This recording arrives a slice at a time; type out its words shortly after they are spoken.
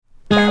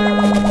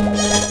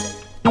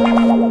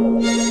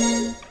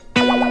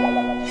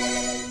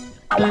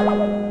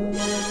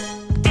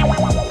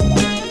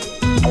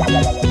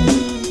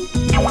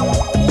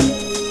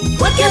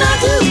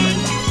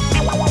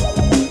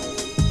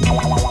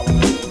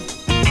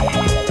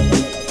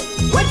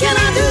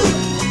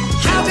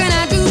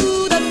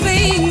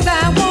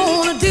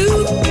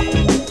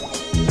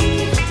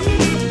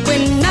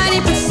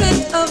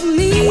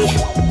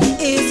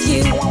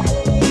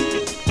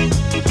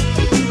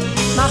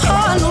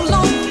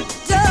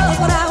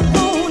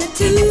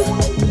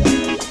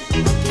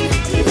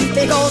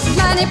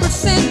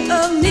90%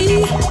 of me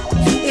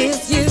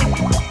is you.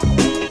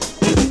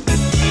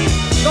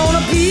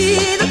 Gonna be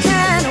the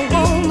kind of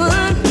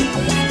woman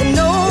that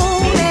no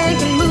man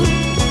can move.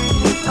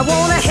 I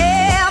wanna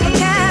have the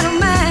kind of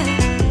mind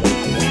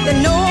that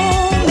no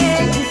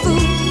man can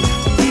fool.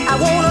 I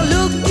wanna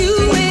look you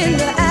in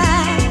the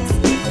eyes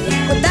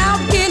without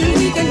getting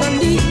weak in my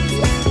knees.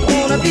 I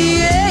wanna be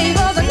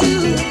able to do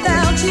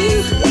without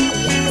you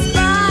in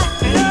spite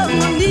of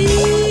my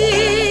needs.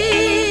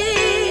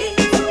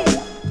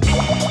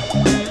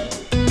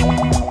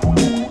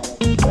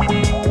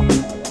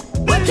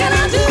 What can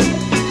I do?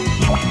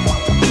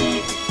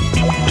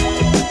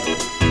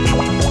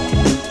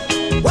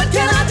 What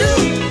can I do?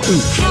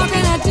 How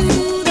can I do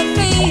the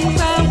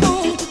things I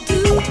want to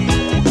do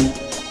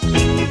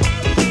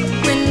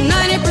when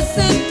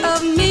 90% of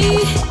me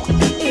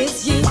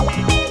is you?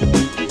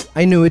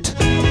 I knew it.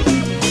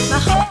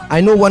 I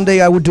know one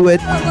day I would do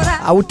it.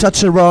 I would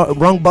touch the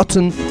wrong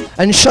button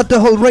and shut the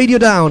whole radio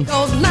down.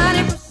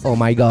 Oh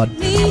my god.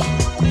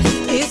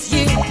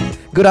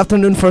 Good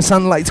afternoon for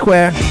Sunlight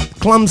Square.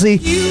 Clumsy,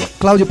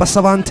 Claudio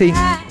Passavanti,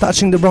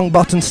 touching the wrong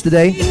buttons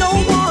today.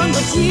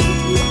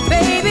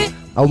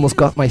 I almost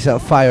got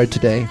myself fired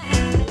today.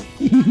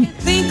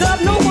 Think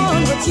of no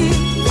one but you.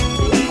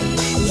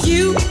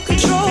 You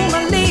control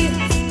my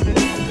lips.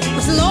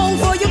 It's long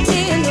for your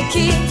tender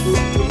kiss.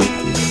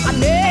 I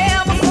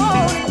never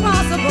thought it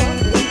possible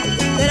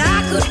that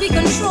I could be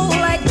controlled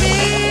like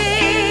this.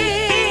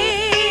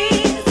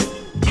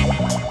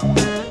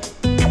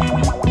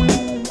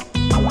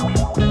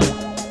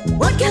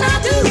 What can I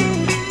do?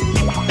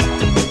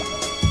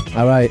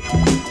 All right.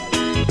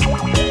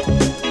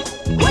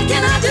 What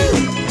can I do?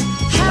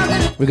 How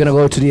can I We're gonna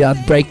go to the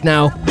ad break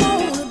now,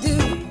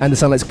 do? and the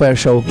Sunlight Square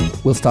show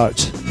will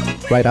start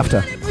right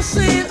after.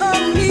 90%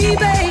 of me,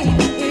 babe,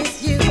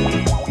 is you.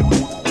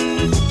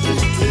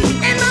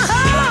 And my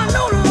heart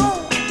no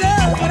longer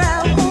does what I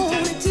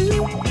want it to.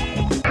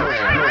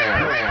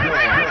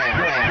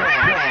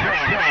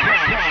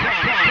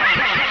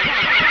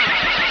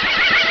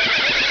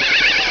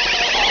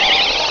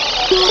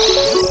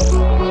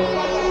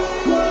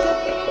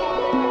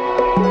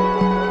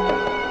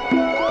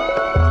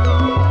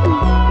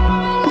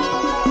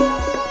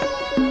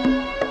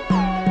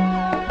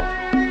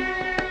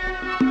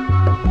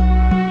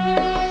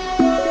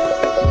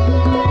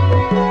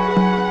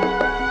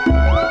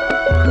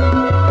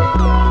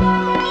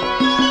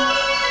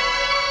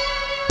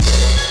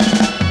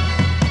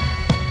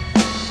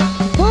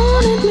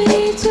 Wanted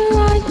me to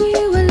write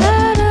you a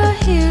letter,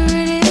 here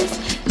it is,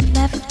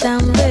 left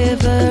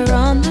downriver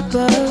on the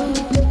boat.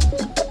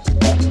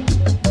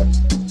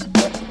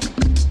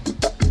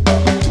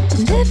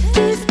 And if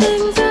these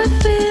things I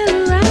feel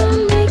around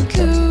me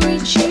could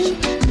reach you,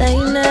 they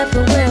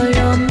never will,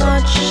 you're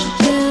much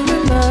too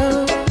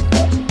remote.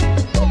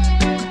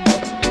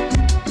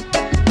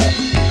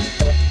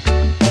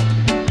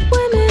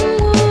 Women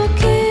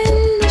walk in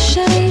the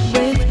shade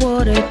with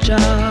water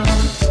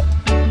jars.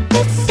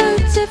 It's so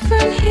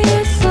different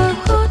here, so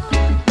hot,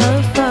 no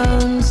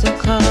phones or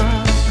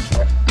cars.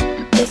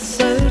 It's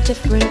so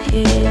different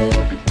here.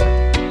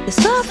 This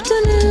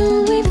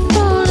afternoon we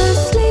fall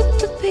asleep,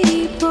 the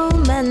people,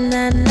 men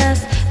and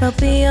us, they'll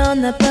be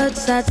on the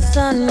boats at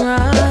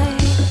sunrise.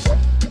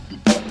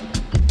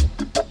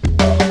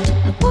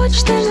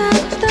 Watch them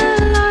at their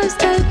lives,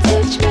 they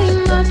teach me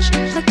much.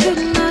 I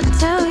could not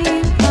tell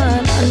you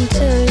one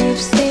until you've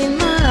seen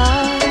my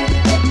eyes.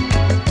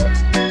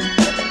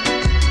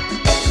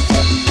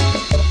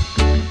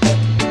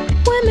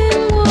 Women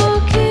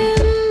walk in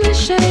the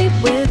shade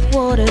with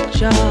water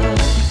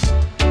jars.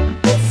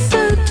 It's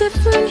so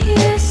different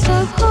here,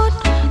 so hot,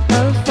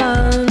 no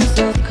phones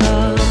or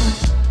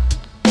cars.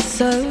 It's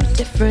so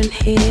different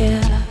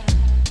here.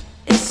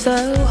 It's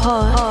so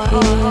hot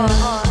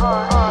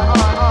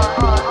here.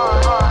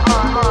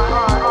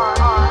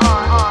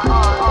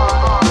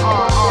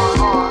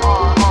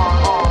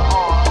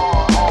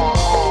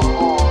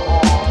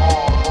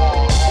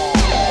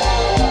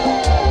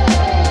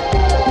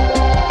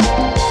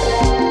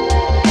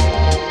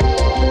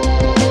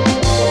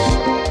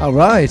 All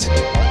right.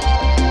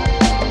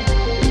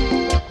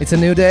 It's a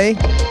new day.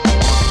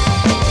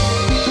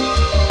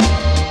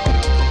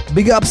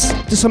 Big ups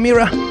to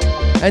Samira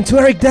and to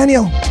Eric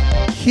Daniel.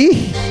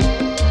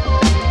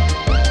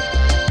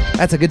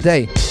 That's a good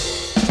day.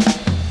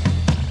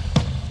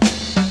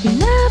 You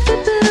never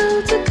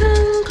build a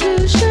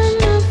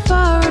conclusion of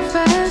our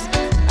affairs,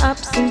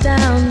 ups and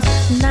downs.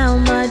 Now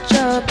my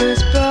job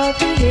is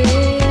probably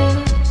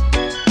here.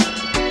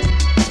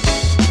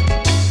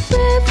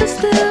 Rivers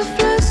still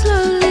flow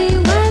slowly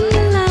when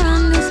the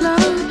land is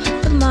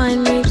low. The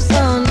mind moves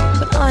on,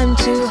 but I'm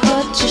too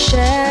hot to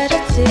shed a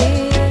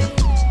tear.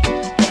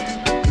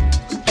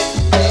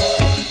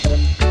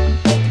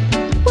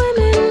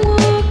 Women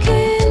walk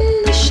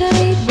in the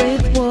shade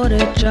with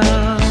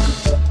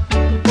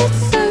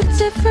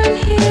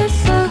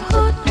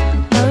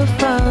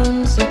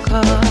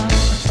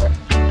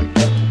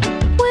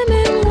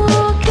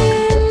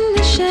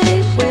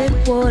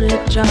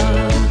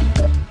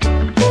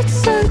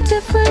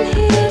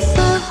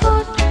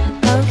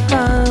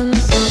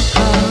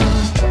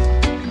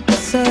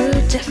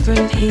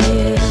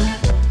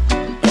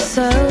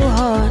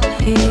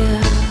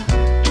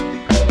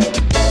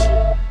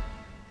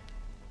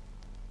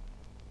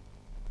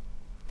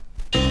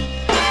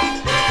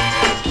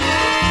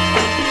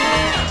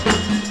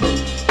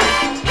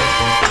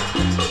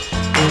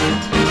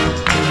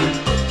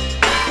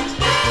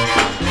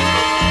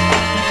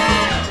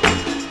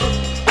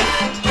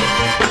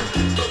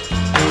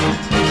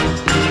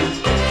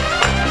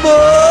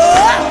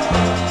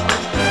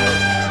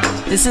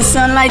This is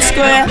Sunlight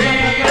Square,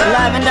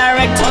 live and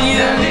direct to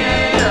you.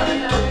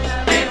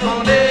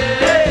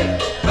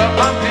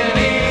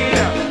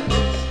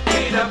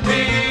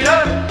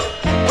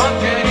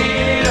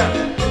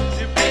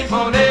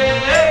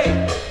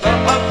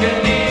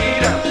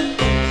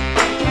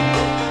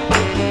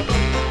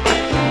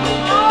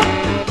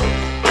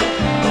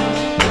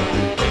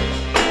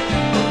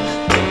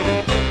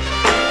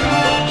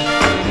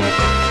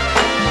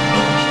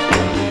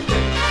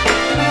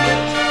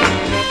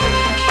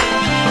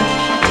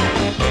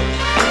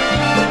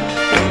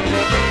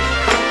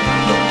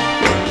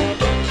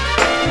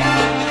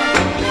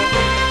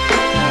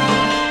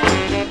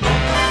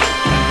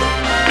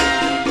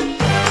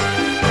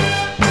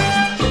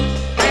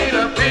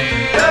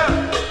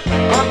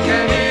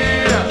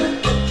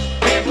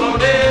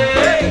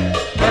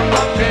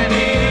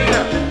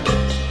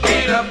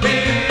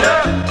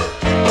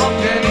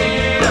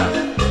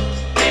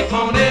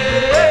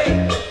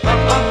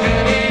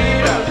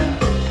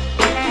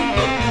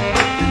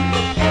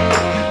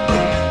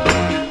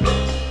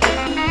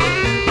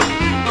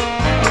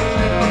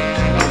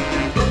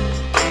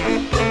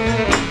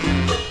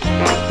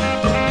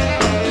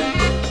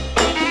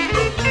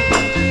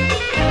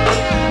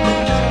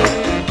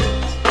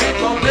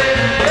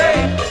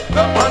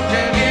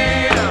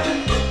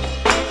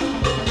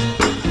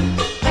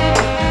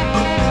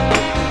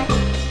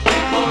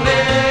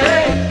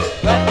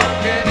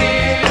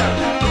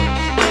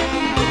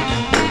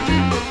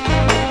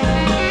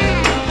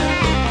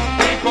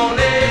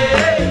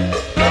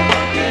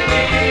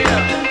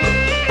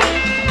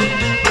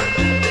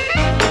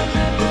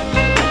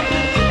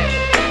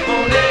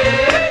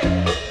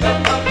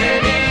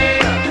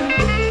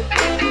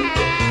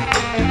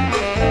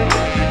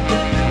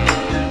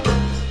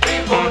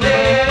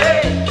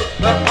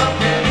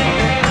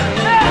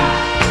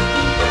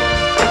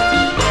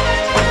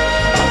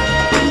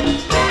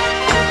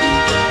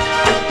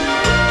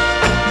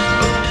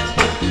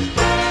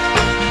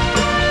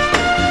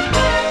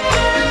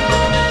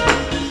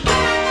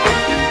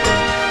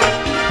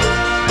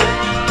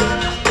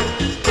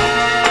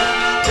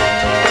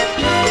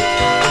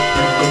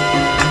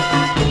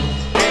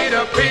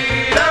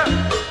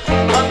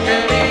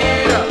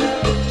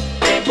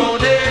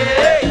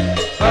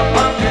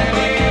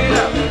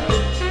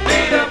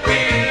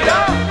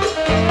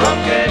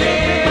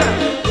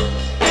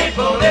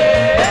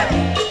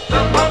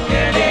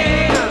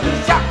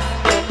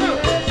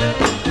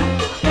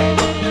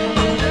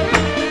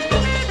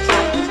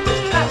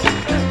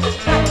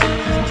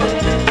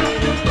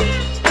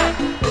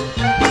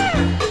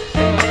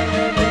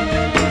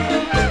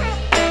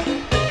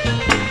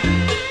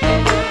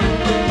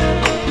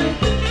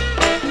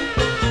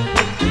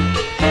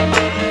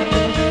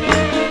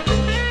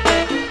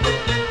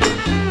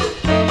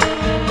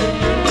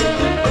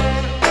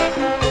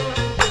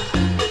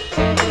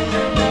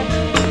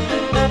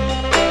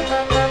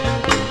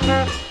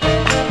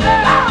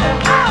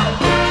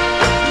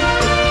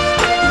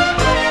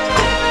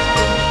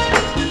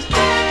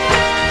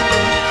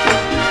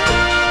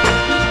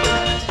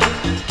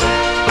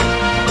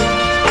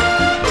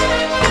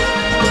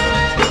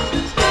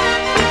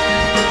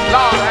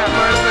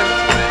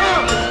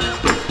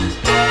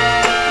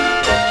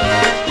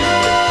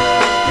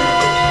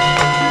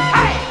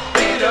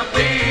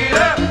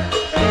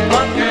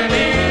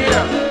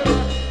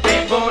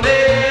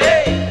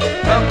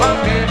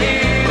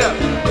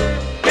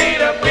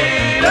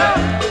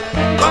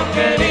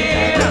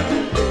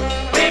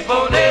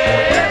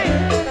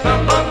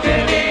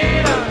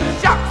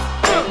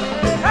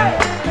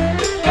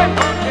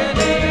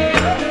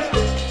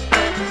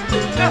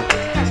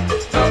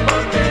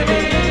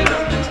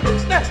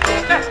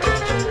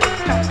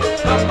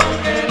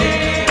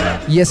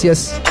 Yes,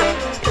 yes.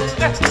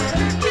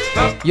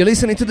 You're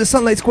listening to the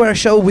Sunlight Square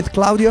show with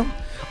Claudio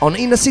on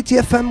Inner City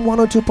FM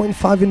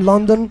 102.5 in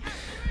London.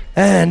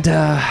 And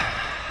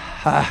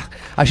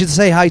I should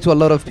say hi to a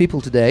lot of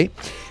people today.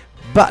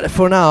 But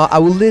for now, I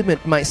will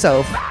limit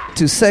myself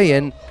to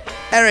saying,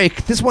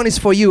 Eric, this one is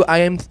for you.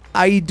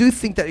 I do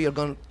think that you're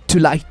going to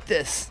like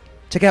this.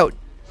 Check out.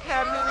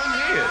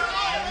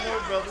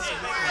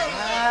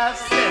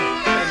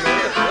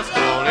 What's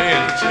going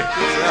on? Check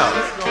this out.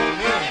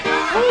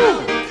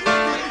 Woo!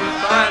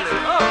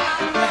 Finally up.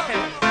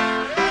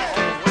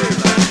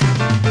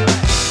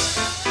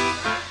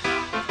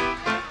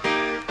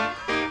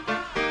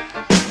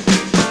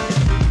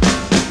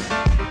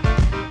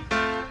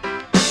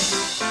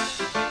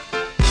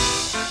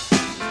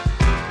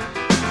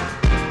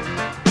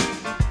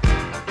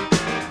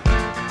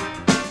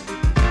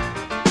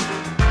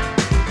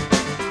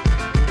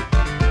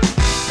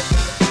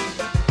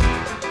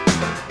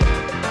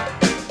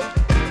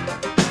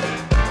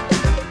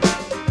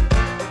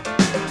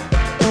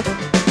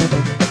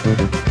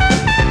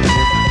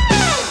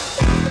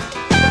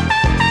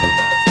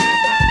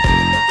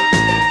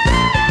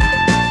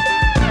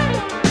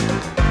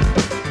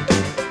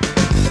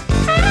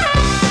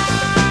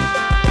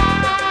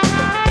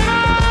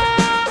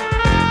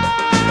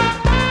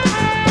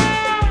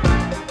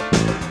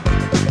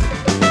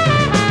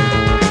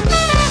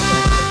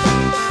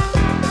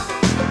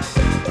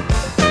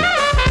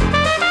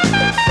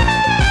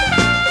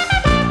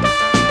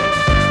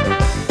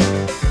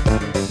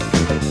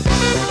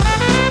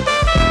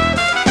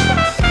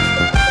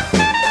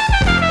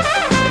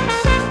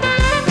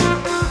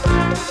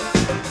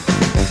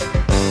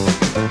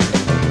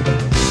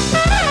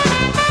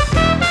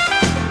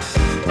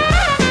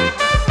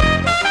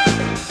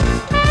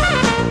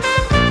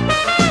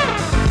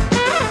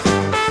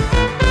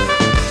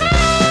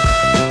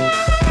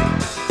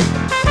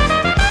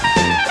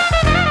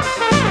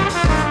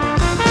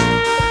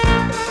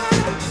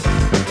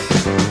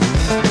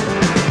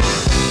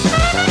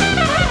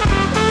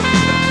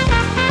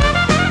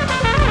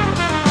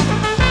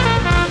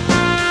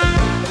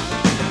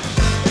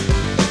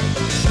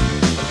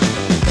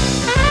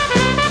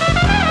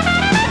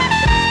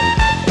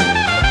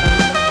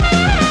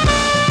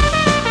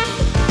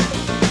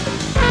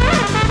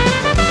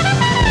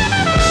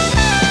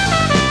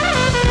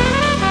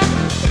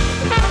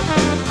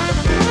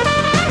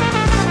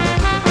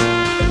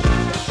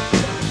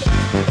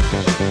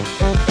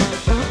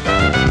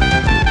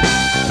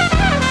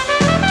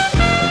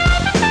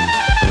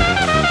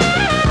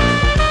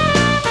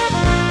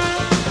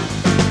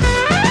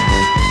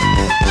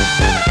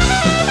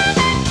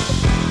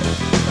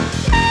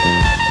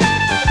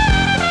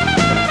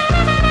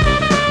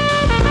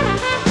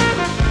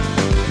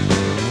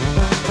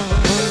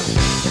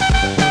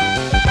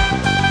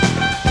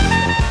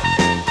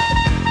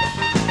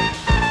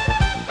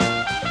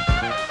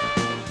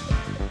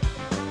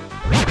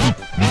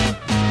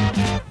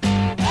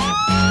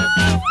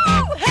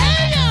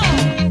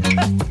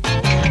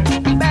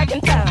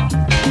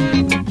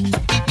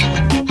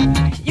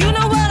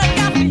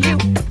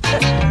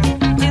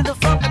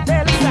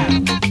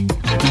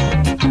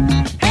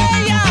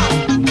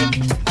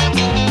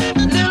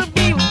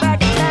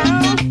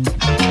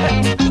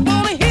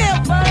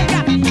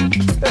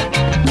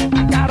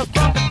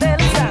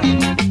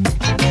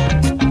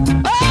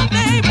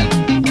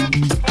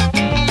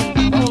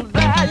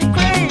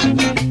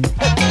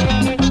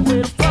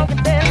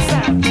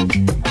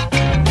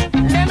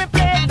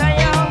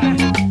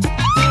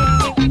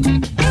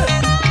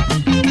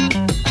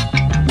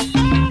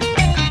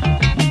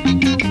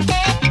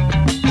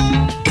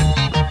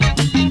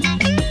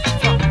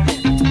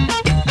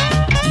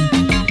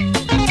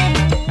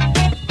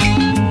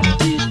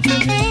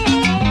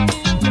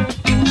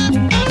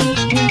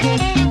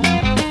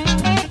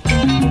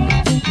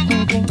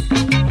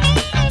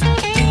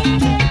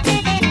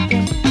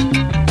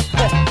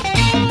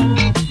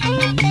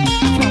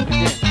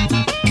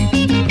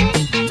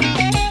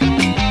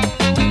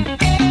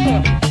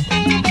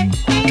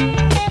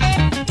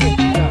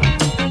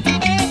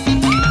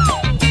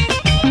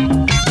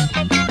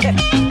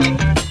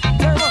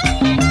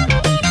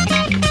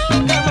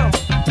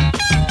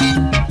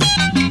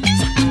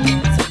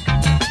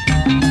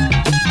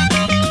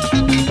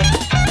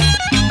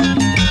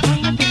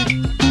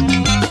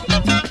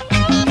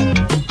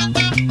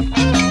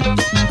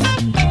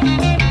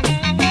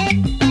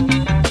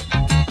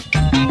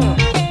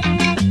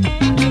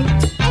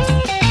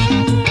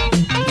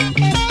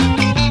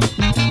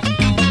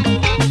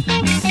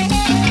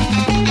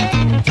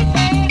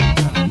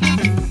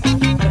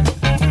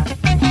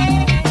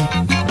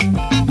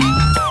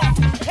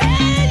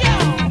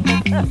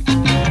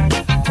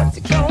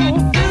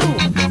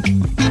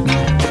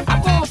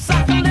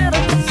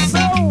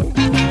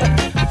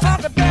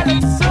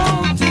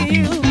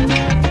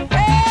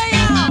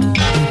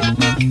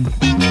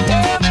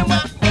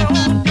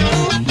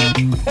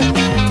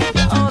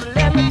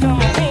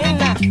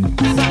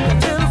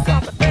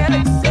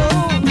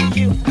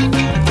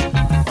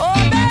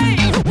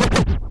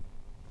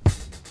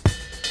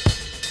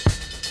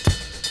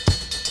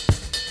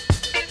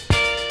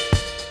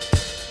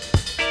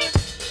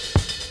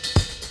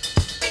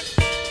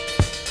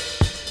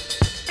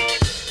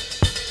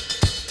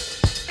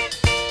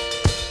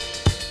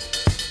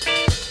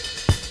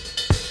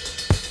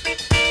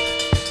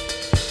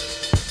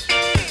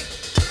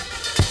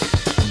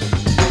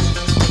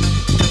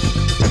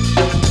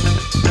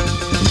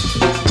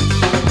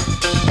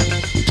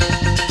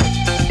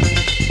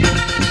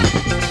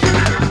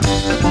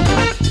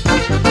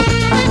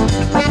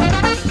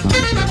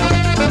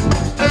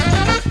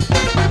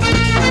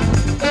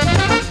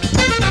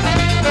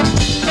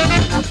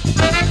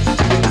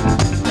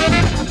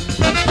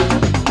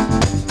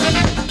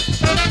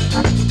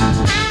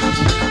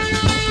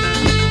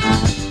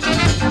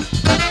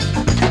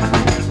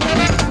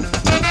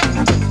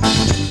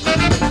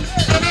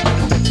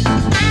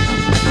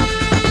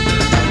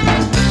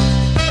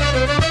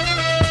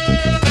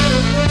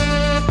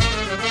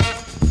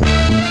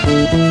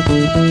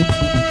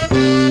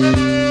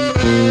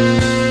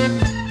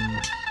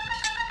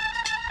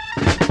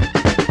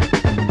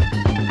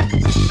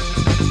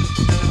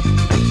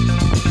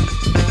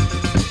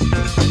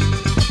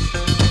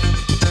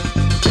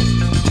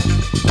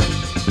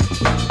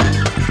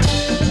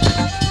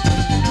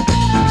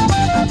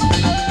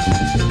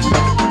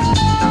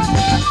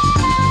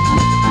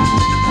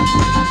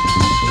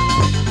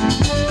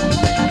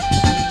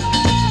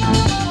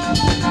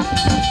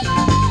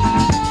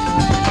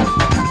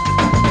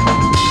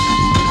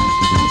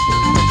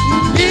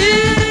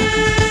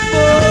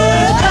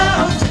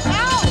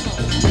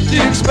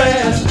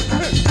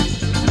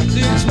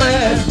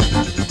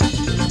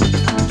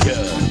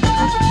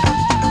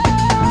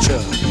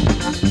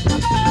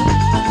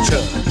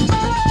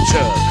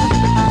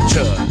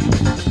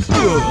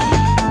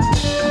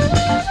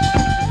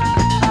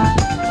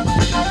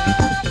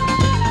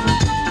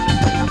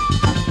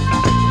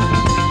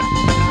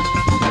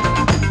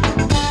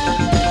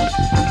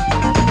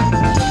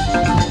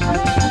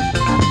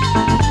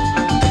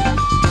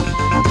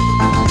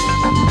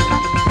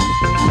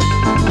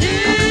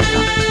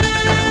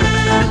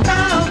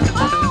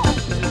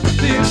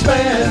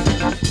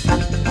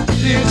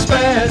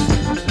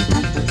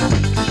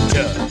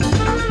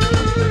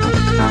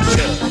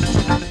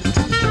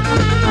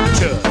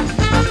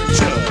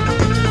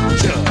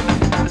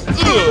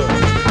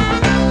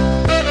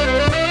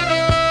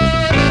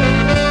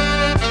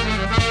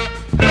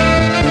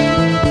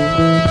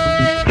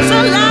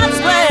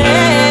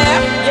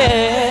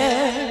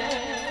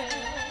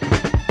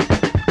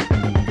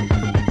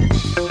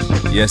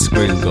 Yes,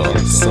 Gringo,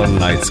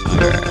 Sunlight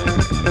Square.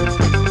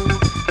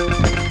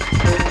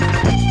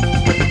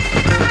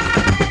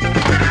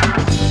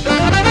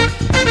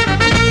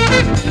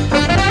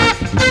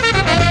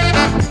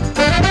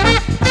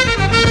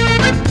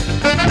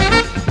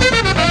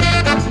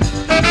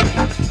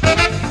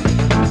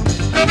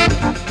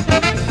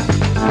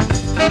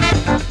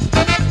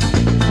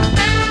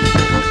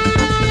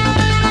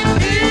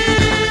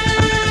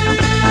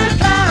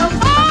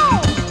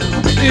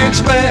 The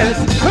Express.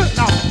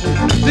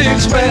 The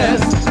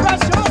Express.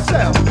 Express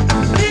yourself.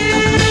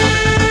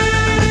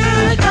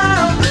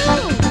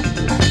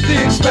 The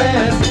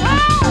Express.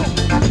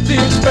 The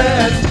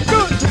Express.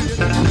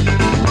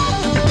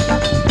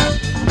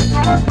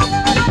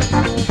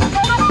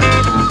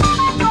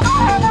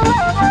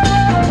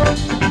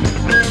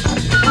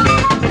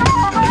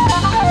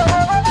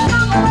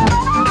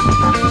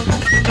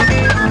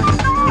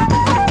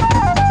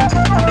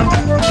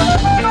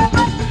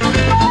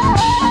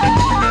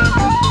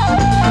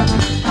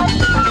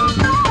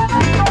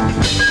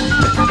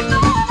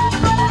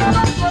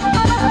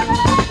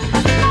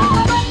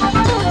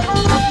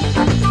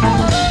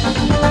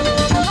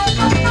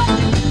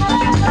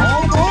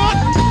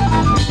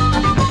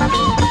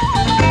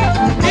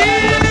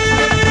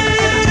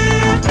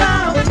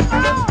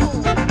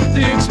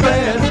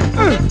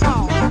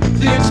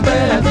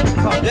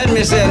 Let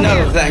me say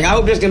another thing. I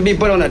hope this can be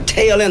put on the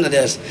tail end of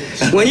this.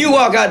 When you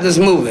walk out this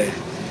movie,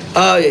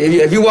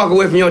 if you walk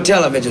away from your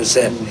television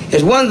set,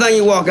 it's one thing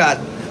you walk out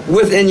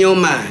with in your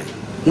mind.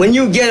 When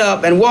you get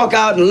up and walk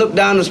out and look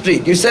down the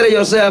street, you say to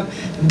yourself,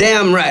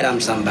 damn right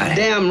I'm somebody.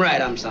 Damn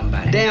right I'm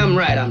somebody. Damn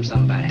right I'm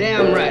somebody.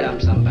 Damn right I'm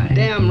somebody.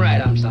 Damn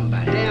right I'm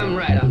somebody. Damn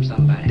right I'm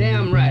somebody.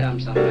 Damn right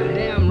I'm somebody.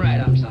 Damn right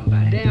I'm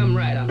somebody. Damn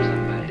right I'm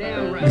somebody.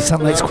 Damn right. The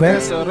Sunlight Square.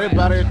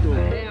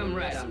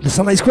 The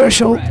Sunlight Square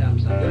Show.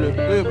 Le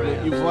peuple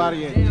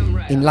ivoirien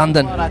In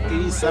London. a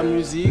accueilli sa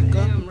musique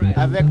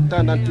avec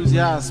tant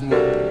d'enthousiasme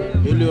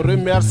et le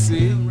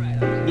remercier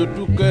de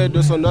tout cœur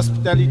de son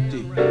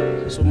hospitalité.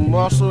 Ce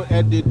morceau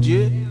est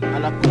dédié à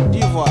la Côte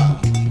d'Ivoire.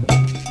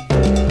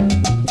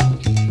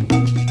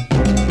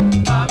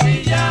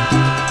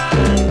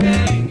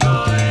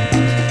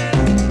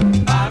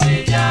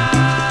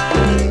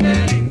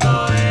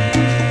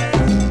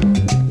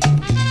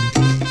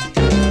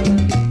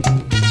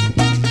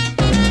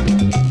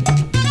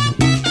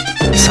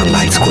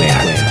 Sunlight Square.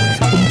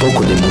 Un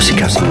poco de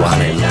música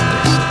cubana en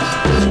Londres.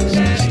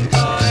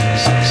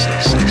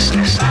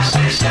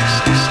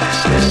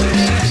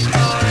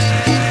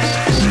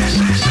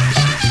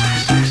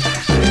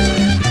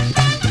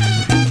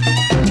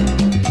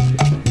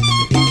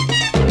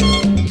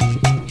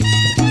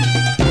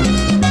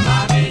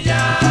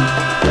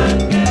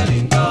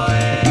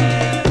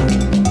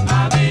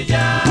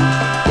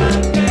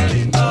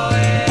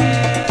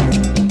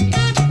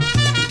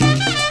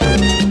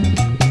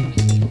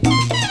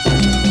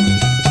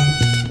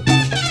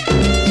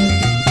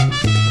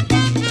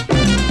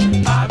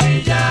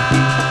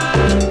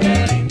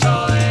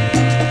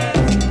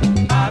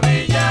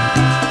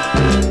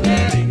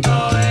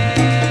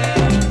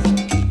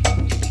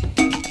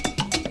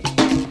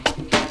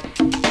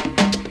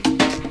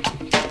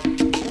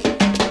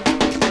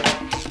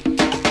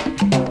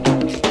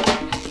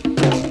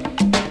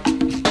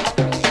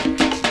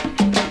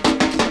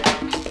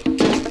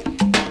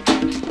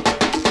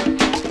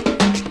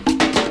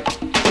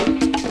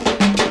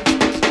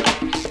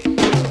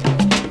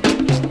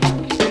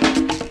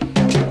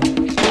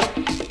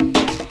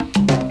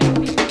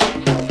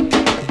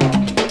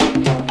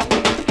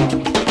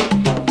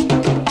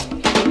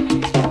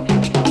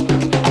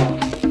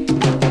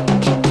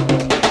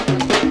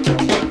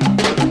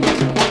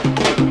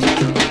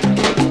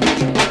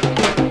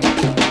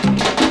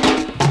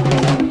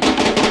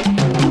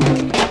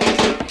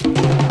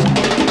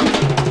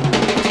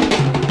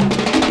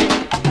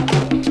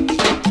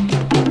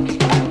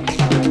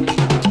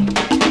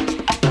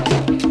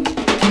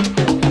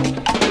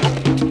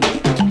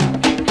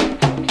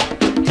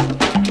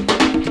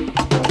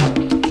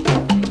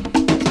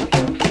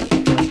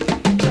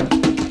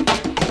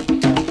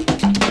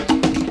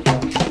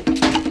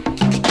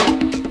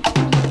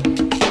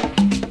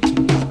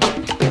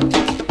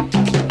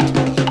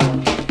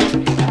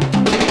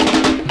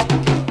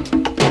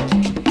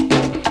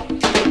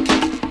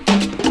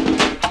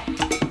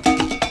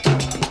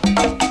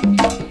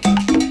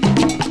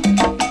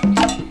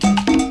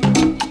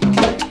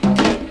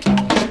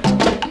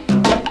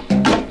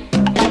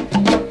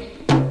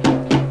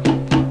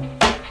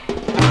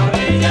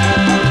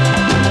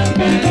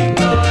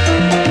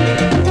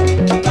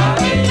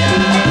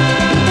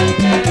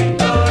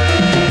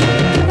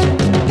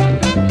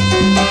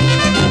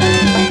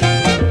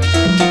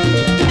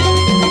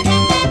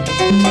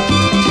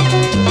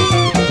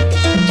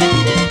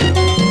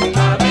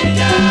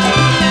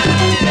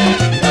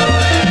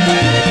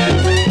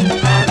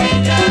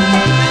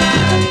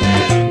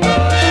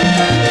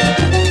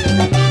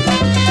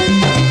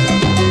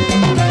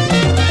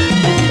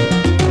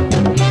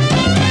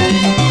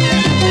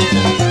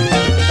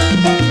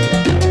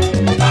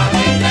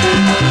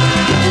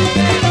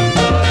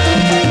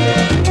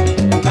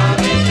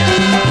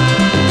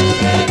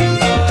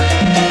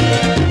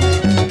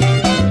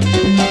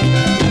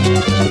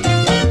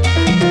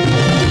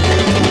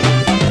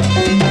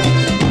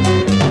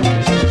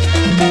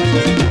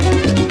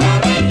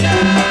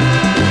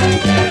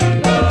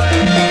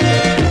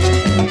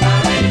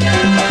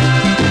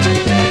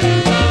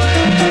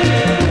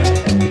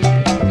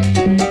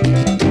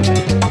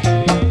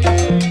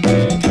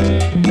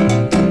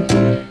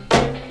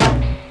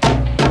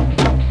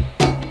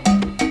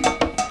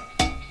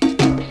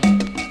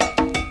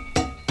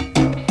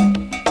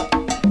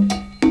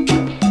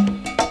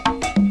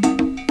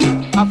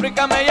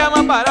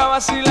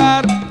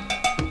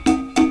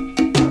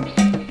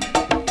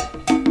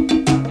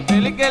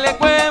 melikele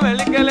kwe,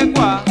 melikele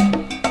kwa.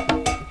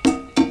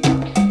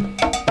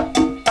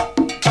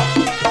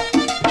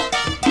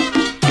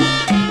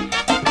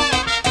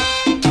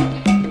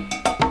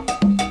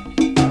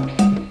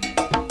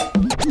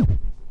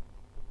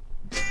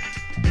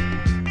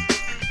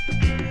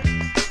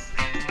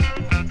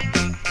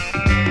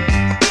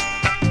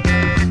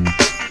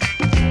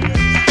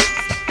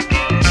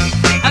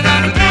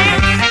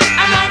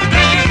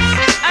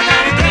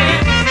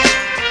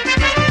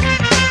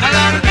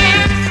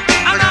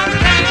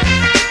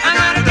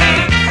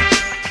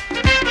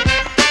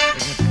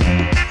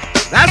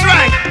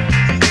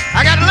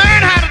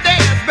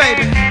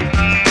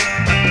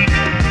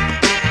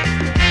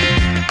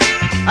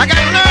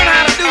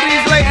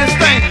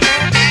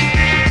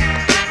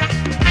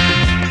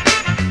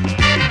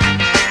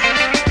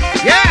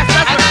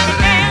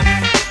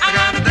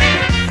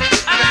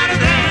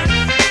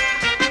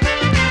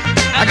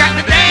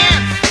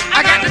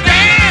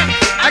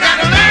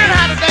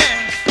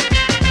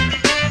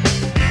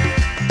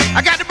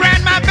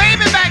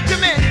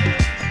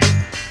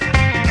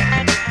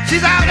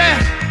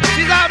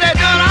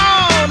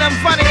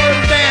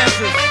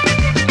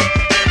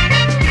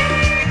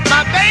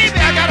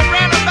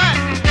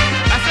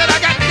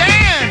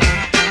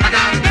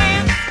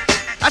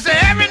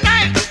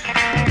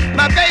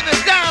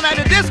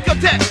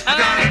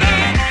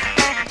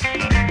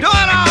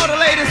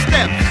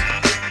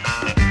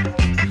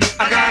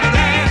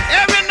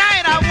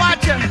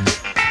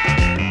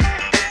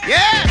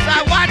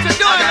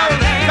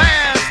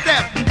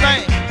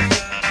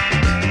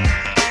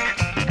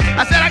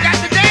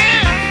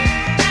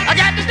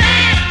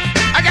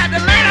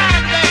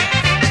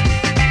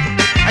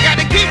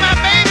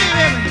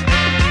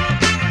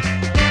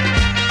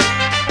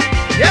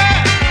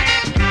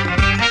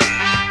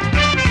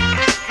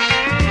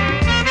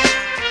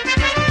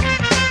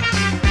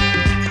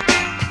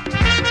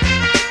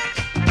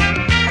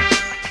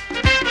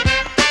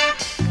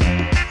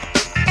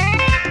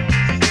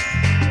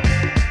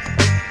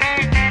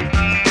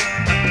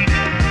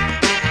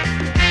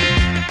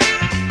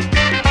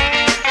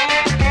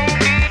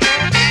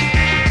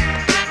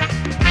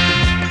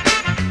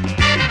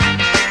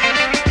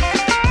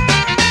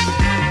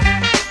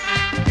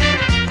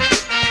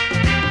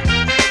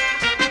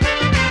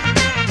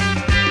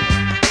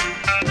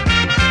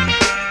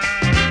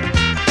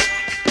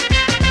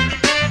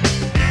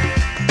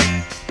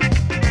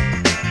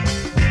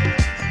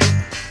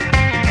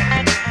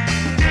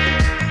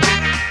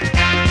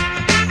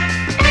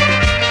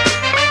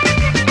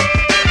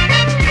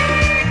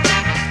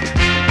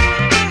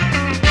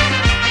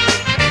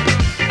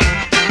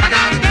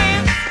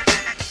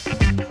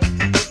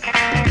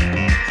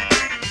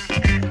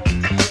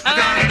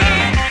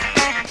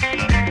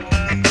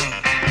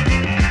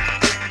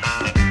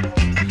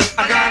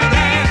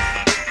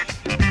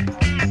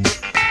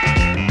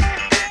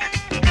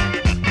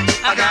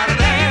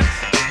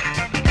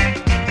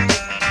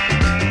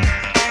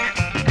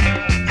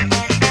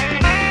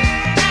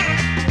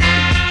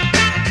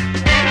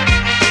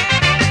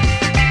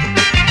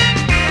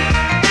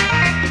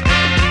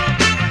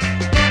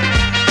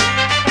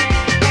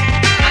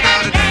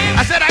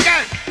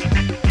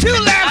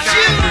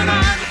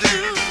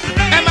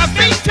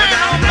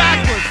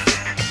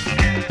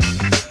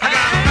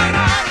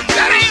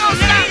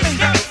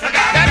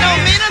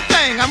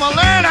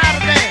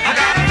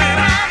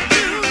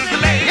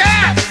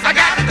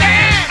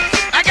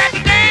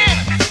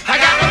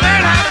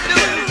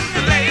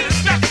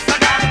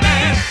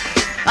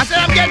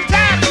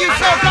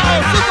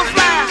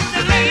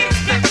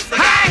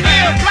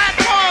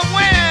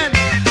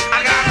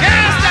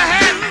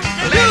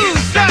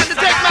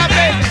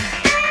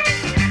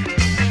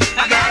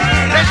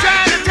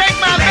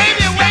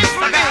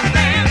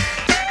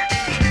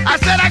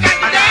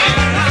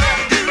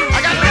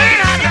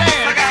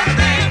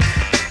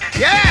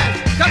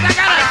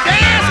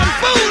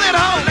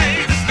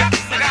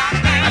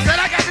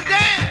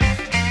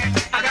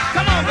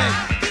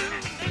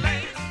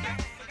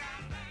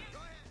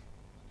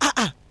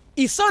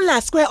 Is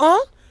Sunlight Square on?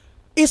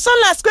 Is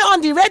Sunlight Square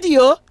on the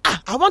radio?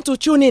 I want to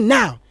tune in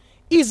now.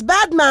 Is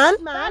Badman?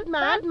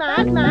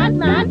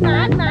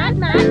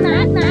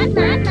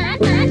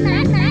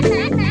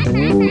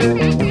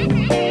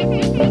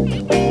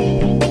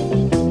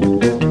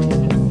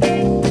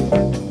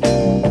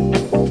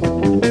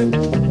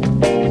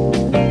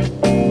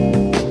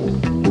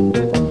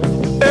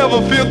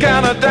 Ever feel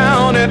kinda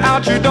down and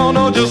out, you don't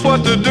know just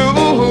what to do?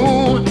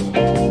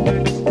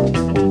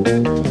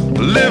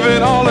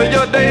 Living all of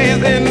your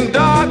days in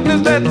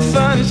darkness, let the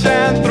sun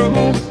shine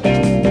through.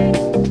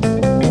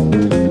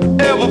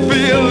 Ever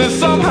feel that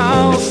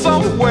somehow,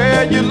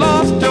 somewhere you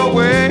lost your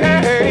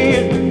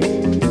way?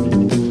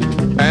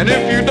 And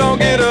if you don't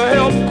get a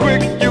help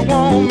quick, you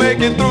won't make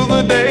it through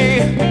the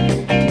day.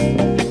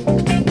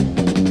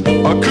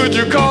 Or could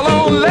you call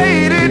on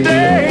Lady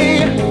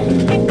Day?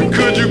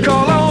 Could you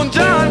call on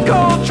John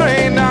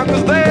Coltrane now?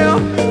 'Cause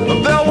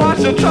they'll wash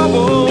your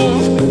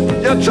troubles,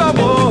 your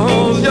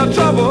troubles, your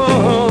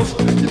troubles,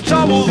 your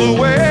troubles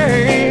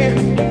away.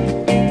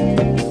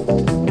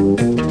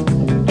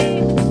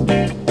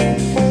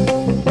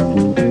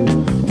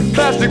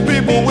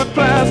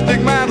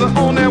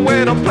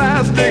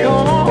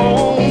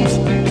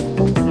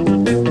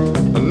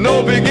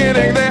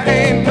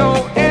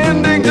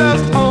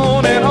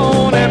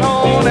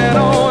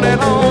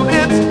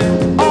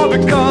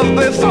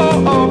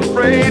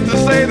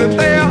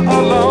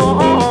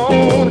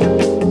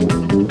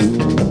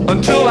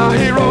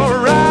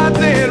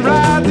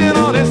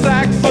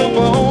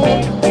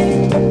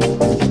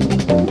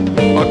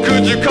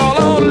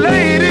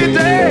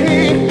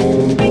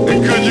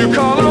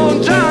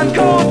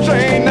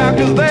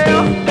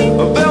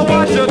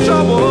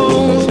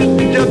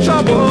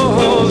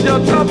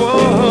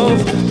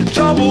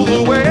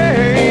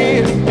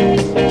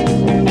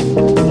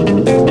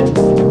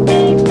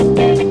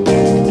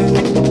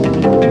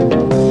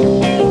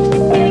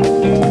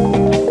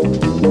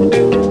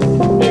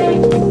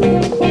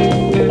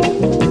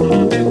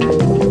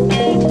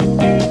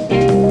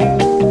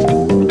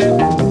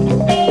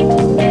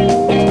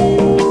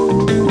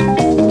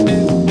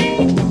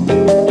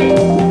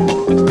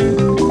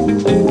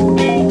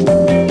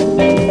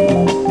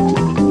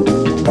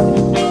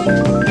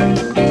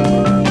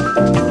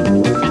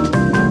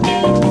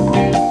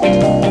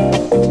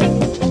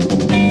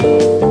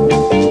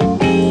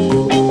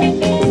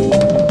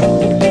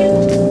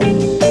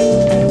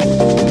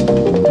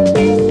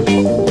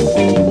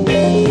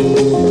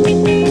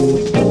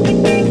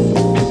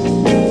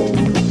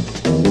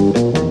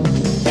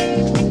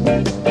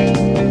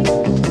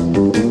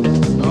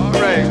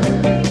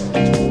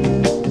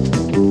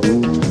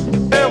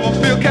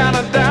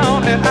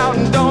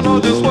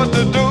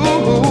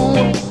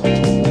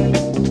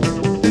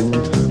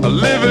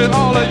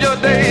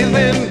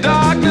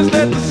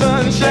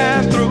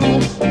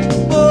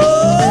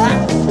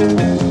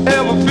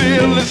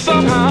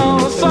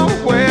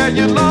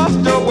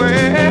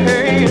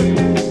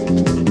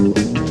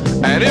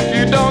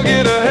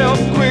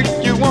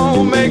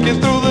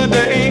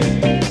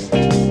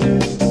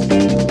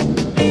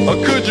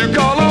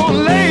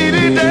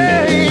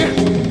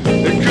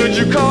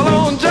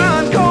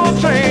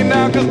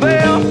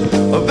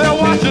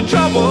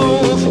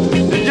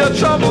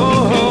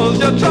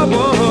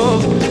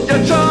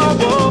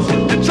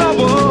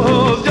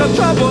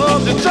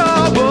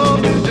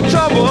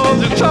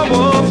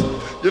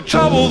 your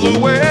troubles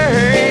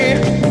away.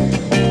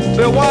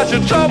 They'll wash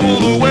your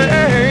troubles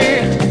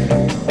away.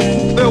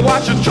 They'll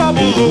wash your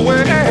troubles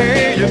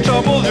away. Your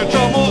troubles, your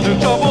troubles, your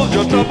troubles,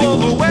 your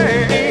troubles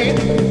away.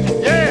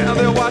 Yeah,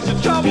 they'll wash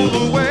your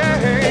troubles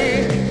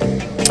away.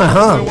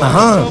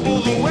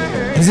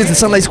 This is the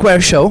Sunlight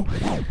Square show,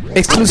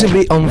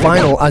 exclusively on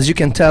vinyl, as you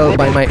can tell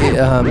by my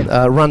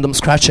random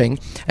scratching.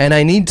 And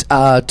I need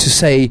to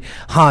say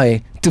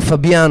hi to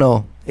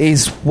Fabiano.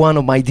 He's one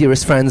of my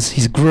dearest friends.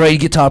 He's a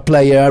great guitar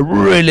player. I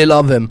really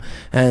love him.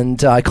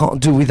 And I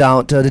can't do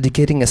without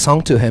dedicating a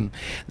song to him.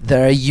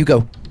 There you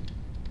go.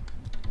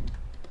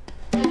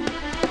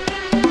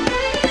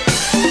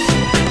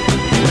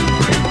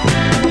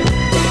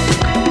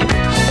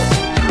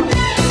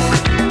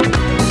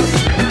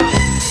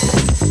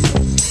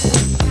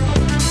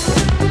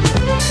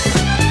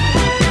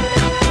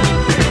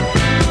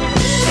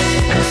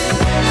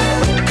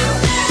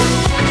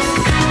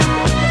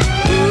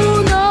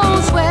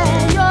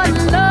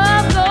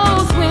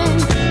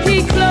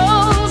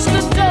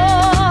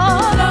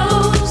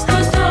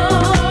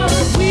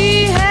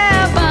 We have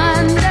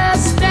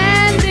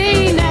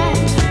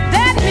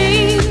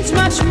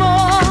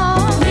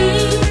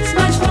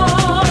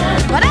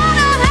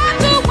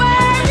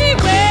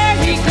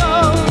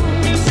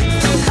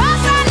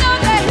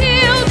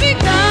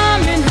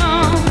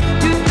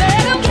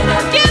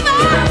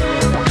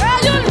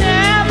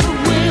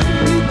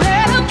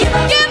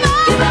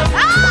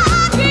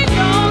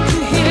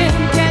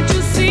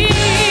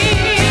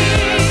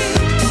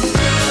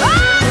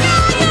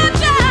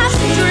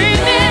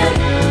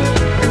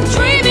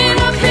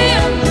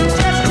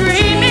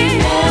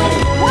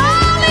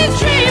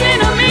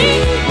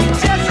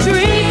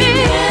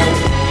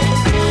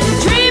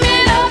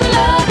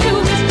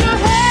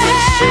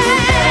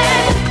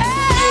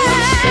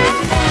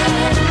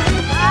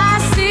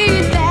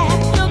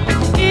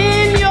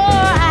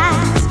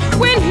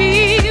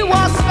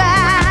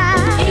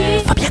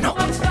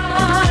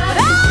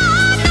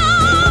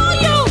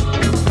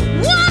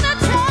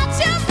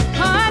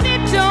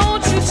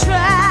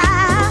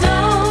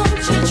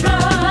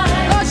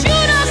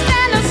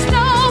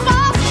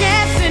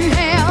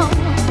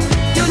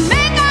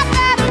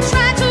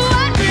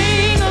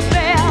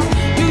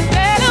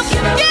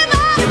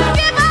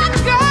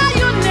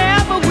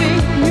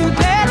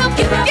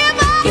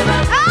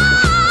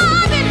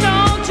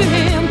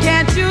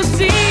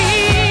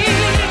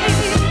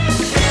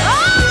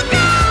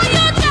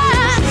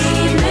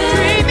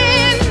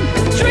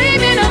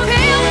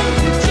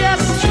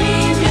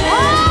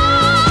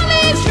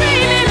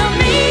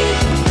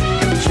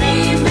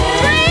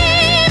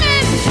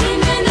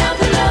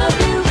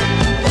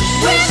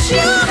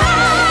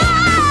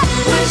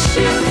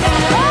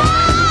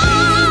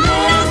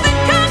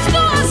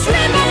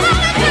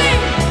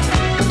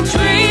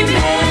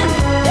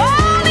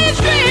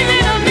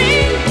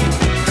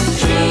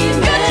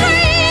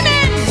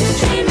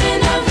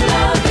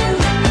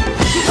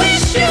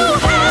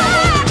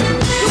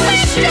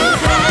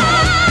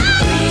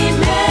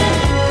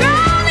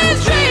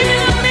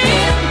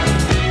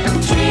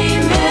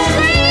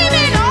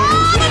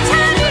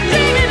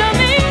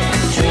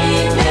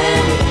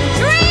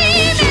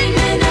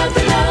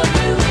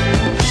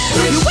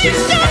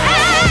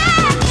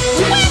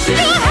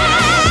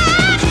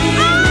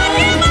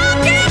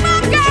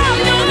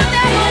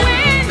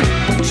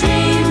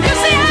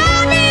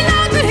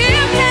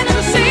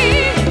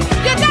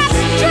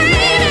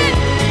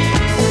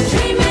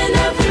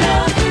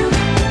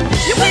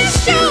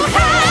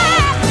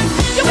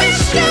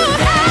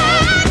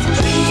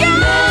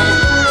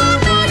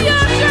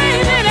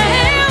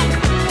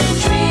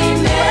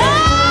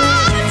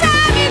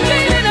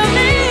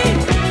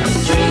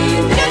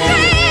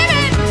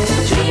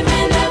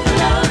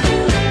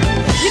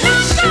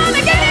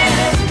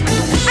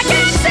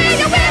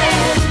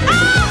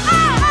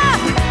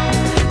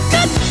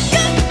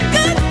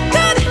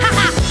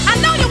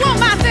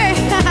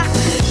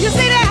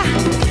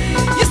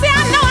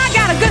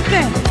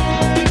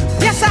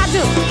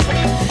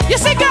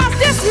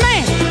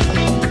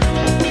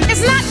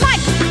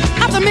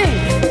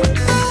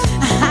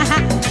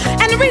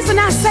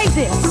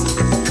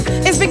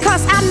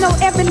Because I know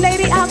every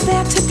lady out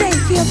there today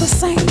feel the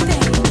same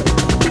thing.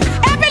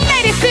 Every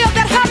lady feel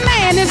that her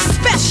man is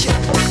special.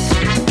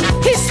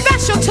 He's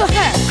special to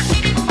her.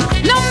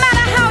 No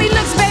matter how he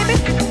looks, baby,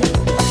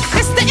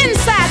 it's the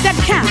inside that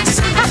counts.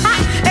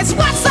 It's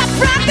what's up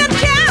front that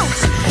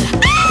counts.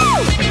 Ooh!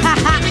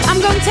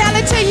 I'm gonna tell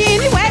it to you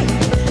anyway.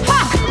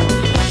 Huh.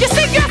 You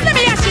see, girls, let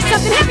me ask you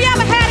something. Have you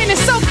ever had any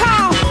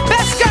so-called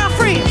best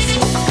girlfriends?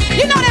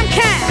 You know them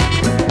kind.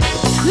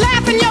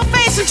 Laugh in your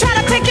face and try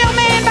to take your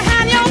man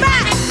behind your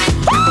back.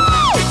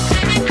 Woo!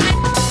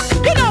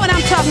 You know what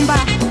I'm talking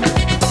about.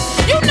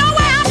 You know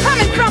where I'm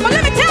coming from. But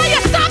let me tell you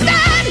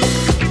something.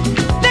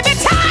 Let me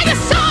tell you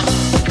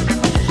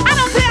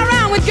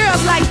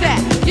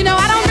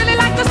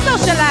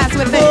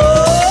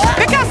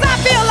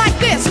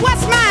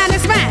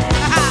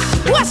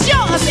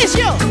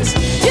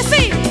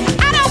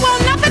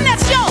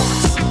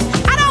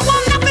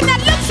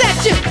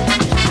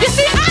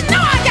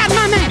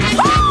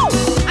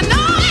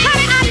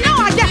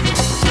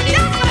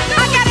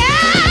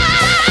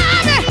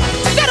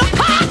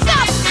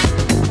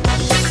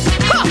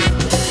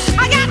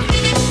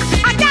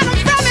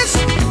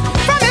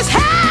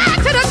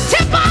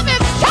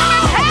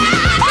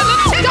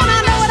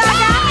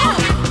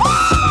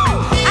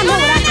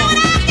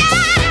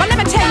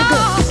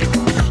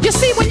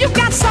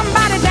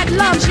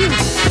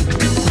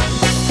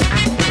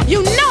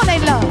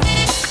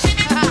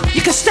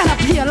can stand up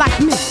here like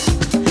me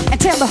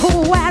and tell the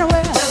whole wide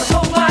world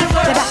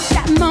that I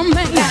got my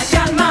man,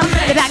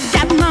 that I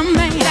got my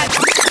man.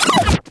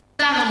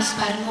 Vámonos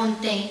para el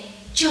monte.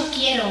 Yo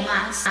quiero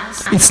más.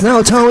 It's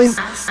now time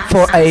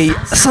for a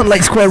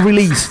Sunlight Square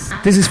release.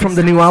 This is from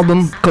the new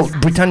album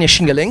called Britannia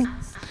Shingling,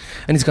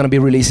 and it's going to be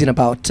released in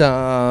about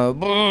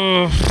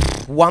 1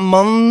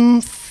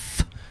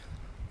 month.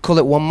 Call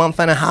it 1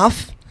 month and a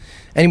half.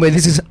 Anyway,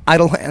 this is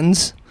Idle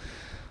Hands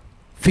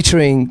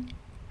featuring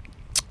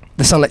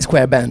the Sunlight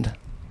Square Band.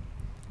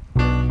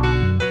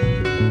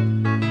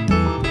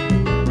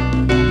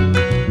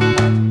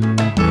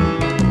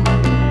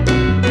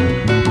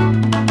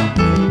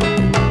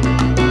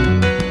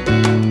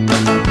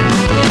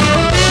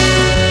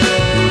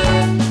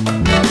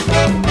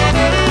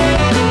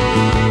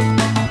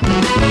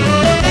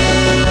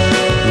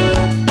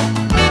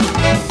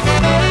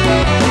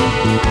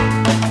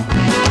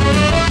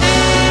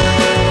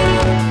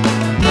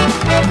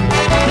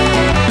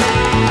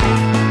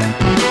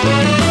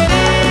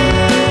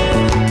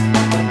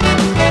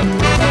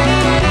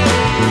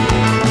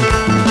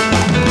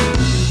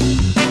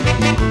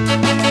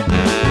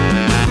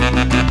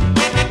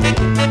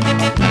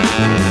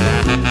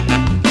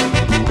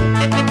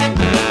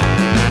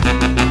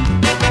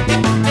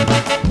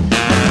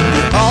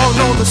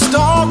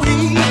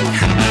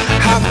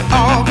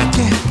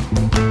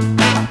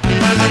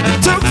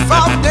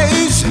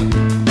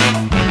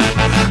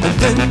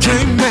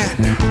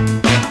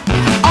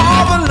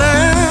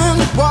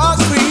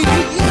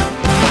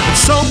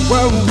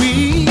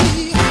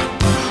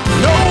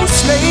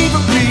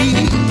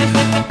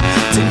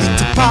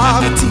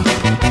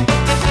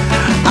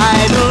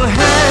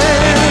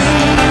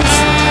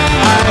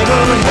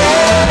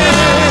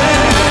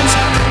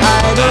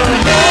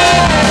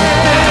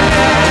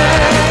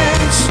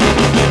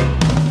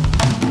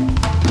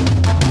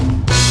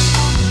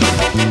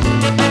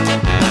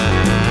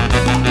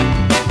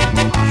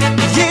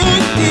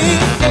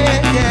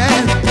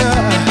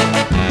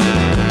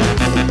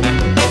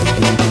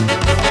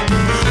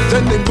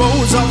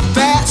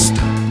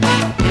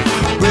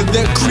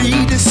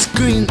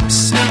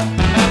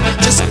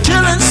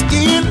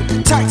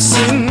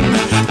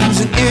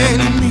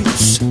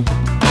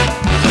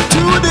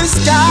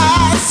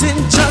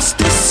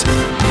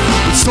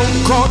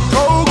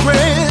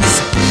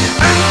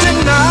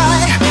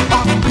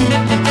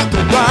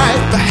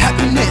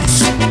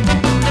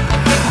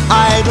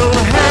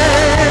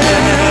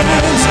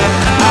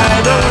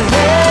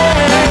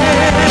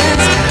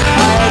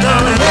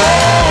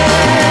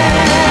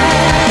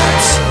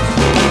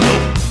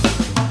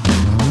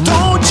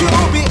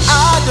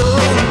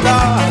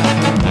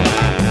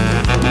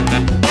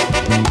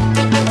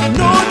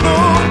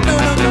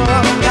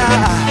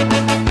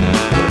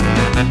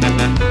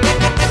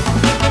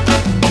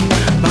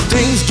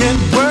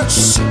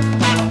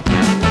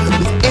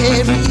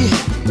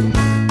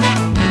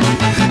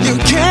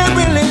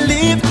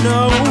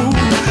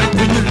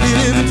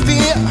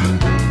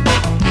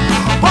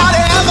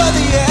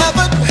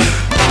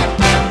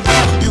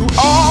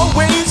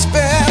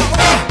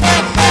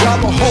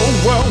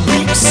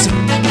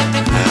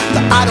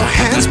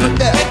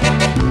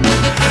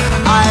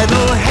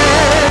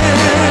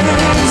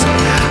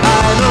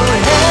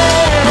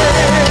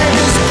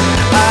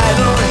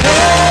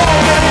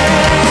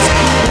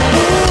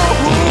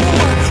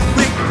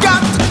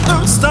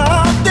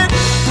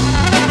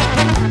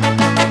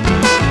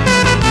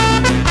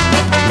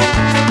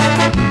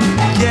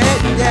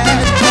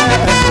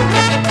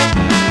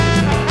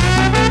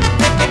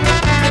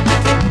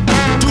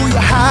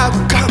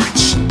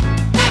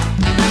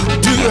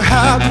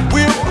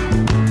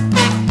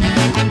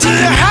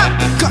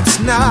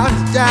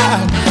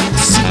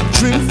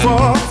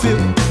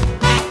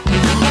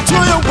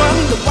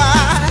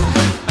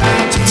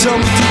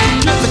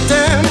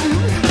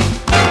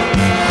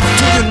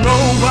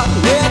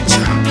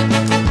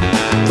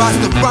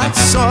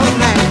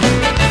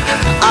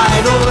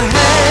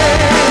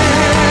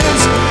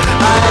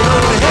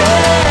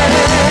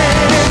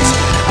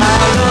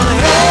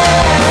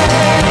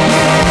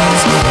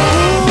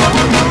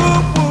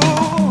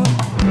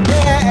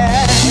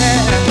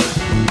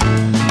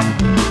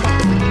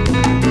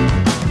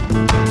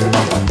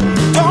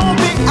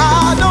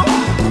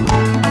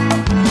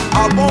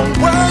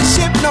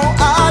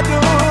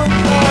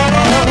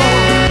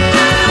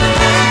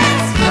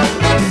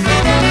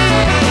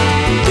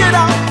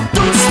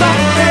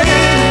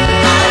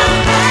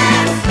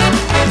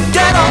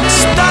 Get on,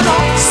 stand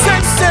on,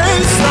 say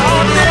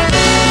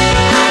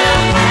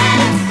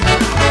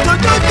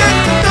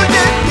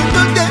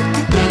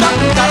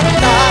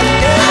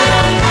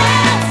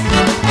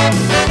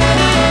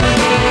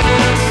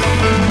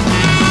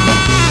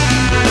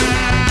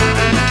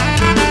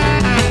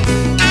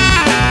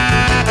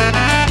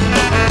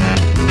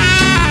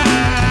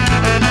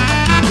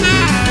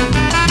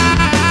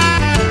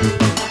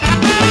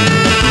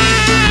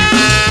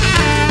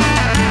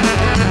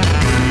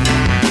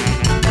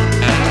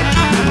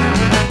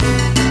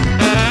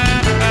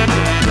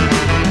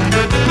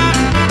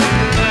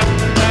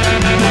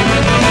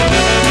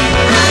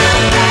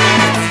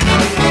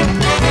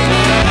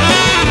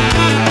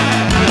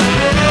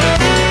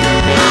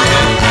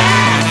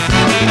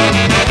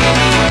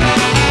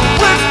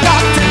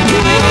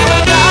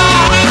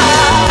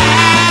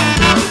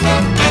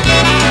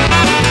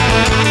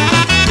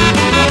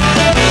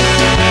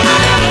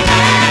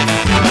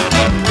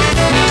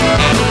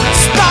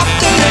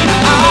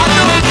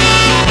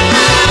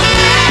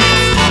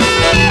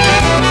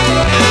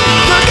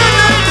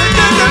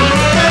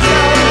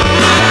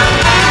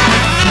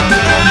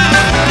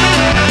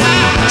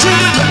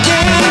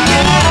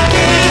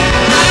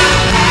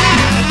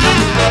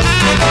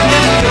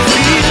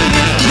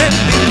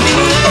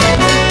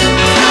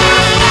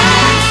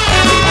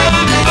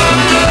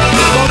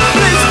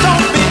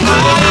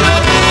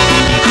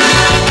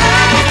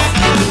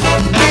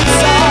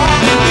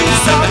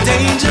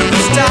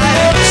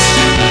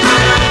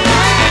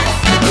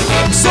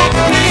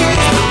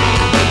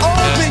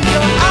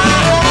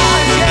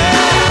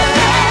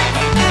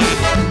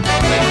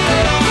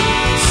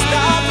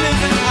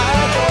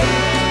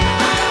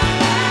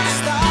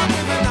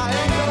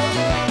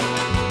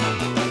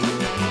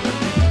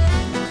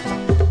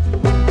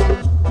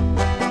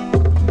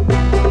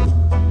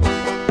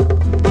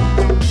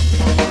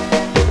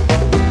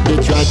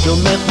to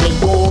make me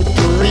go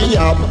to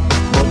rehab,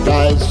 but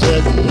I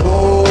said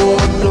no,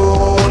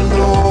 no,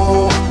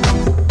 no.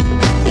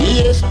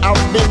 Yes,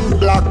 I've been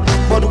black,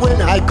 but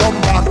when I come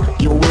back,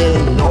 you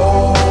will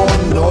know,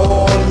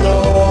 no, no.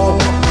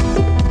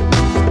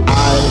 I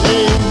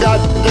ain't got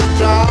the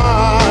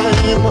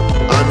time,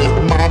 and if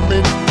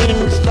mommy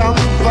thinks I'm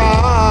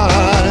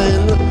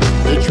fine,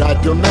 they try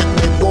to make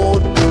me go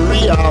to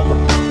rehab,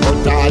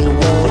 but I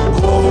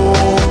won't go.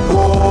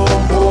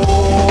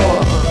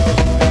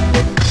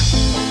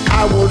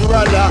 I would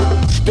rather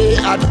stay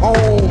at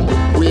home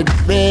with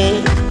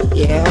me,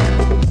 yeah.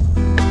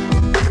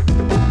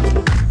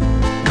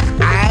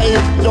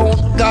 I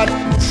don't got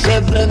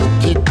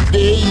 70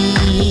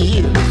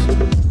 days,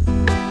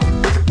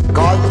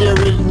 'cause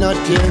there is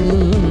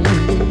nothing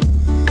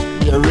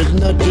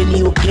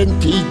you can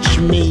teach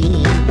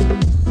me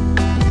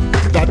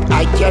that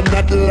I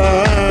cannot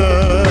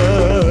learn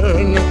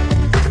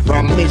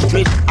from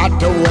Mistress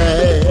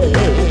Hathaway.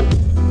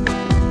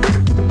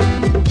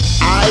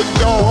 I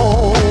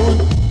don't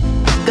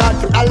got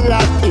a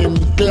lot in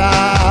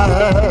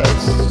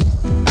class,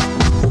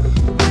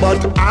 but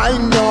I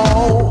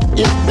know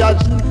it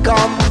doesn't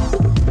come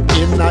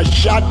in a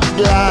shot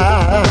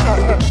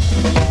glass.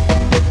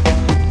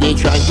 They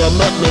tried to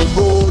make me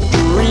go to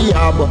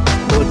rehab,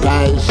 but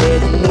I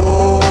said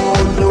no,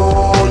 no,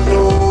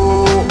 no.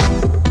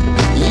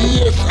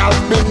 Yes,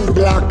 I've been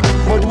black,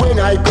 but when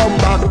I come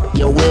back,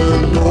 you will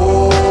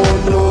know,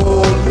 no,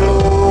 no.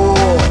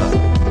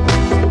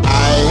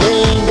 I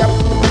ain't got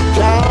the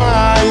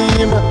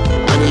time,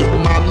 and if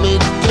mommy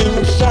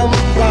thinks I'm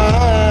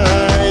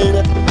fine,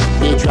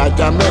 they try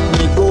to make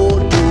me go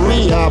to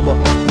rehab,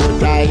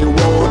 but I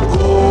won't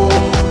go.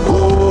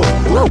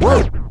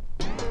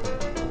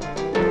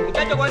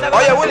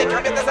 Oye, Willy,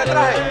 cámbiate ese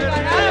traje.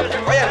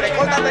 Oye,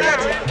 recórtate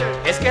leche.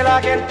 Es que la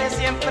gente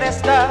siempre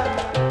está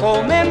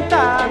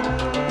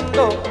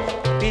comentando,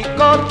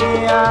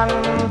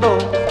 picoteando,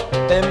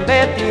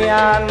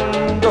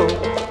 tembeteando,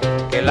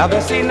 que la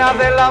vecina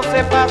de lado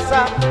se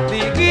pasa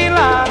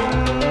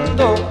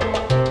vigilando.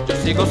 Yo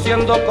sigo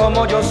siendo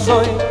como yo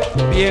soy,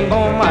 bien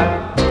o mal.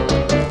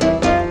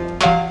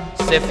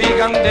 Se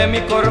fijan de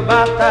mi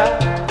corbata,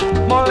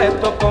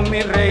 molesto con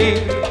mi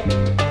reír.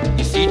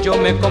 Y si yo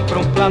me compro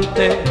un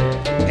plante,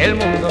 el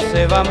mundo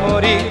se va a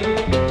morir.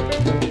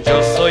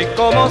 Yo soy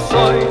como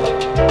soy,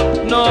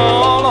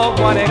 no lo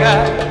voy a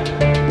negar,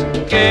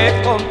 que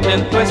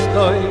contento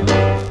estoy.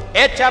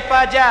 Echa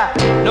pa' allá,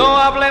 no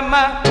hable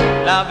más,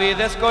 la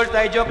vida es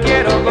corta y yo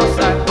quiero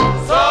gozar.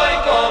 Soy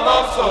como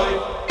soy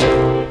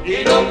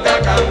y nunca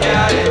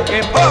cambiaré.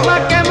 Que por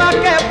más que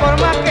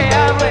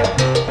hable,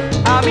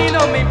 a mí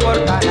no me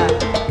importa nada.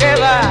 ¿Qué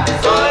va?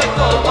 Soy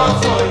como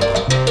soy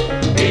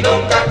y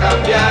nunca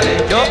cambiaré.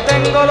 Yo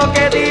tengo lo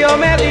que Dios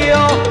me dio.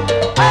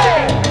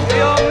 ¡Hey!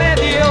 Dios me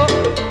dio.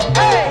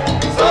 ¡Hey!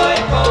 Soy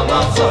como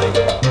soy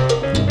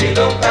y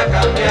nunca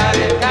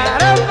cambiaré.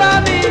 Caramba,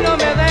 a mí no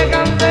me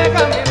dejan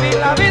vivir.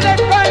 La vida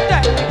es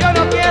corta, yo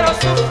no quiero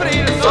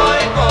sufrir.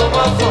 Soy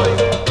como soy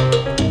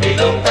y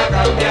nunca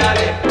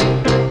cambiaré.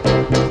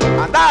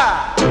 ¡Anda!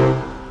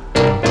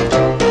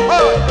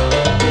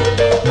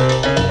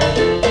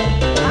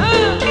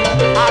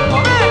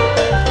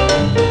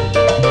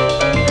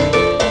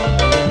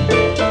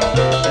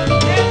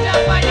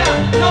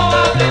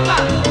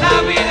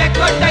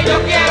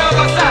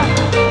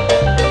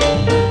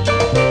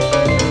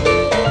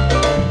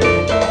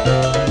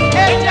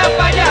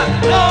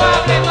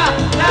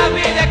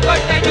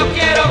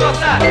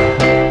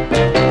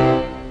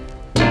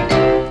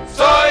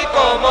 Soy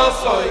como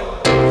soy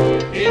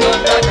y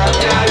nunca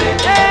cambiaré.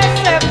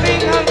 Se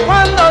fijan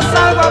cuando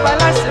salgo a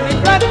bailarse mi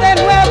plante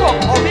nuevo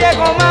o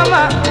viejo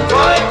mamá.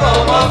 Soy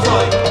como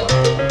soy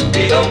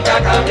y nunca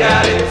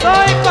cambiaré.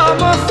 Soy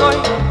como soy,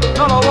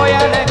 no lo voy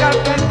a negar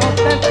que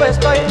contento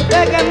estoy.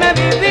 Déjenme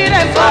vivir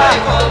en paz. Soy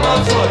como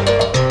soy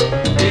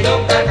y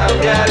nunca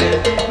cambiaré.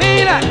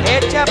 Mira,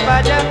 echa pa'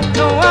 allá,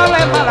 no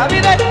hables más, la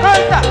vida es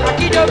corta,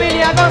 aquí yo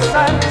vine a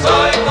gozar.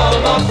 Soy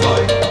como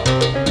soy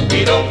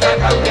y nunca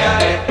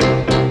cambiaré.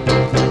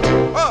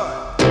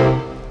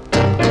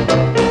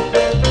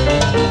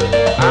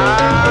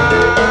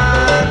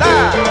 ¡Anda!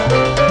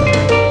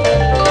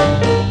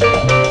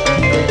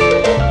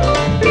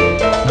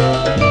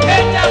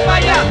 Echa pa'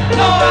 allá,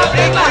 no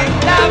hables más,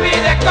 la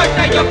vida es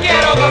corta y yo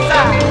quiero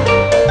gozar.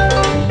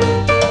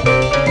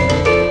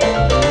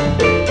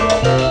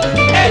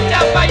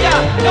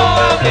 No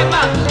hable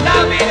más, la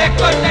vida es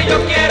corta y yo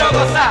quiero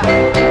gozar.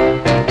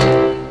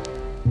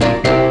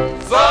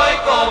 Soy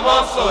como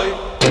soy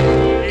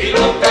y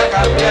nunca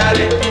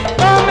cambiaré.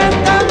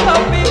 Comentando,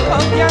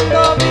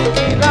 picoteando,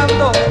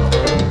 vigilando,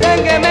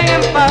 déjenme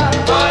en paz.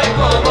 Soy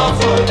como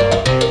soy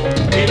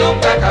y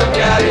nunca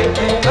cambiaré.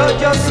 Pero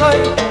yo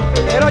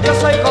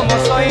soy como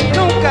soy,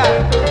 nunca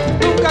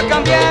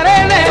cambiaré.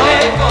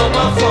 Soy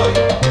como soy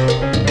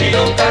y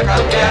nunca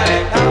cambiaré.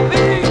 La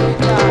vida.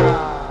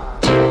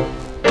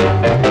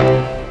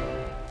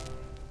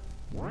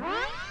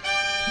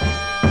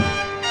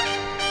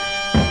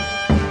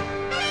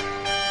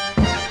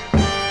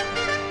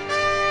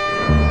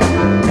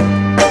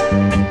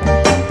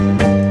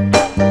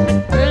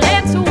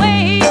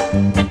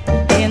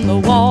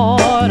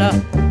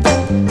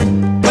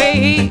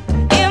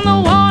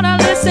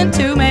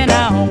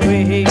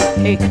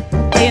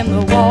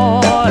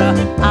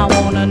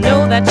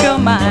 that you're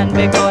mine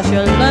because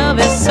your love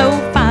is so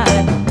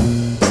fine.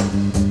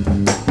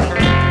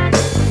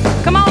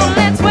 Come on,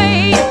 let's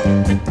wade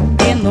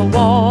in the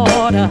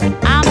water.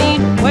 I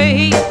mean,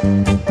 wade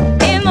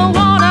in the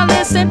water.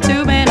 Listen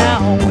to me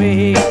now,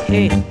 wade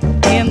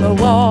in the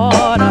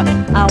water.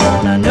 I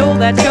wanna know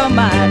that you're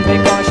mine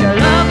because your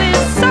love is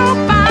so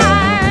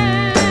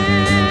fine.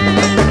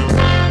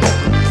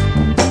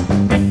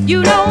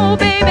 You know,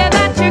 baby,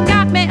 that you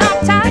got me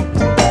uptight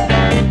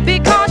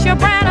because your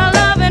brand of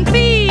loving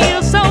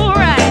feels so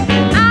right.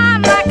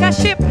 I'm like a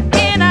ship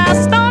in a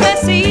stormy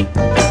sea,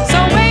 so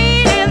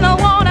wade in the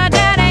water,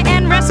 daddy,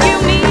 and rescue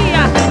me.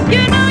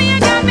 You know you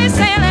got me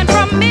sailing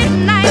from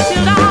midnight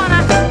till dawn.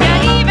 You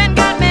even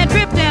got me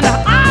drifting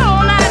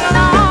all night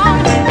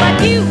long. But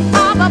you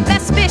are the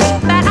best fish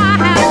that I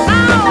have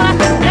found.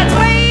 Let's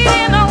wade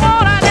in the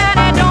water,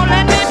 daddy, don't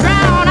let me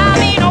drown. I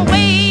mean,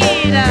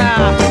 wade.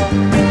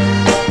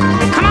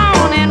 Come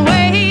on and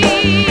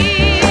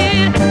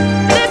wade.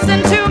 Listen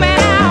to me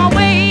now,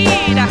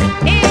 wade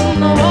in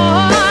the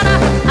water.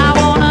 I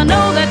wanna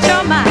know that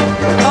you're mine,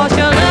 'cause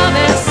your love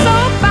is so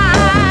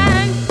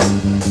fine.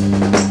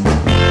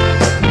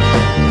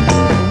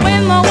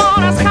 When the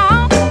water's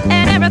calm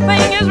and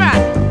everything is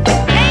right,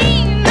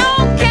 ain't no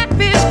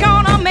catfish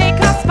gonna make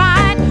us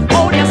fight.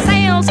 Hold your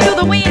sails to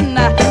the wind,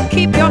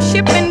 keep your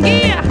ship in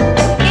gear.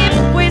 If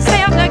we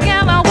sail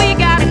together, we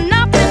got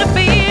nothing to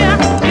fear.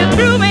 You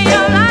threw me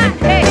your line,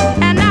 hey,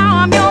 and now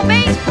I'm your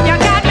mate. You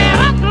got me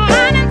up,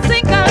 line and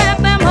sinker, let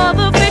them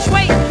other fish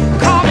wait.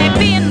 Call me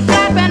fin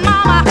flapping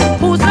mama,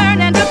 who's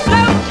learning to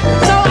float.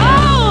 So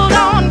hold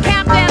on,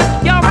 Captain,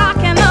 you're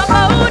rocking the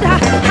boat.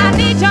 I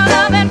need your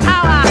loving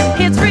power,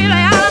 it's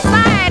really out of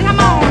sight. Come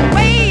on,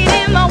 wade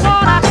in the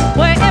water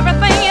where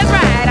everything is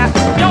right.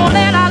 Don't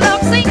let our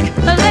love sink,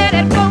 let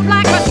it float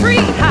like a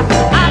tree.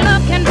 Our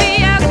love can be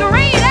as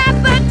great as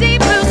the deep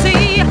blue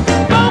sea.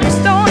 Folks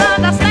don't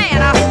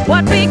understand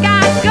what we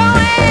got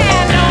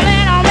going. Don't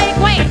let them make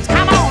waves,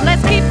 come on,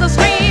 let's keep the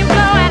stream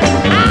flowing.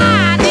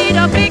 I need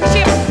a big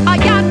ship, a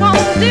yacht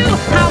won't do.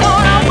 I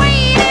wanna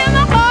wade in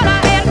the water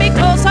and be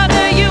closer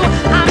to you.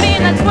 I mean,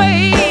 let's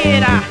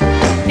wade.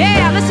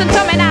 Yeah, listen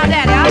to me now,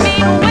 daddy. I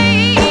mean,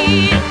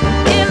 wade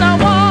in the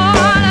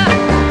water.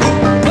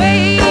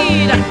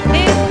 Wade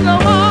in the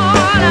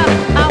water.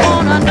 I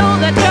wanna know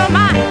that you're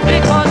mine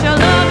because your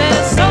love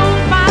is so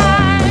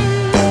fine.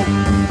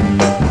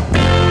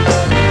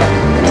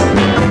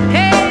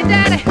 Hey,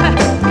 daddy,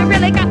 you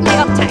really got me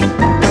uptight.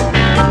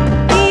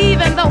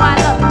 Even though I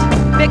love it,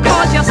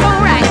 because you're so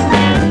right.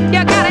 You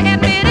gotta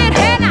admit it,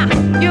 hey now,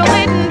 you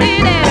went and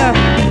did it.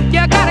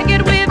 You gotta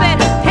get with it,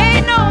 hey,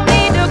 no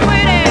need to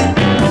quit it.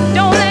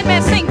 Don't let me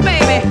sink,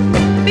 baby,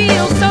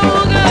 feels so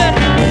good.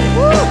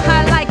 Woo, I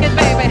like it,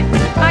 baby,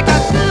 like a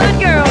good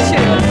girl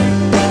should.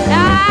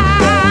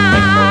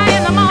 Ah,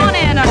 in the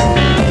morning,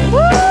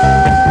 woo,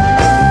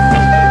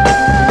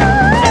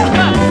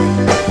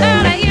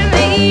 early in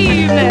the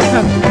evening.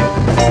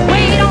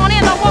 Wade on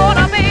in the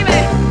water, baby.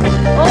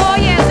 Oh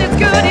yes, it's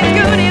good, it's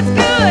good, it's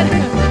good.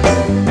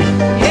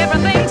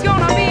 Everything's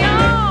gonna be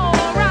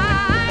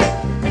alright.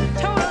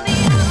 Totally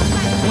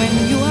When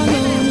you are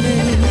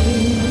lonely,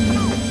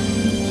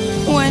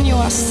 when you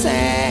are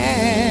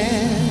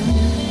sad,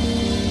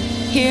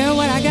 hear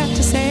what I got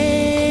to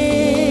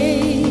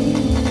say.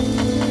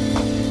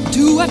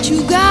 Do what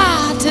you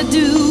got to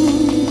do.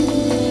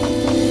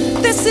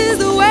 This is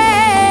the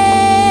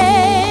way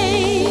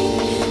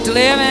to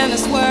live in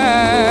this world.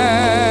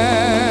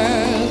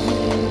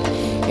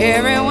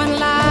 Everyone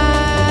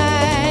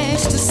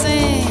likes to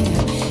sing,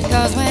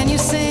 'cause when you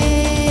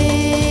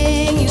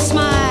sing, you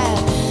smile.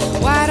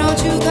 Why don't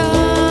you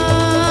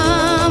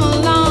come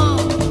along?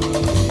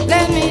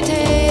 Let me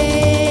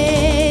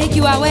take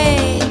you away.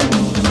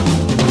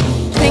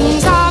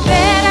 Things are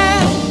better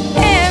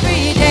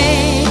every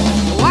day.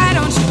 Why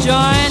don't you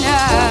join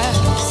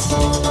us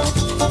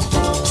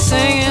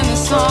singing the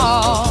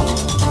song?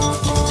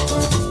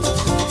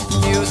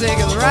 Music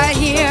is right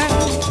here.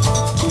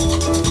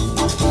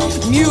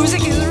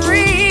 Music is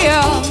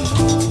real.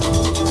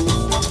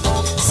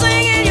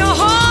 Singing your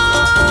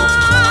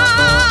heart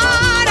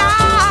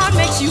out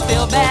makes you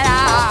feel better.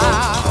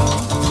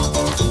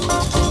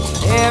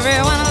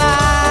 Everyone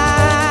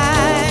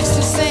likes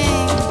to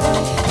sing,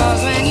 'cause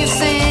when you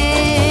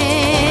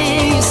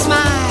sing, you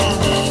smile.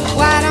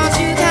 Why don't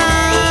you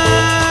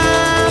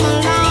come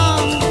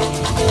along?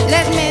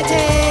 Let me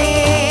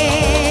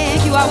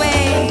take you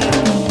away.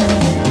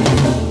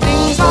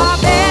 Things are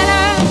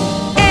better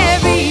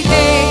every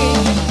day.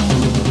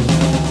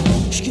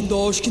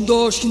 Shkindo, shkindo,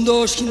 shkindo,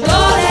 shkindo,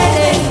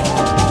 lele.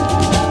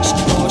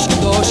 Shkindo,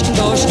 shkindo,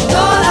 shkindo,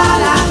 shkindo, la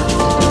la.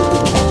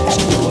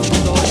 Shkindo,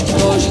 shkindo,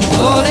 shkindo,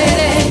 shkindo,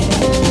 lele.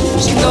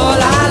 Shkindo,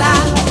 la la.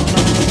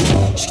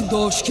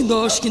 Shkindo, shkindo,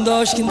 shkindo,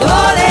 shkindo,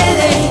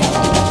 lele.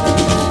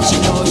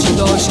 Shkindo,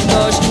 shkindo,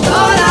 shkindo, shkindo,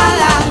 la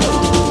la.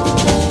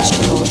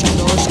 Shkindo,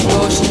 shkindo, shkindo,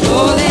 shkindo,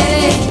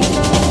 lele.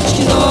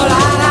 Shkindo,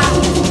 la la.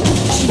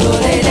 Shkindo,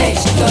 lele,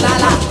 shkindo, la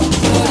la.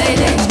 Shkindo,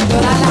 lele, shkindo,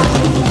 la la.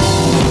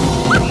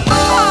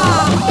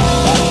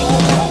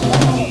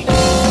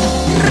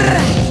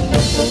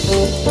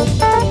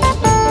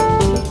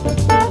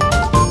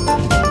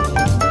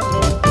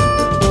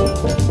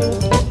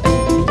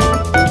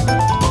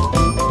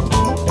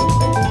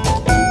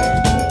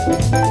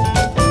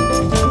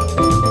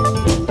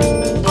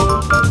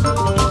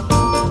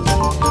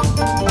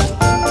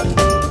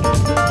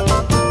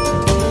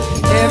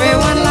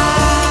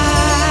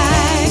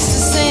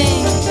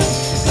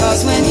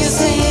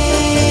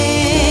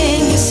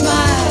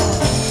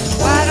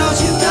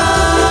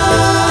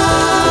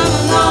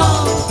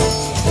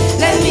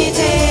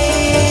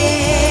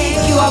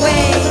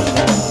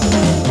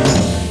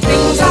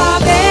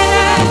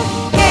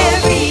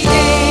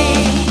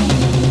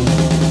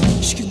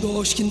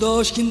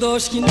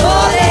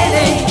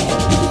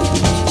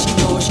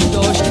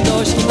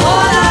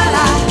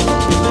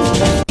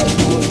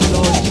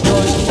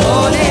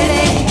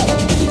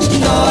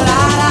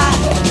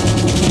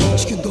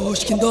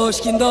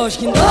 Skindo,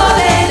 skindo,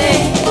 lele.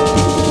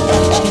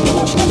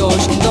 Skindo, skindo,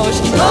 skindo,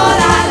 skindo,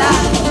 la la.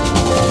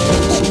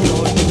 Skindo,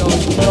 skindo,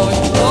 skindo,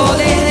 skindo,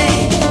 lele.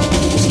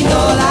 Skindo,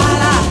 la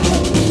la.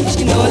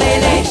 Skindo,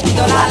 lele,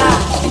 skindo, la la.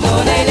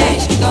 Skindo, lele,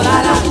 skindo, la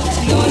la.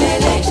 Skindo,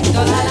 lele,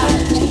 skindo, la la.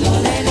 Skindo,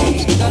 lele,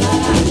 skindo, la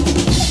la.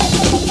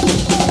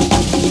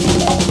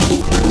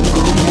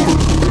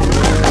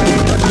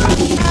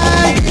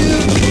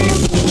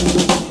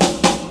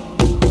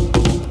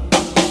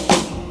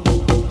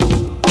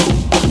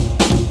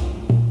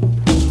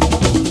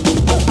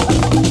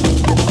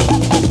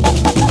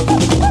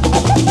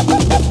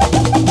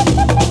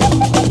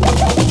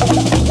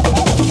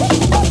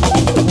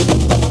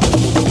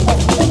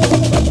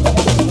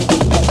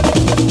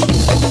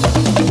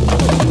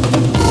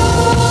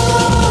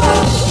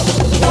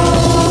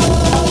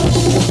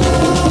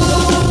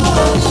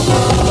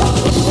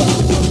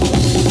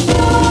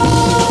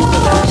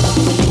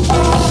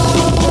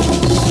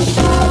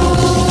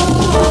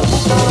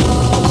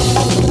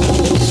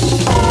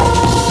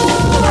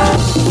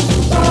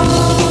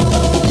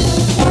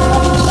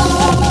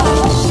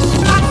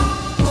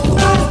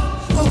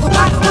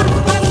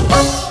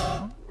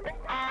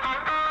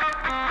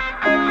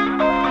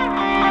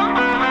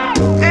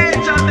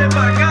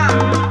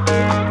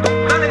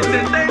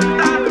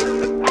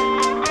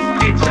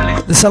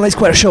 Sunlight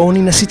Square Show on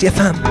Inner City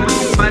FM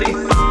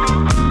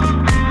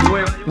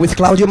with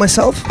Claudio,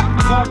 myself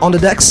on the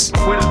decks,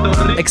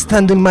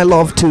 extending my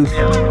love to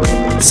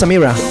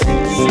Samira.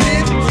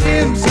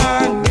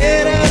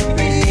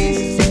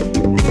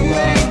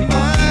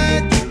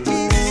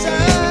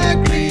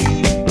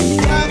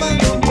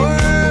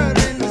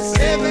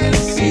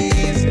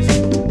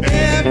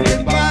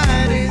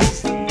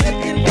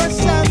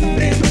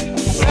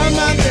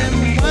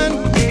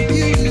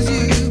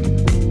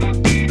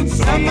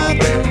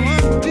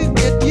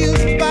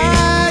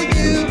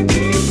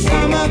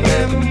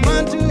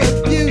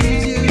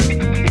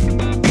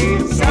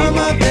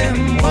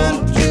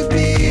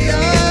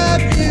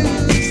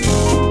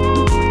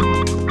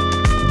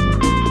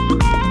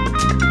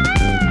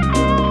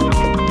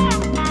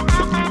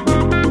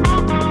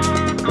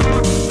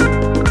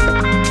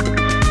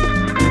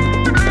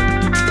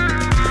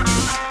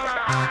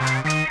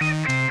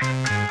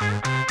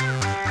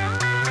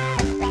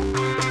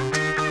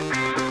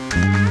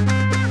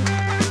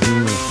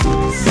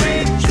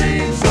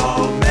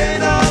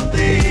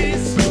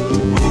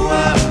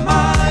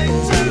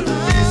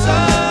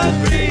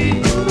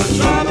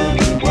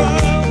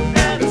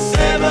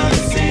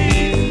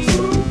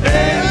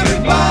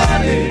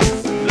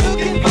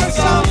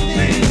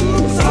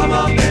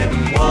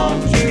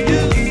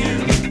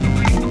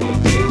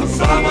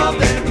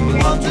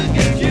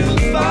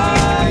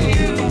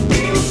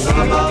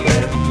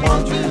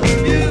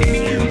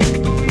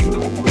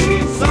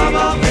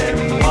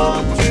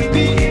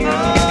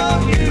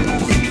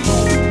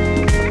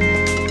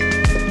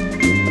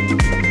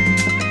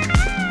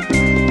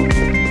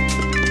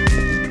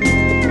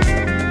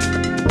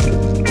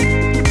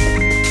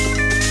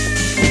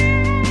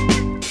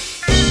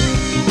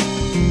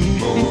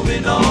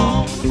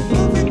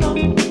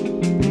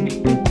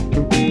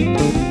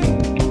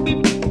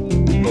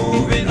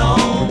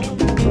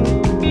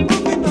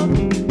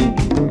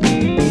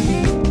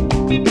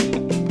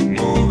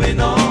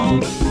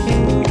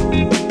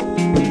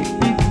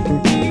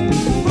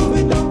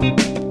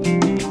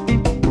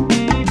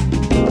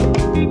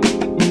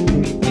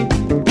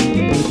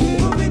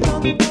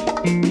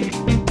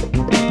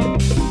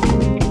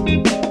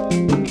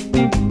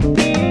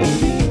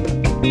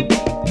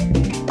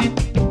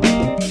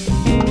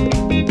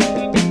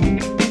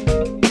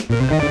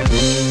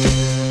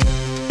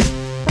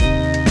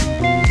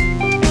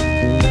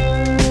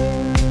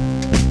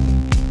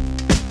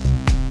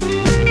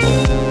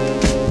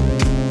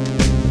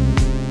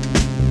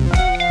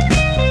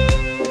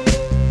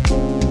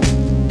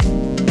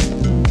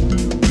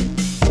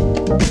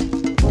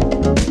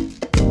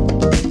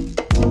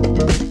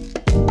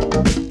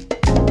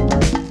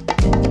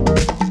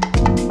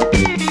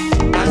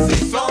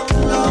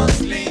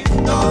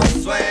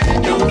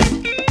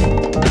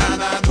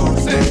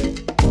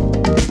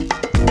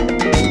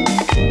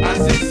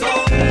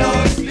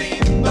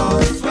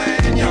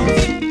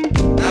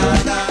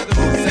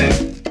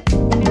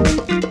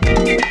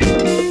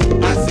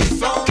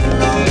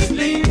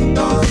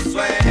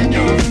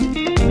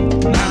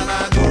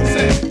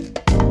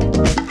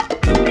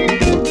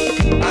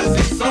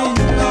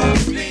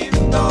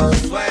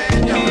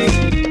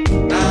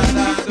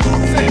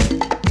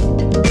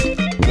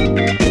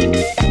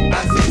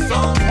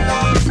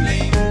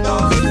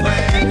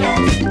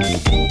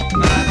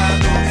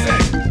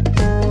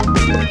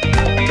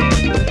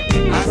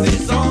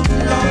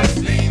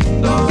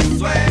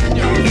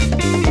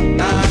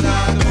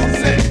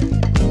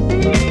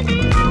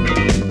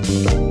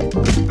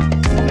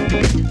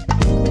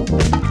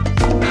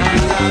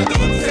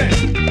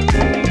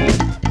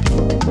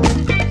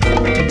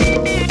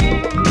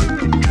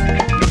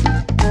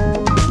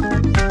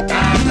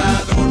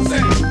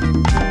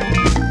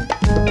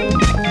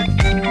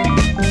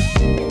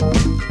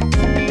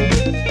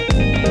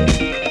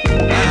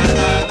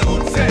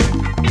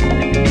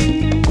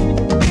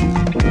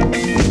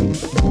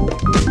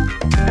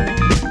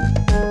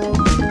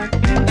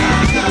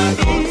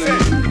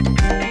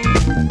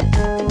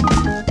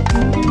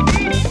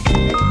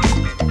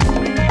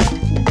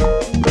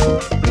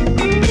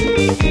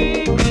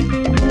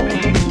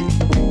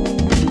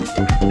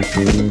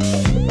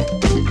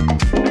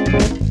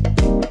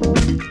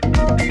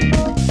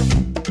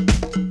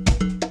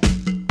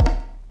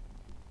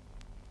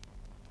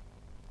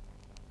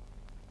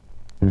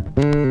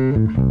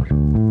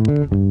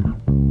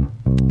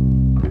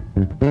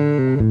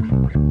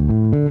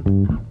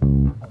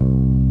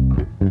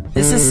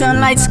 This is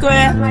Sunlight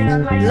Square,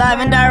 live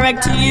and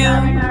direct to you.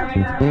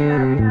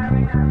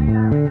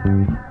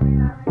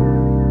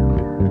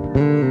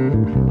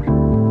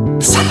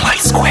 Sunlight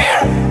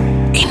Square,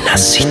 Inner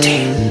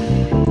City.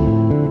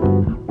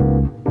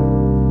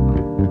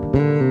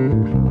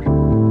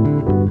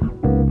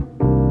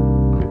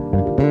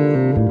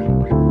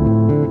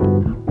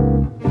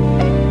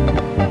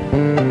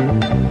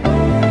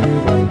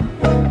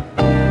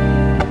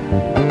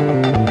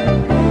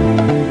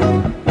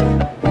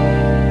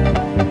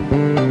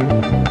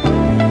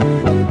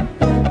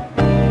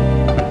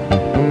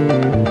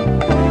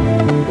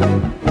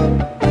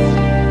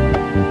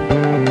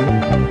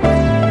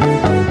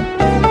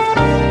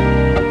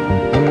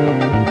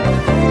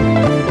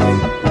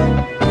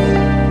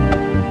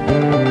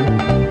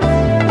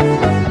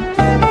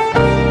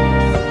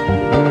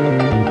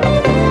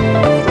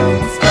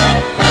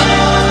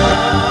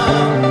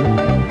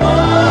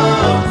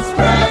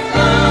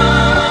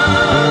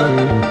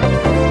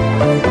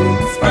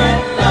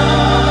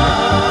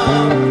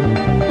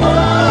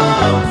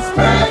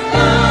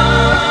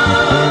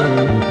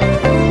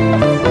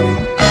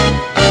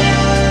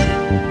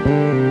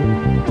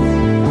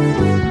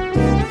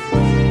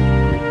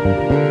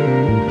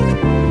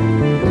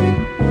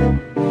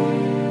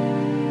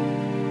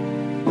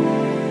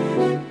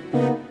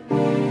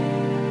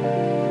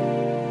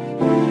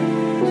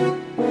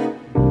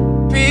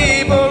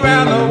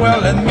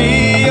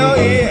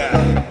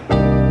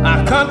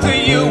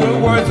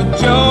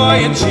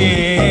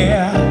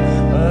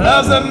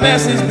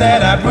 Message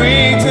that I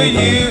bring to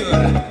you,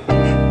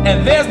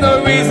 and there's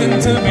no reason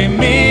to be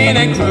mean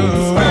and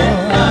cruel.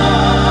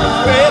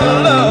 Spread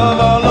love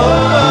all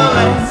over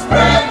and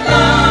spread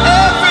love.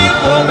 Every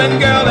woman,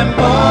 girl, and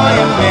boy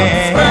and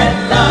man. Spread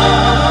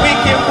love. We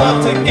can walk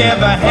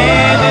together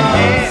hand in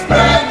hand.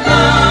 Spread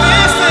love.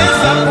 This is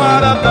a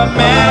part of the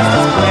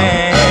master's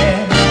plan.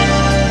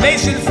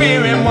 Nations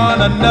fearing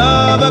one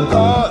another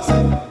cause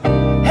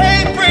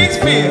hate brings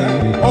fear.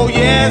 Oh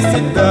yes,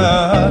 it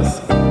does.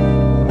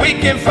 We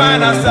can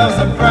find ourselves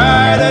a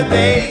brighter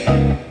day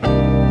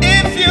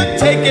if you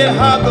take it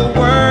hard, the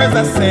words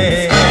I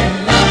say.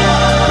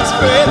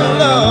 Spread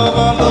love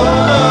all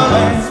over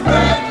and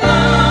spread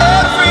love.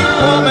 Every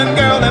woman,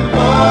 girl, and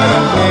boy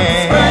and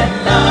man. Spread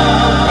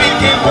love. We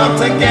can work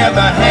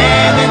together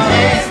hand in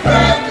hand.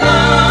 Spread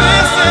love.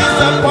 This is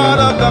a part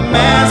of the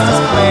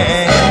master's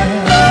plan.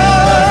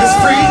 Love is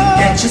free,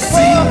 can't you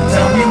see?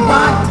 Tell me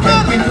why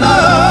can't we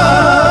love?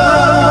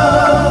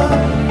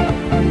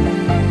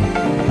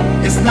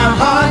 Not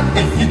hard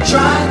if you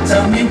try.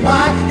 Tell me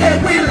why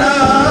can't we love?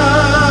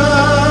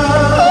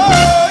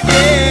 Oh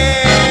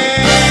yeah.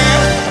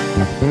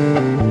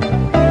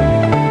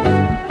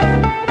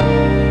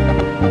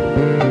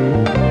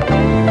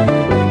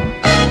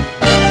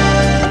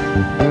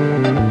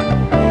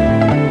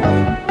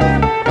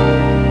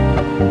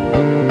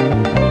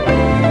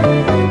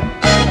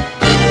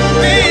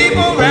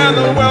 People around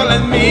the world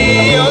lend me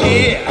your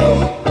ear.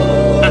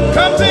 I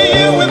come to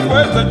you with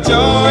words of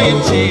joy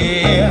and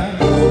cheer.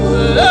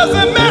 Love's a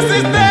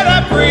message that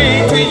I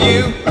bring to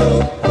you,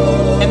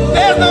 and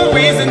there's no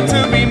reason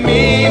to be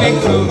mean and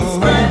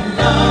cruel.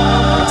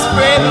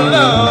 Spread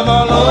love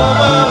all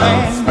over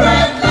and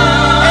spread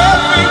love.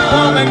 Every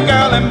woman,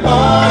 girl, and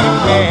boy and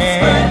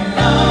man.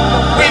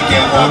 We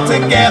can walk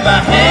together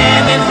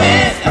hand in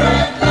hand.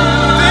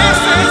 This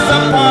is a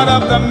part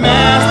of the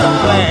master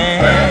plan.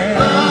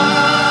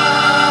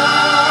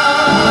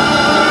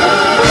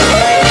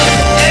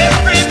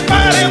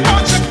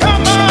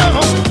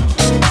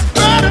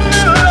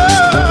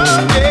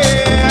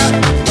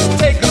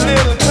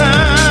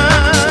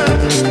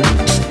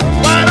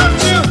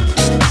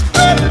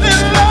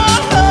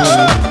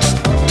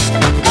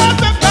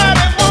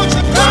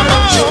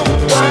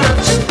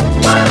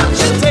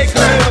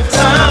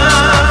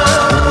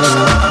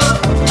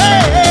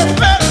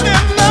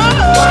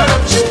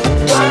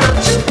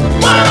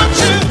 Why don't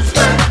you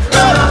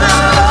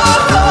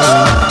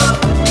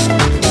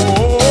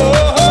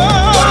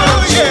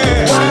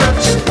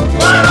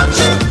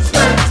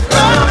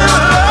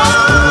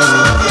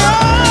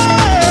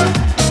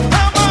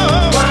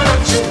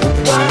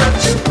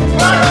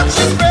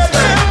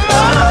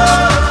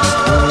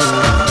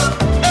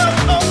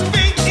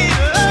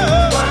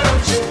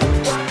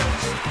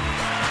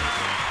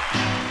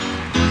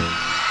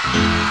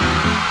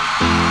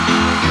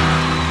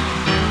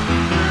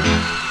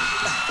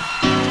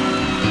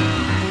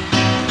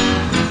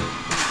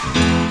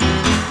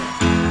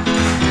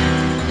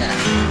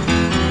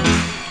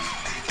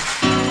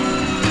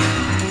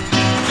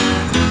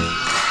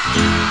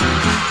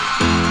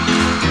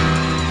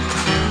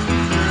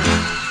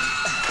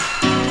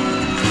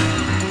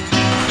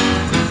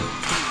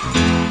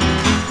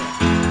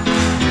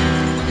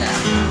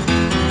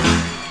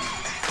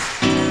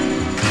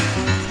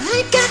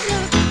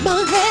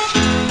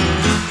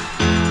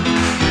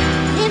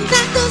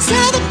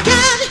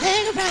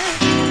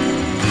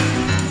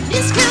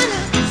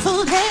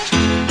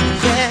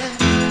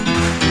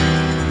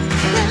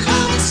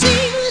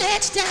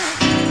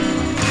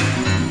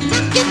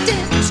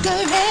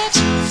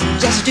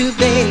you do,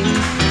 babe.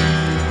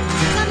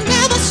 I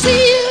never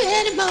see you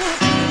anymore.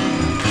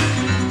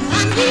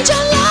 I need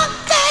your love,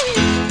 babe.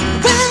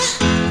 Well,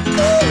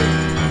 ooh,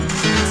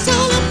 that's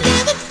all I'm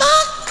living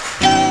for.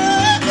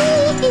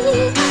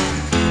 Ooh,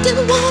 I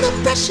didn't wanna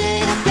pressure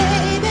you,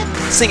 baby.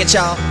 Sing it,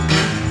 y'all.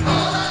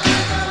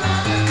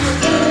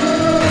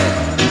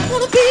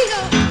 Wanna be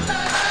your,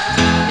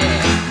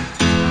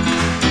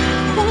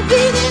 wanna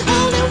be the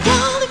only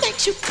one that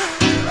makes you come.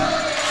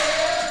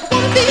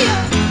 Wanna be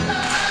your,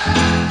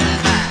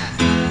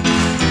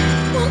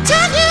 won't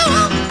turn you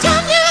on,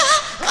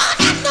 oh,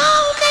 I know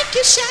make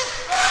you shine.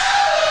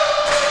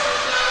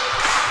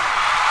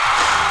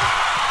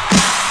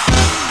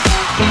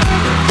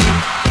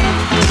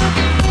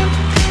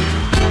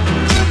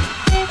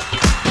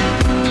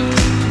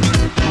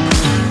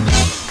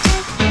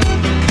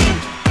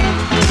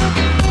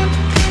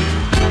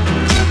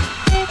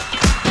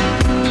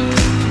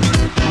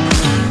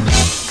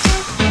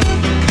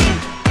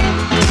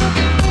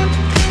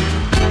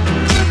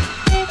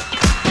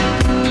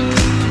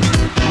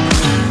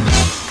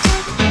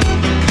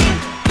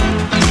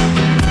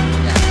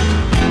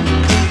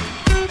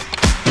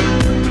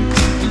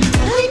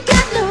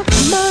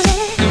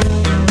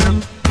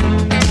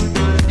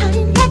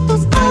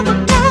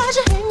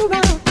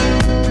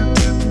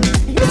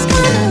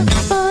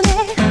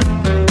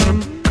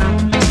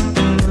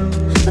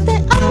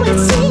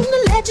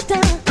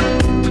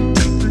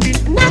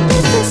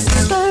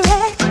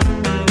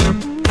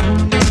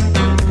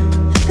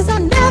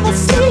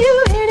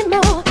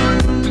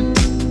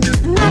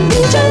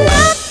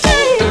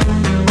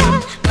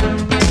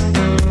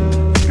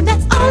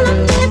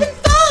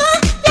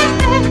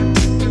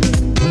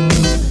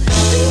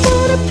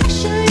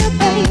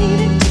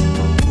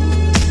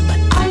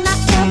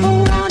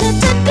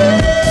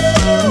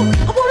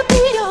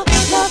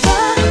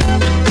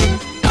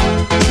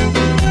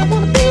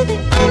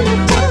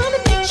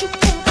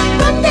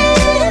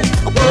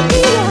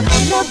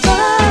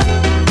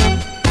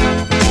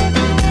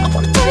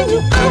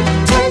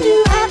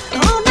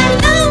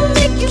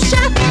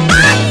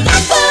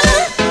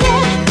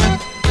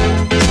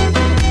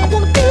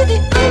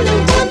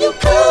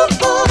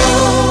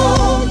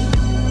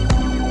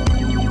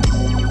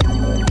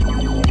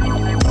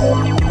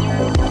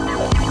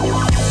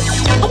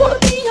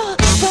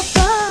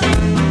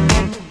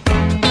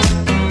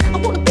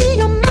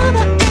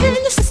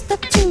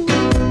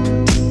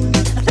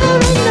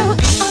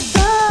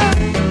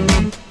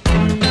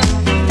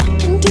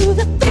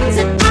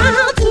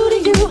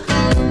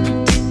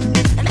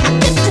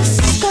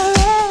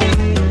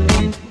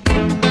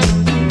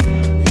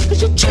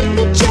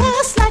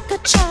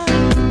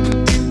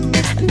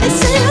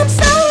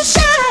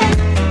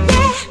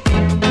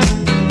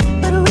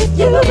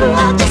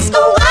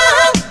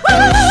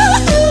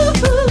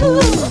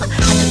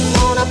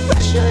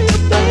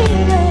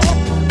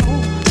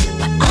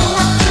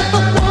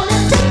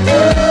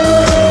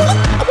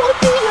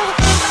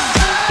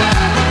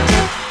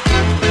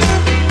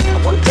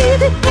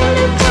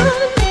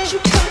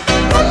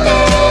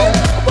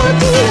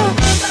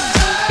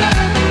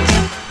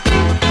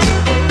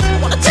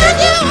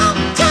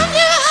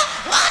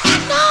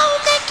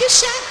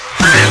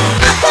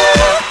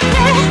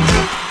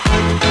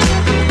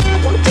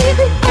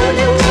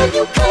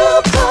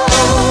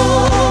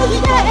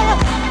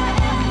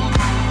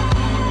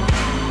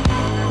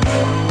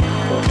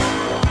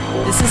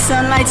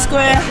 Sunlight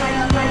Square,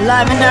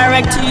 live and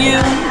direct to you.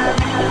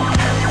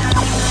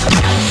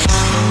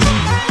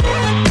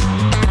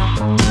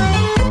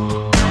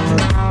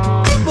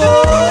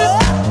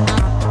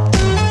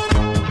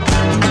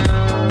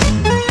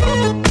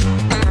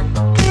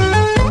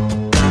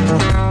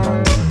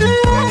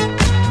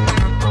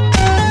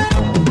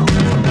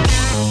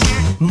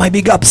 My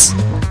big ups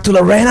to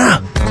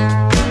Lorena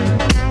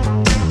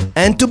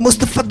and to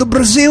Mustafa do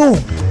Brazil.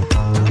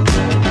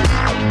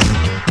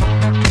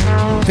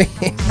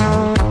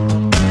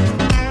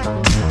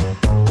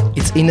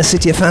 It's Inner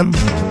City FM.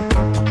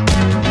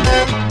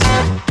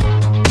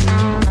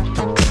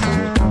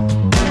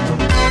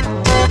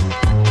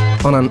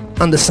 On an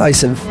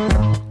undecisive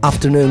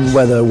afternoon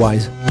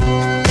weather-wise.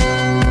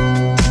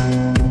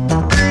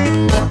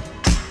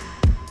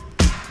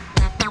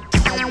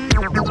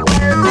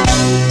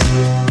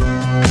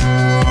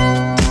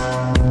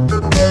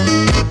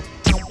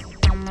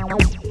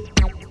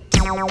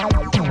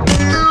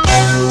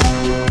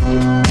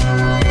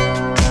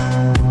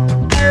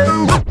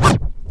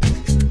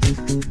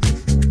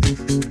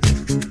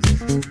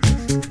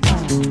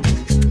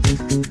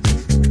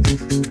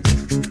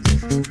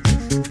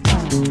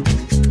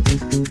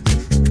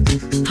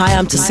 Hi,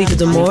 I'm Tasita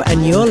D'Amour,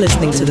 and you're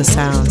listening to the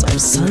sounds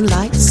of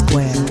Sunlight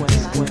Square.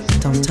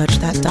 Don't touch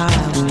that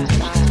dial.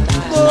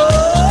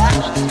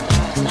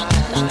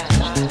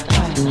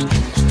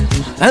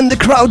 And the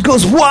crowd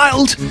goes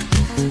wild.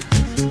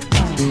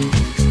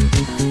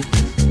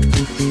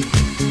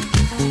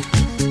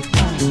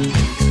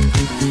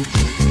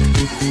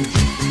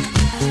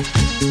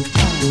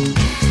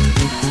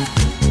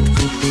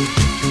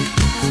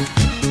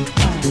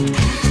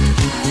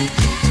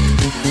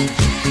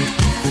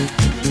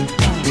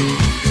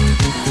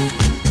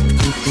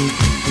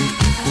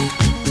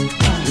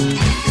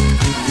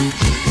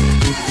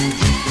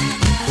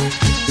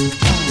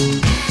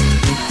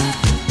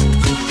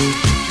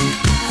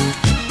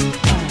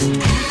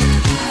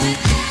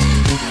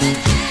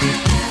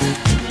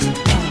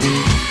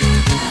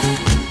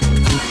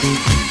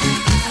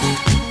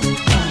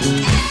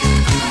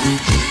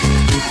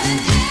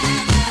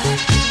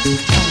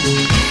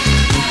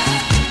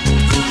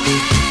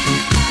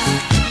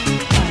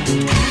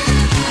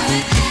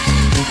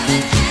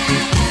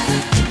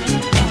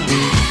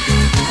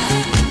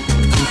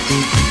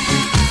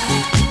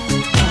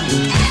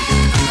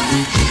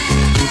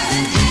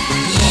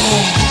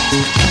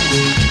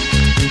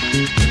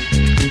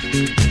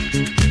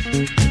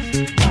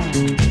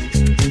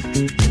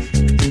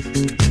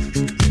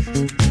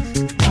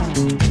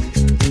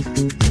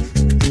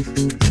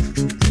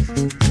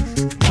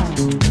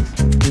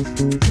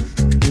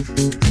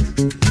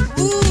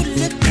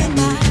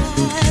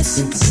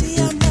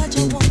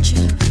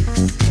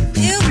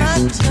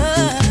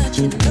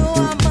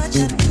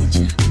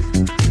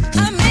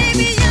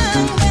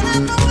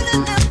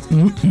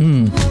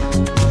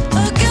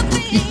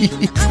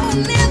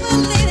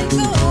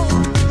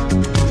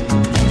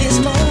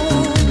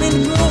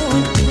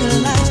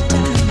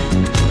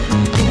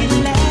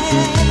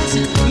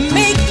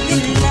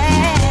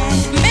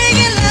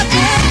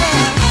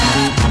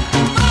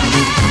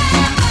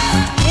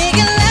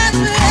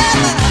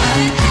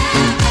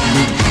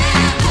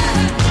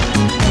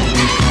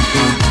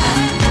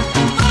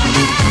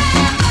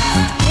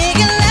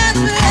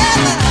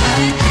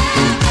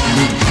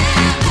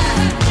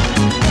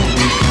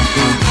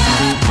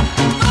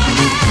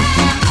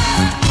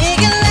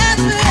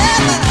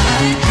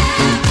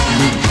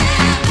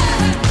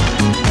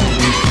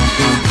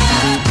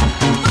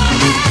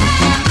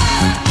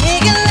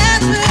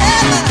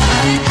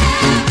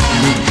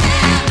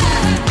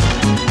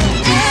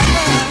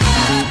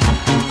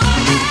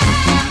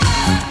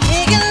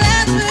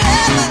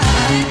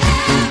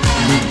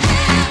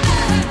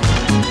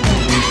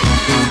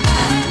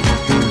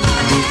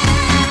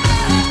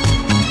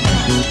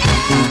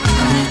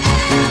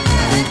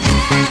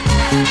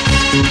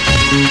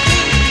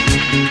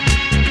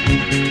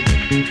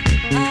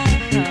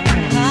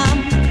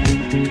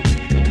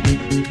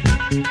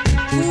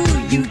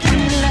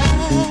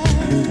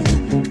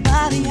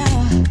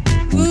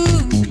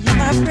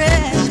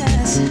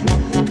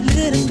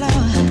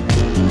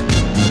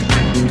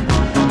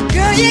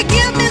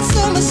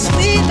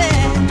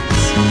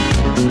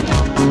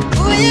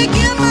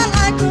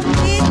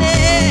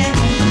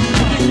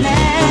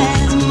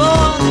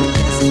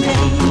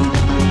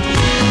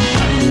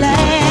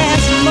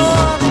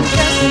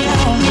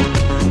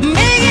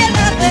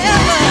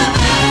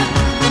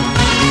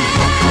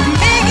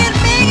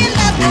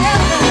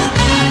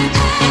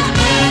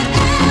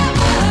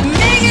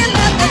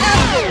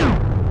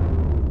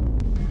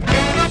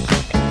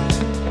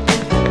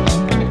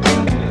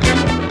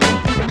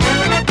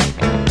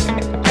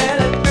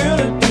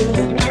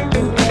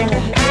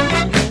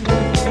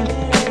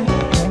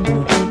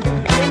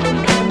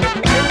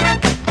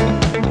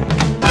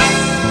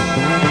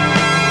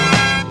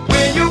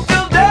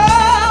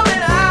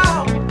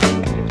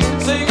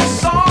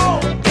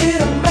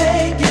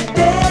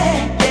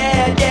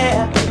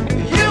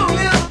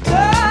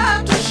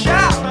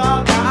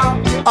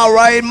 All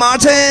right,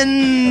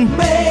 Martin.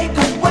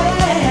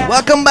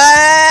 Welcome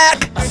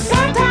back.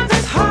 Sometimes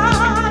it's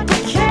hard to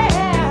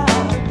care.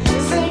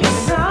 Sing a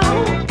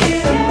song,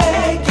 it'll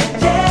make you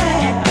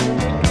dare.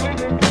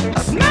 A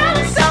smile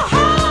is so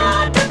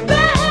hard to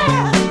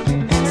bear.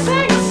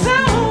 Sing a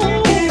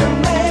song, it'll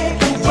make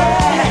you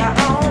dare.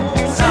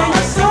 Sing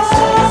a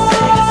song,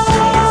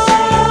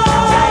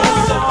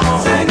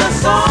 sing a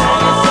song,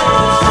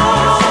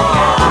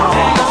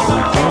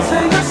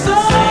 sing a song.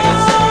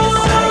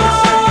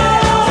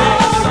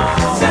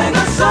 Sing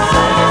a song.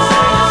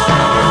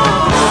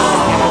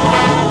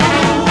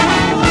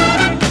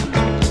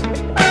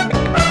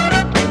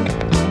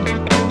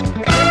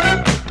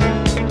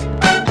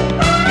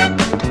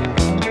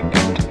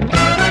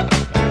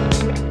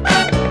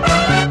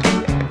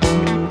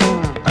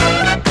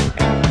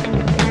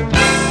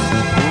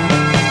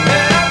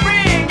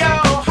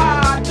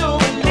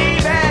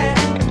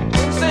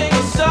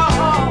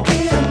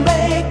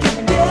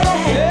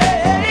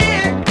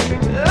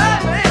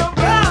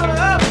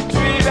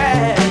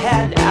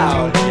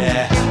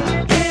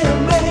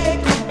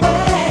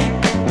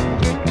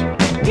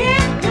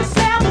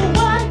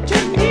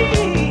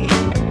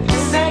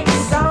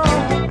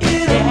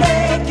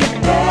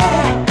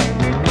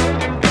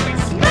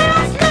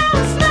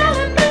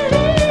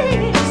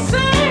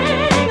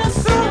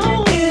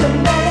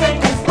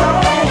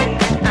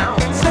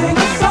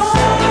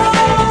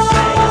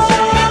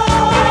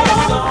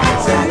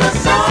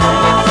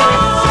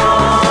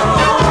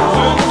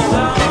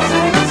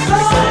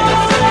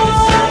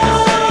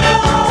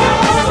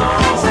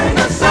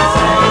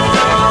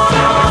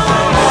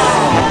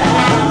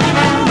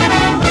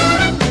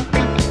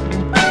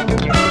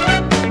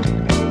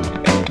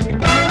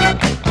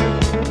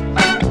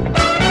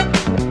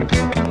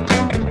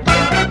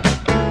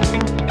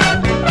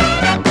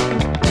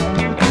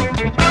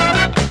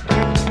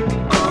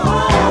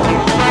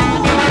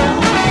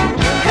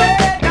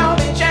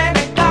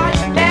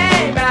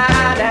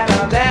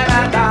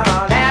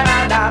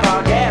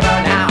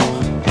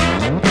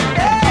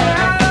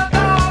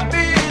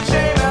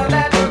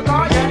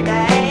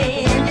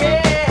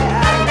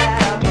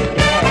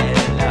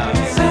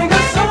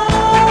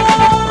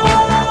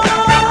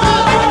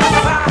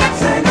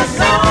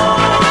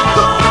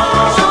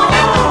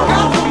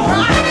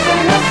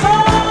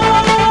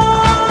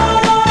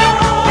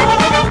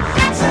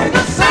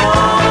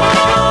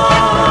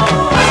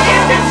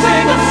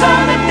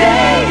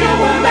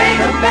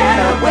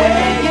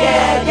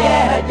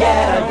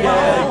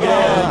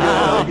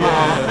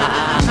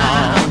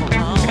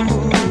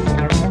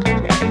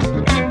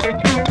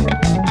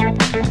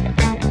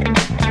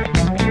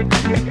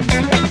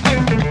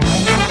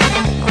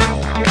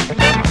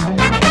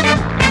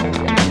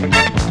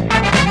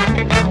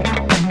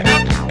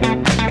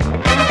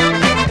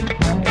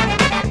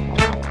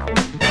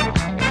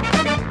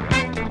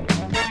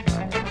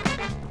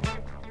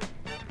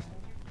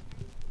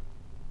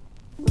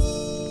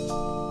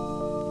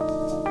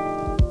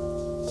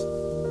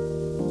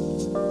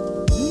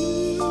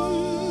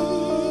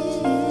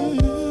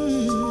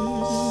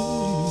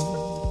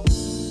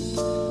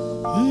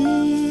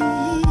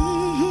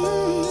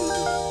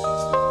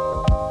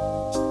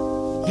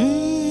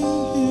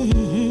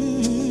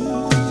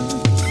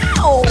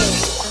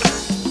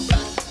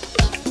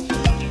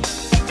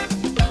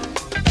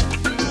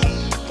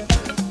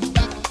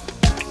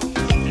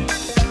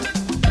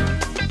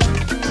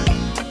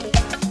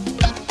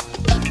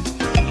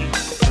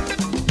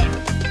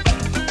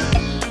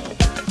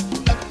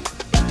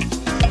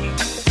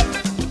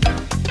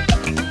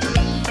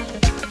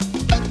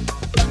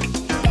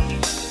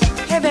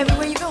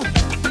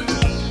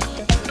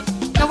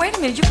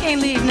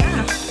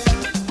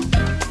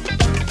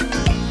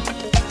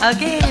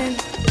 Again.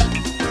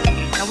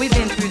 Now we've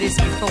been through this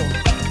before.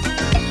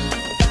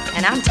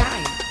 And I'm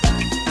tired.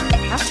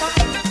 I'm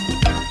tired.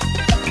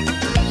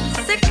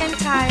 Sick and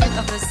tired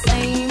of the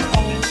same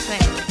old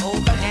thing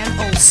over and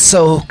over.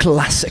 So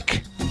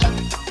classic.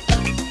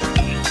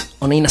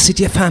 On Inner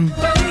City FM.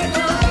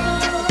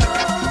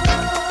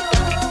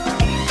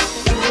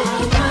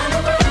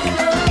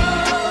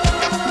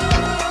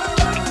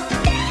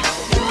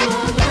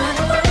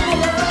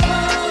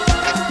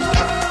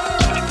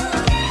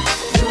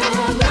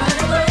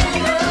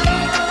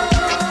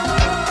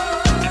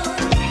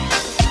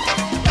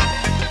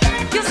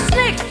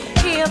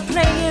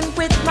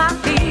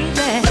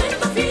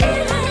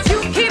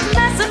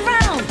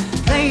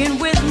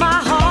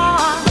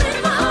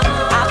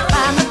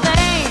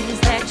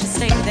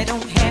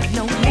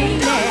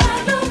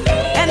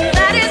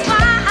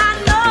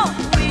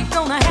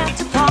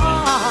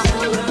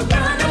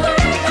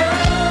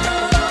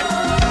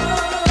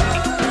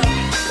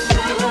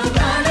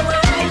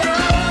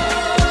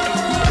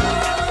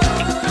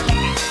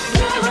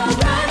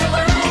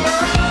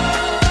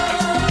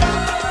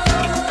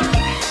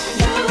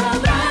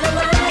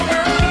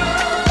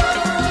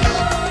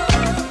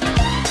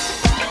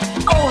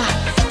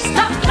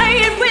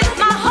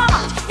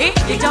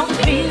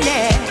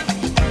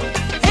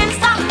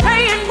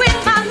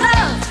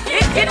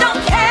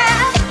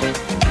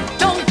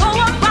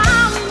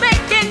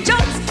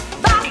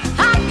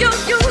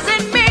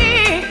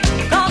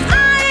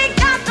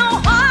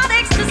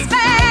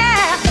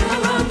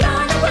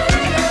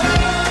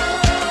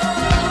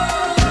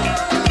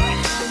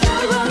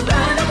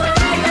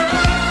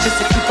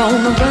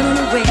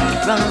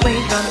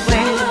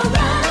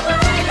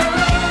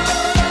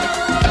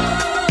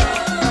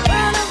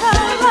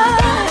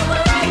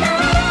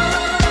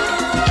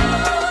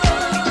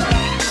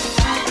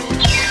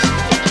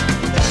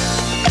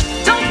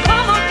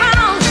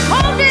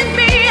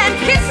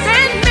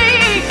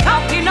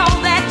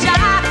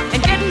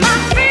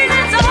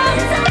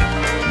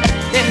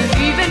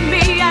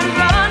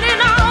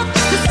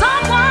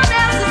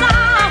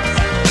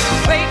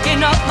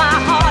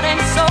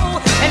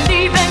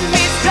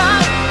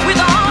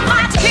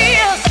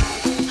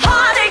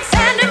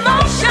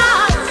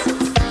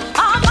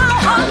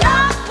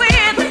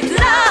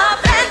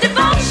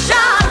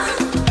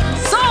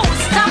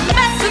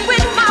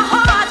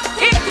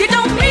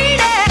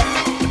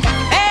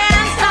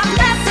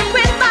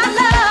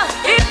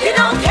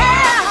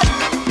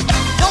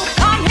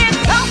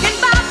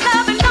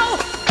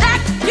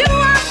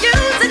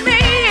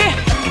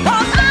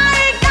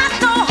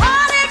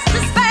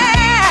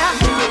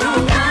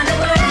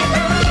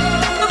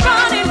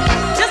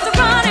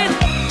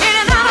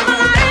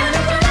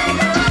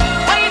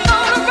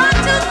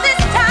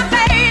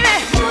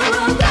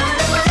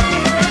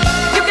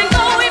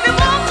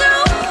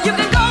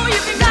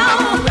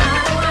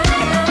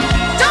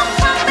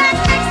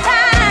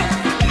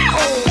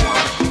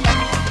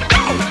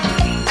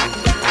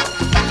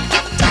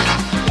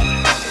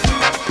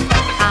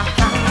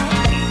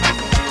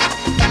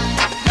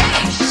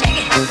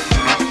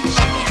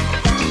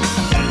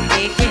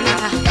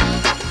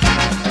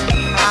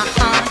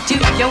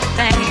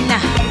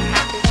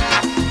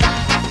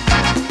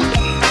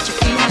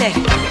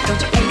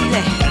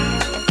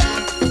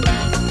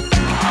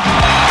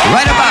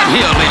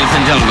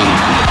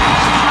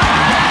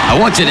 I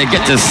want you to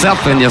get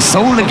yourself and your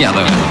soul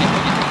together.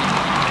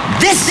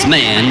 This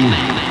man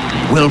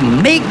will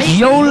make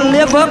your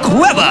liver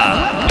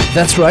quiver.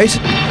 That's right.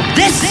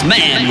 This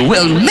man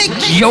will make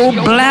your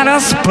bladder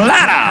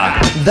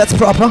splatter. That's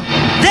proper.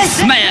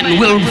 This man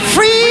will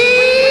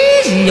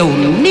freeze your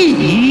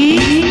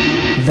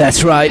knees.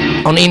 That's right.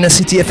 On Inner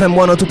City FM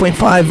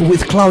 102.5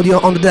 with Claudio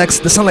on the decks,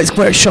 the Sunlight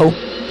Square show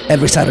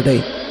every Saturday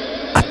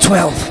at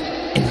 12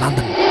 in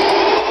London.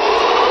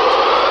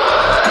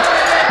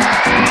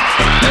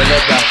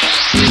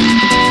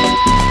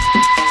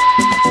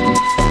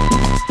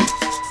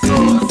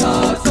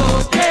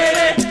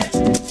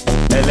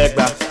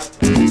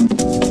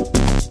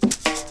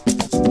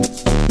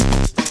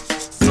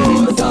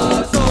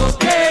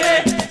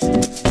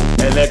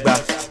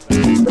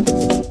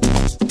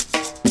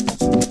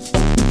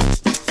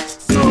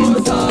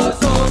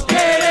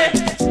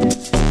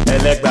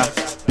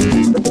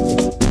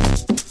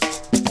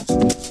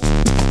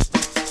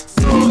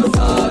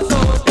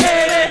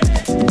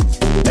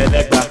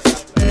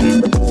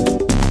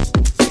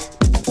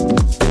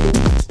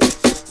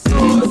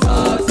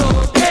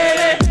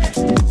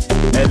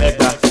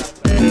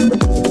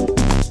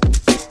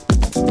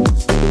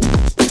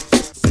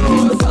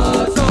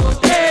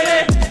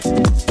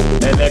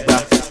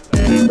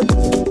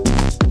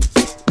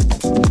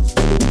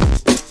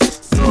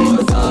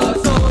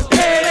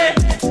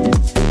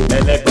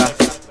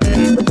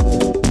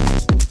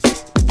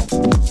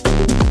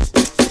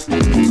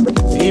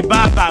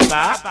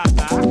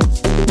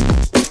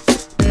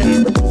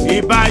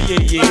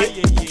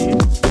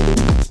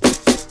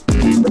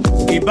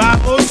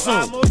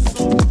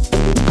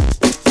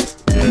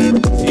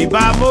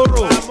 Ìbà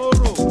moro,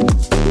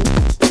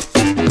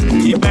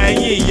 ìbà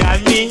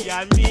ẹ̀yin ìyá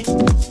mi.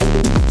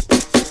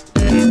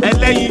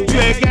 ẹlẹ́yinjú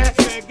ẹgẹ́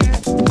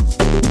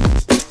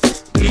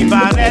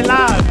ìbàrẹ̀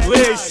láàdó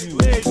èṣù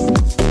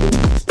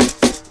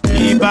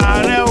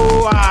ìbàrẹ̀ o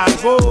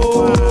àgbo.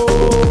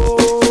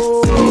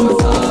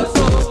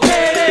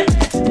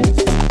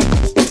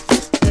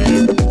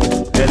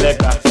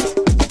 Ẹlẹ́ka.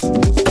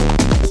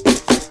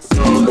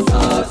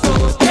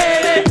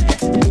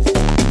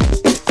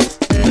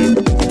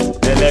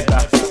 Ẹlẹ́ka.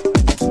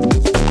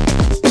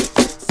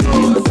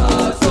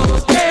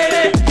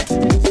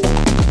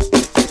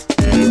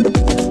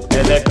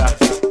 Ẹlẹ́ka.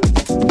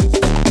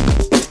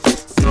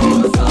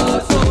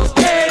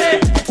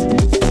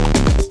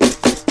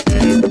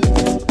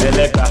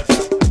 Ẹlẹ́ka.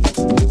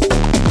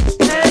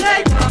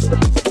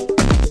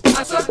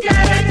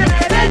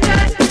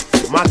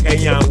 Má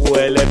kẹ́yìn àwo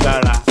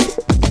ẹlẹ́gbára.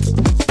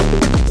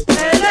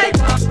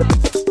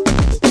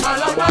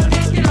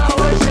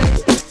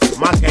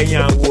 Má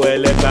kẹ́yìn àwo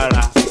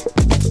ẹlẹ́gbára.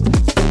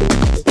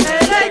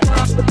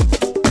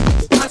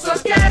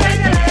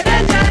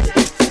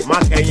 Má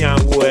kẹ́yìn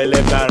àwo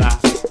ẹlẹ́gbára.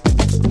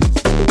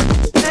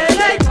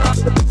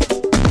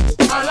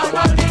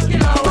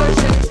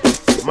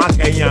 Má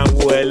kẹ́yìn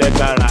àwo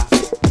ẹlẹ́gbára.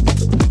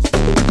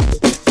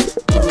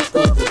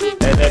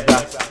 Ẹlẹ́gbá.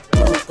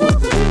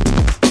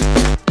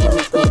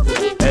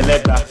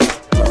 Ẹlẹ́gbá.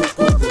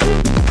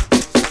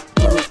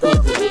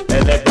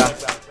 Ẹlẹ́gbá.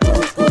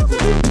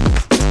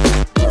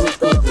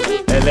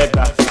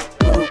 Ẹlẹ́gbá.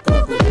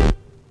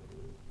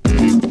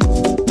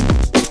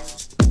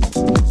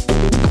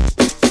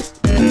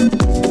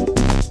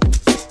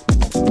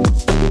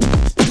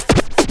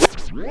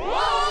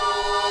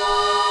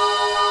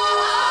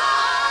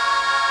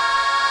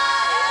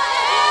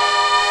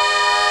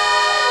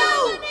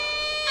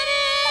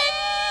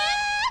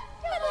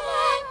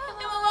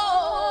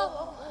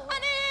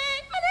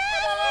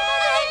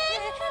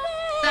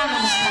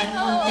 Vámonos al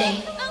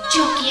monte.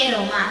 Yo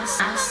quiero más.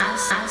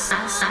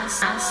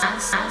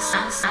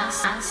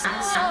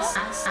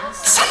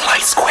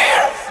 Sunlight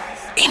Square,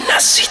 Inner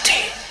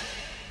City.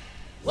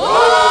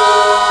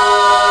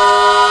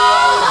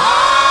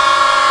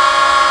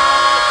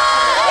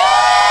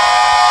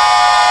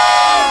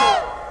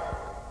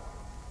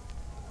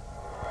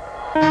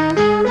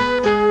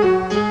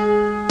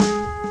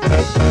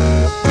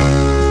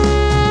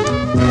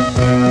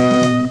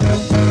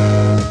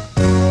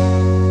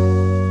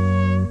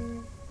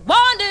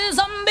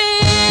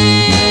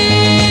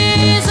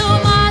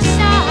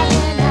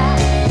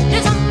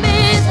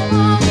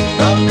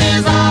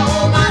 Zombies are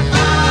all my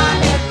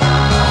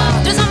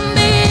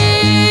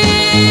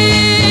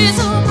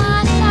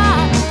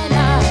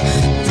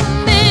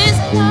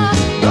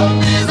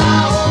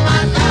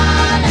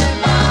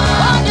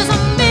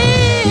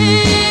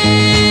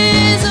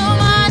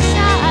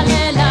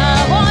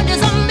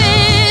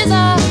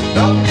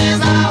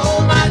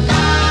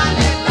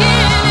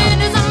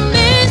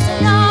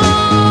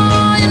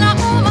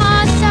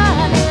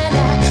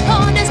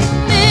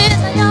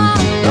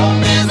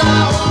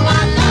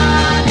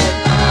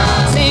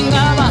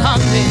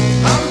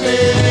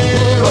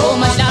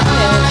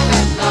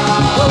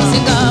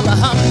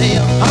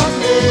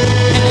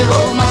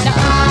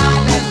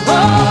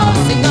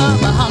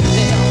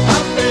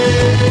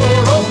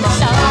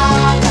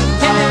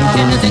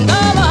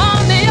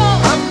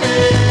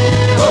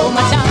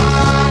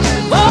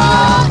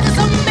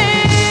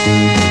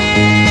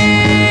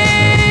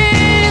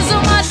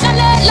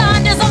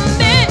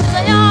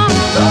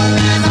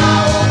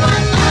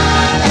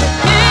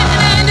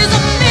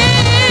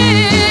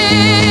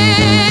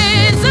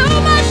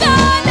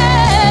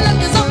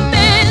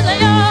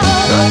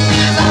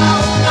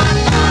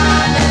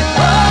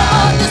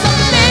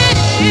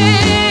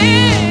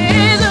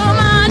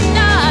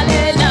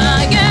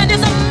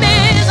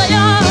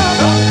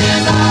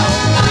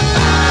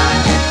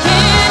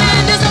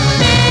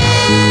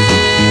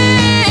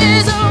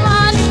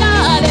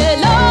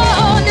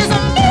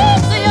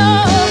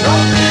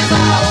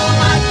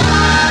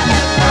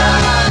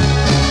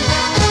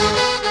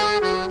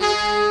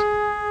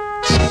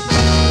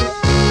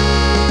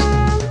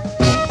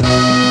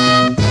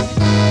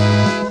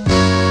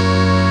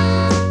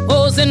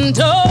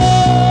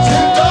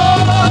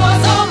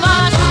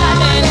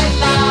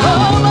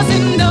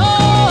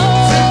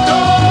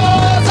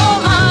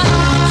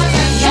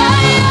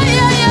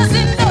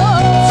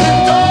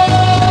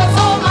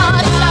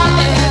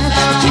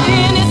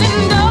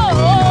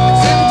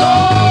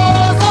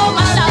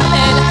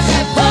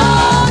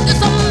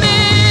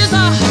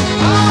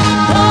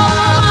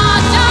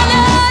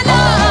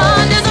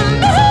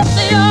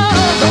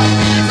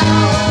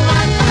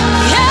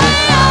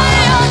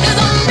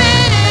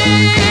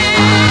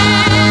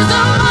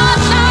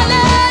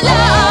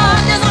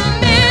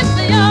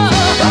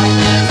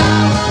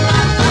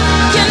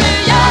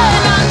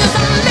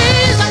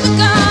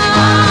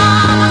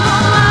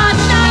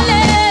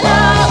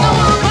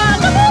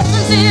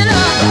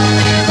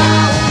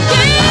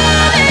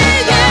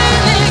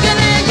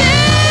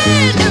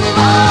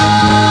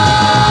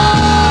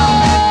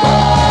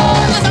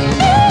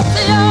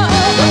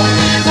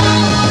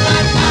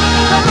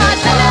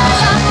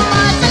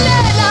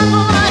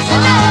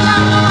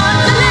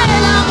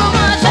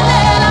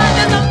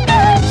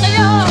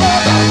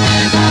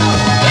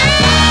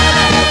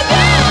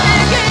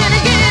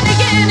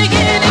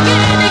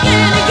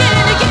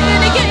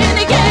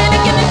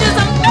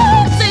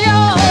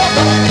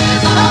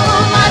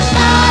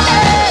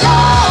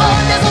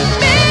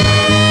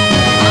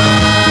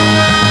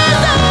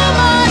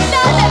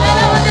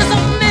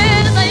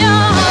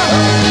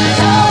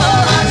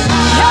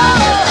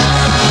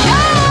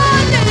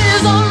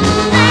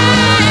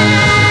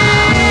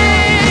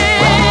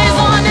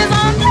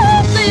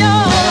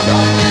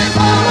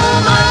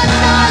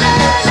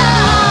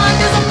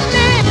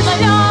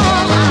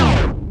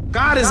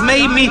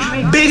me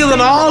bigger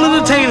than all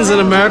entertainers in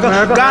America.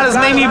 God has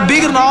made me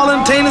bigger than all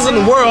entertainers in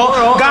the world.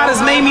 God has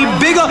made me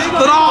bigger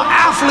than all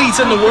athletes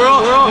in the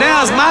world.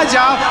 Now it's my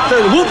job to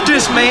whoop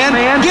this man,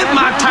 get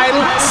my title,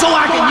 so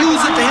I can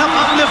use it to help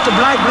uplift the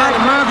black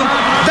America.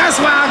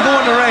 That's why I go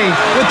in the ring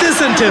with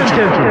this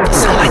intention.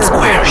 Sunlight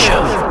Square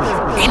Show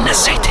in the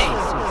city,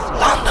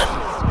 London.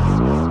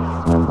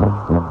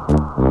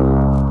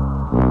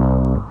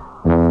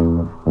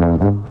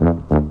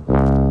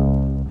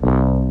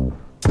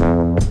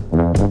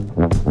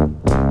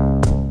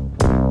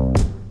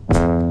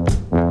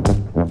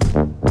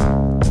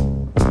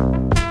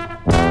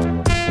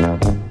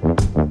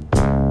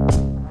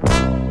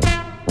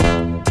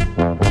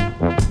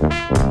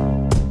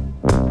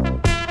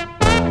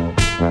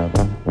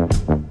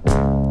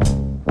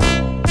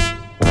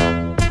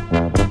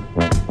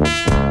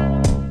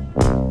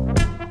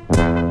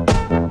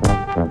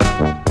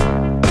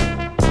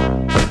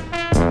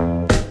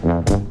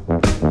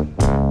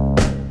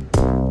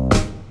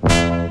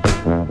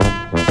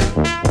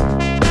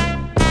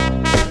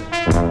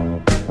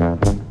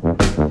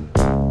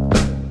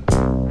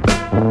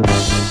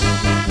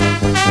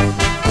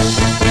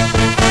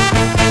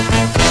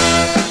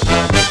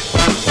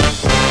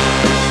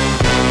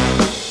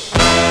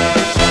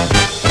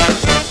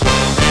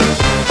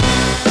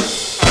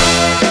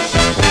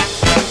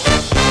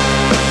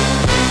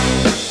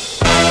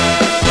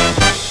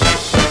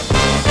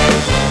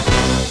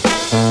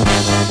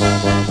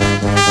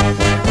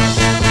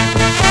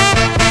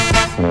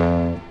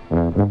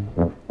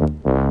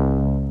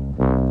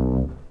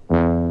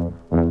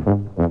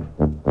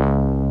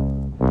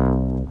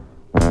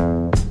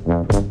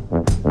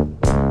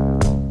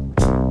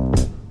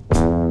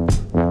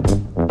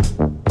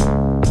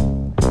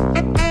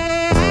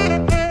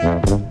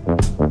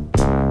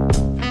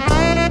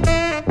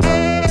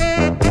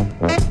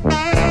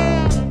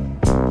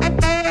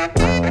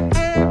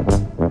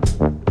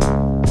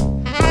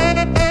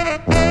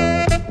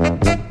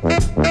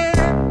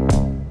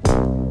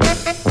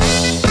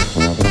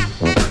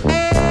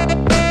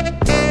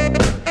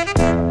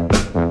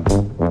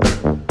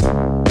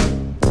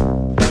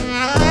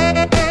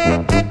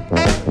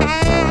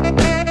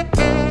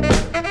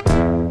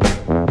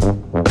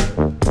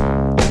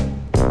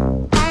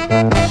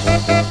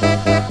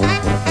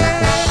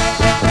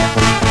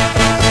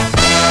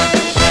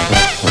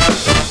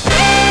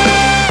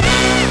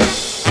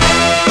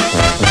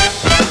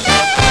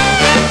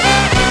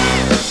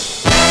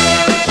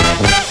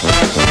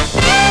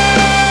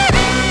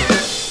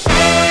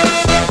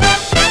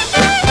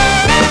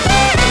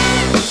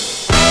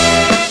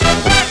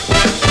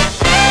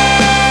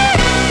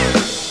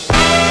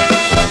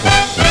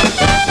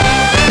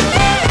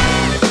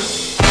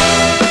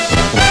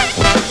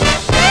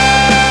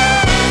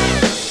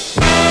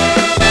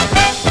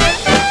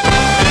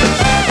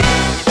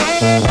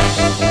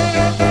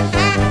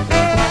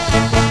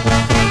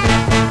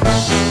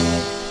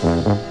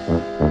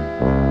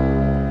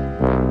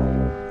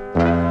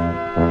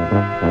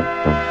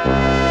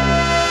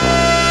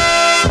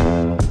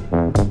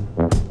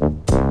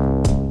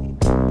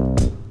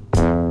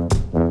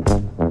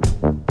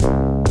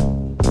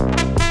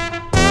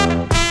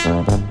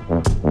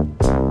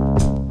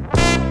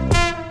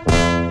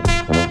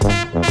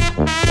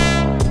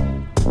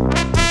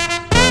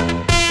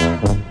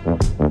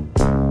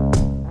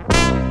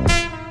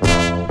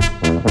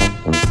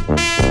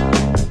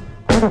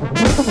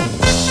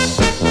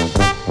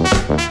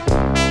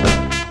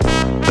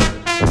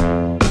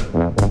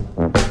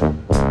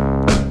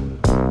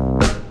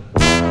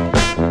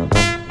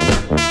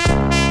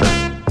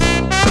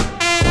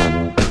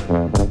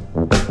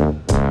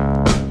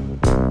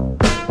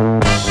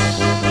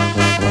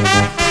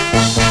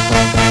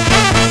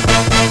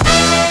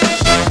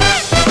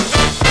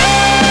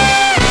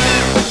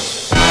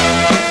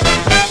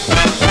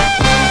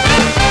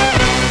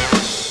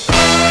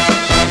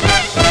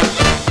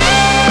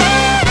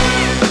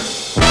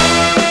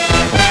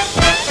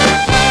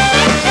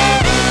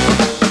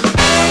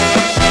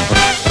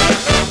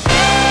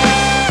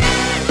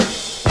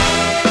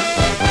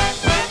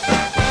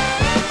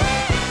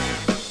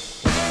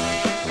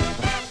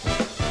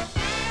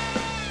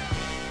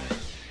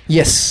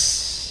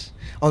 Yes,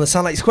 on the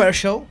Sunlight Square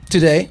Show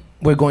today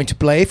we're going to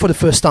play for the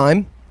first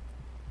time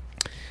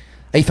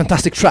a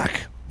fantastic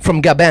track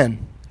from Gabin.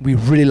 We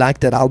really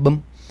like that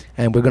album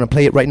and we're going to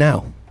play it right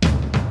now.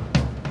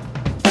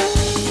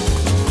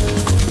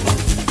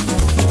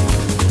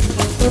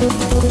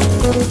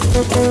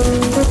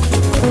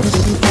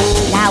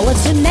 Now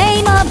what's the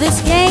name of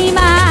this game?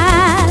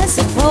 I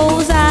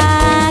suppose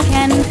I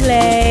can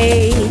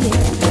play,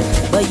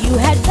 but you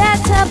had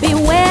better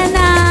beware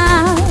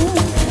now,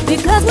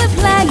 because we're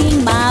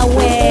playing my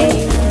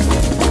way.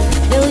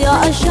 Till you're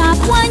a sharp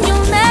one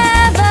you'll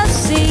never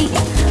see,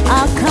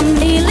 a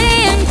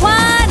chameleon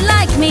quite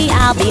like me.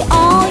 I'll be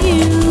all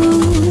you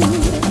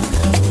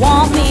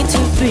want me to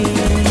be.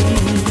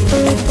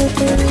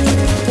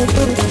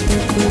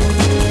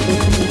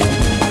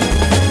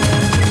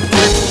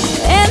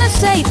 In a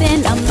safe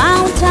in a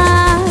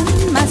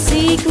mountain, my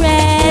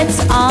secrets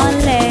are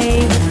laid.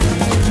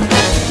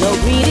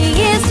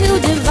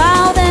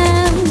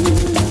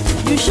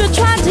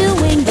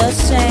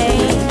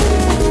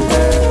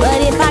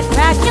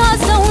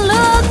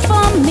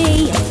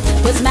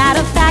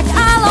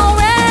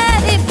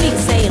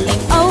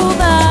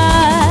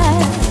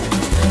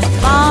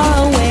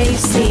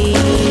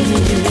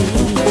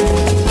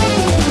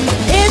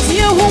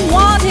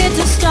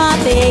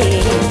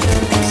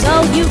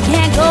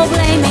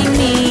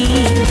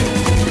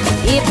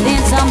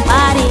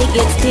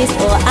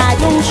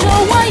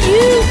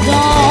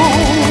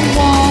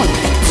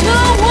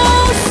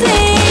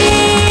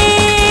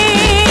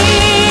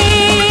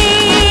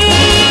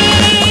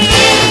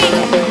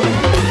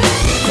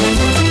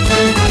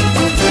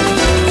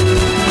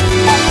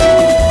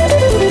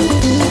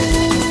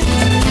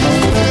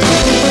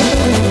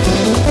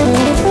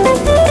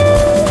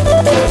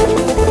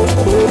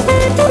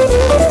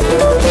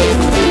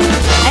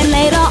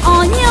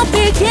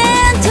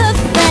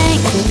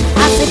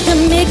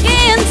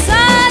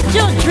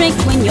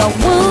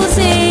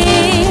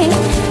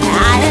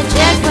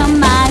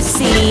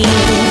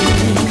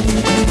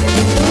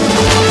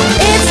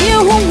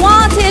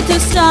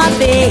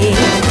 Sunday.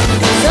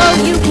 So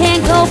you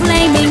can't go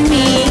blaming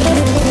me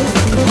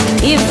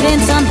if then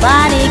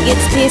somebody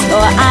gets pissed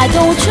or I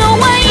don't show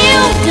what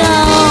you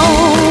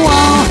don't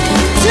want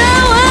to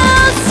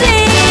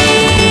see.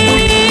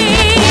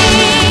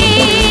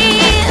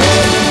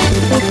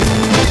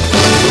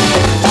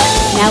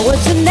 Now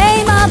what's the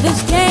name of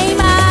this game?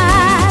 I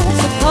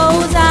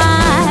suppose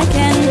I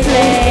can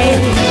play,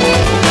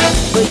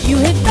 but you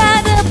had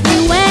better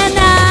beware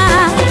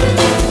now,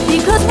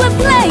 because we're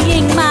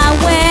playing my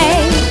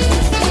way.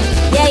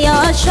 Yeah,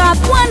 you're a sharp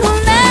one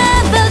who'll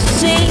never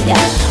see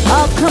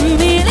a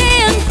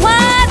chameleon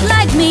quite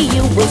like me.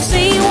 You will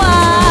see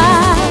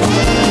why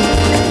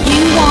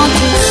you want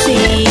to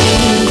see.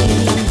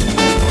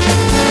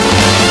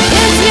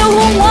 It's you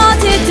who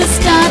wanted to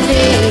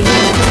study,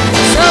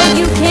 so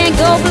you can't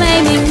go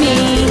blaming me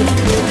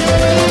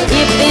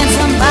if then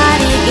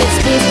somebody gets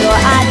pissed or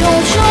I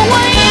don't show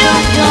what you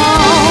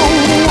don't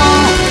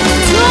want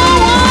to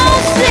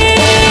see.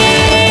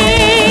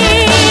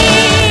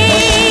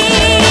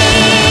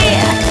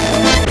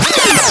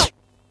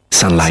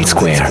 Sunlight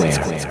Square,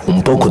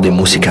 un poco de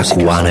música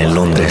cubana en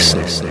Londres.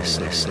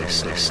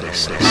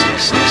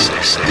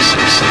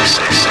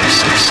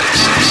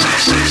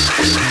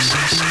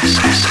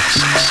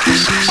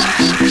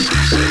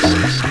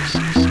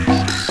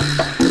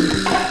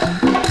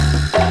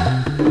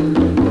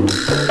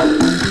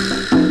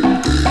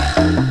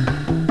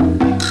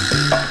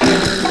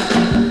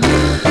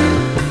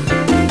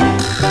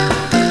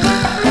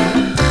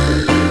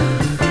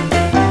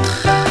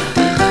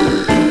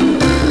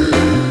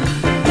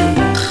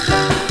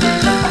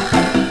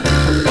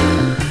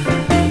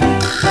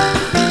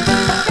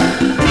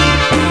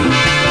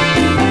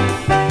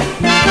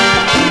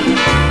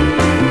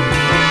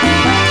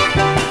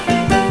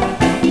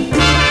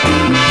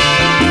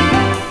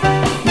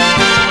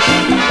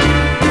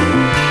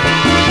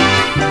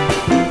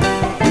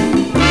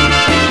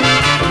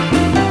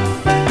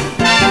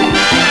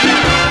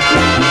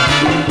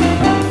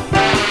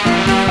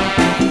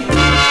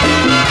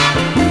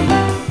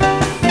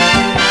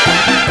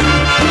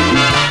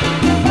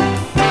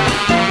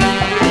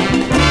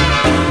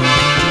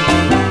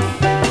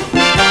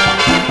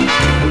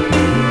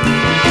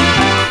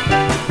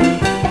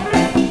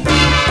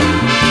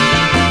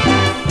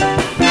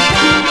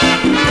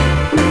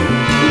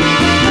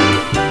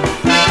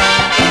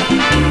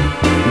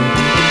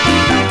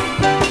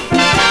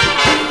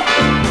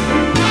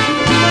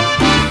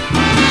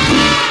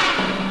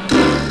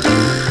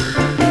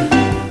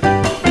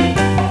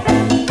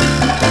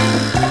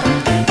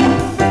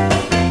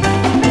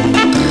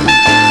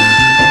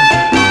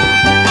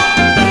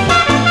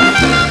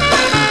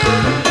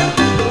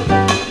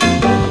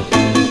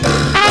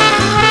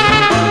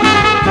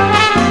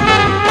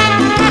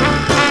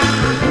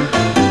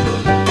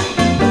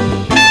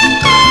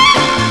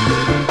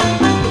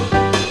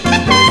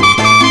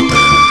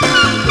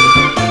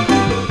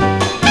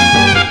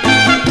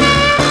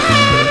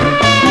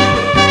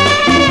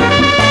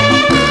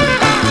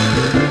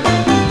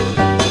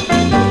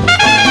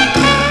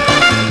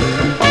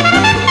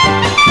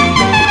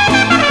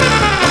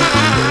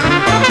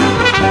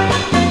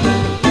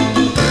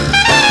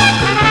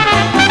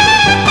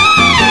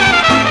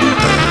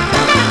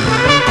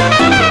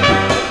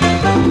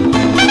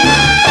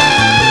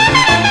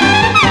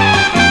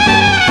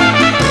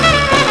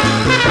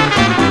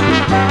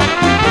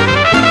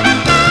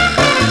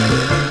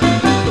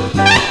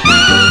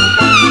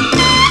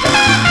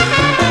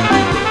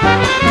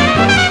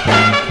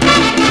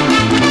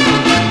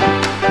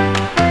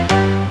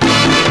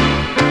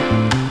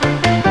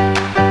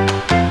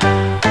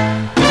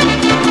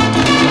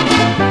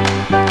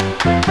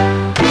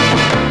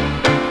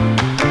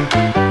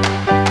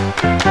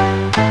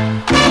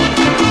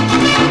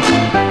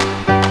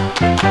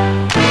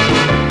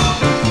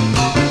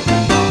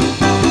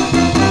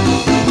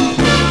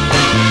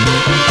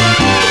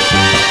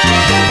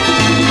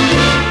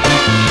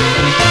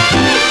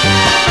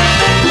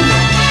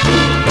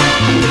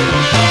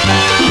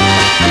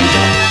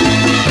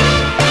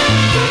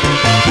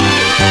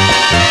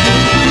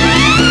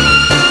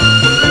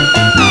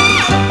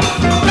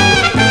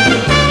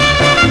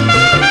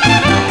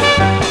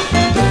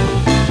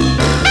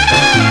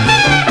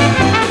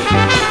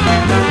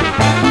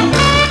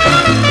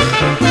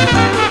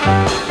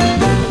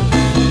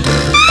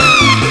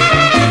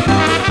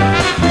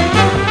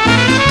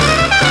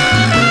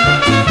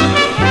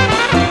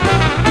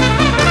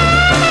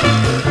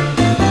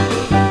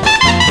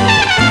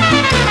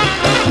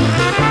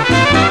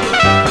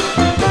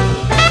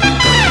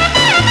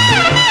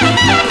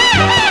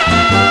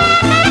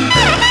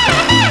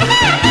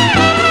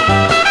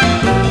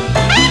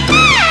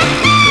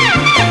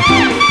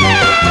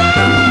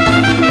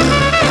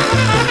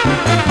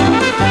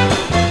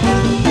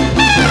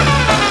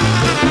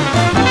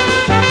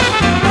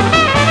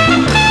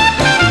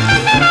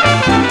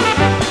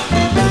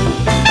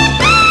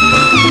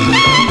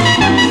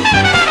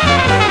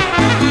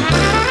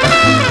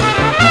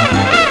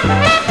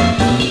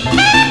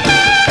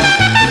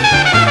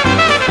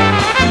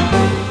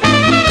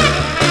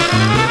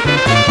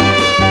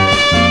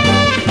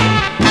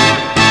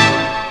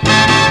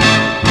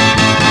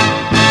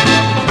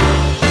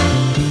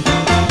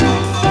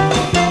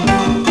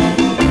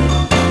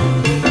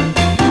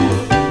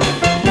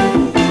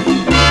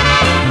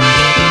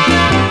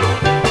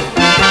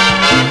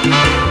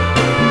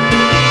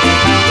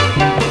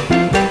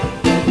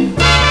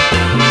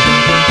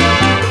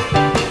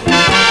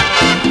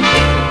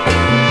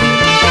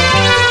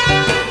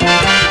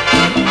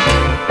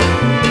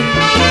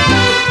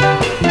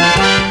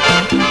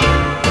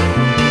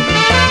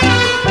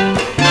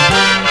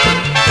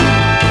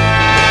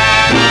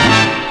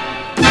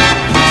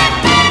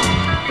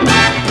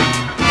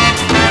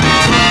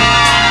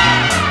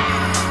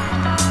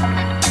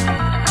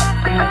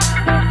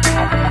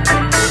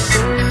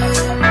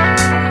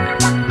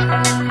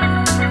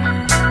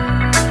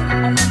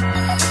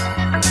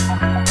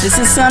 This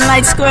is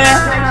Sunlight Square,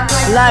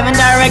 live and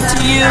direct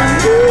to you.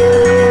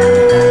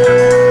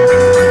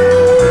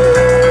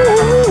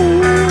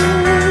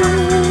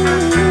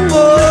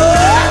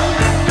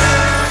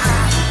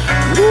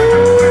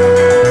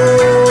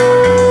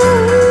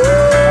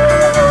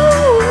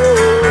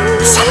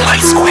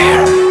 Sunlight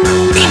Square,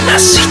 in the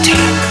city.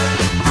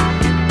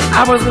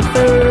 I was the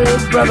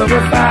third brother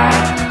of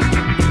five,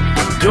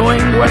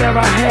 doing whatever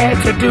I had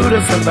to do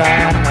to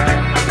survive.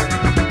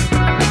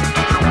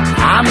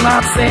 I'm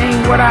not saying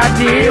what I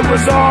did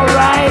was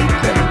alright.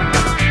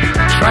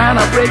 Trying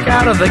to break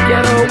out of the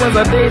ghetto was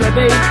a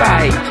day-to-day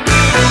fight.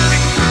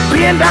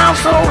 Being down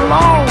so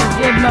long,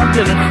 getting up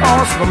didn't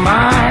cross my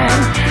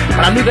mind.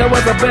 But I knew there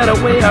was a better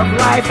way of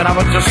life, and I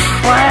was just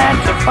trying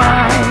to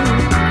find.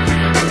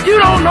 You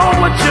don't know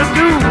what you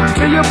do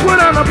till you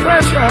put under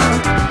pressure.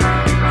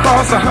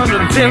 Across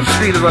 110th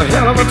Street is a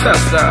hell of a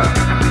tester.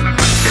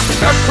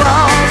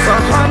 Across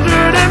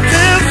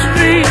 110th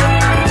Street,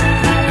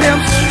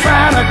 pimps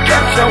trying to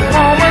catch a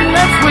woman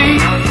that's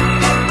weak.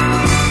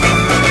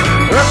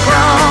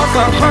 Across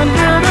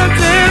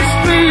 110th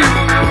Street,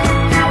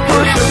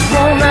 pushers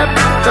won't let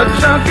the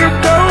junkie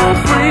go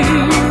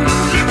free.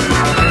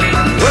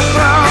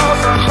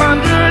 Across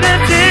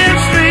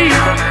 110th Street,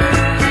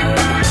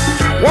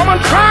 woman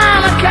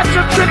trying to catch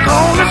a trick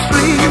on the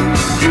street.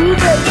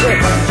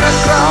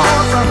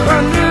 Across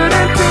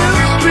 110th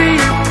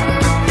Street,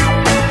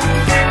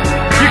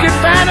 you can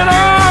find it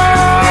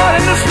all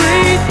in the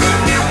street.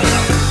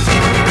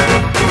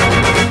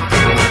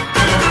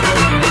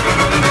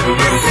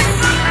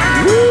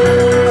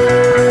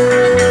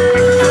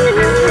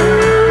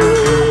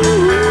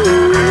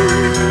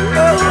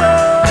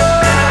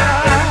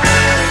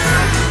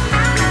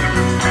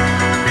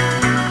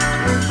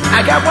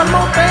 I got one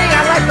more thing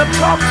I'd like to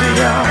talk to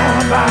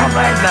y'all about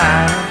right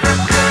now.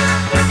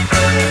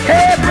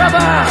 Hey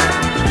brother,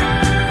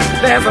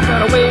 there's a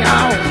better way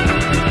out.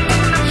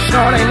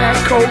 Snorting that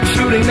coke,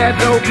 shooting that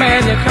dope,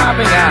 man, you're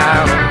copping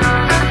out.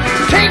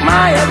 Take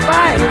my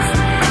advice,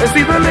 it's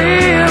either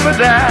live or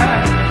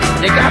die.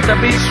 You got to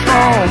be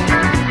strong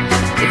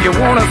if you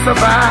wanna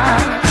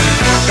survive.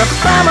 The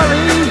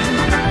family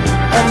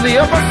on the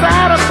upper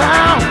side of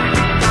town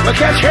will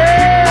catch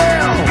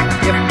hell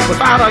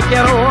without a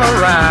ghetto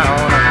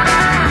around.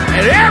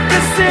 In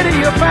every city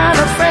you'll find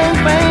the same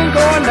thing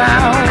going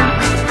down.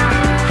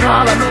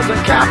 Harlem is the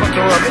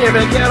capital of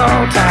every ghetto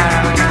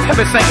town. Let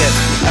me sing it.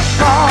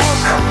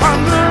 Across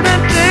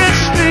 110th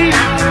Street,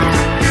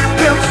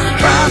 pimps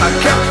trying to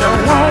catch a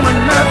woman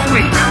that's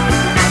weak.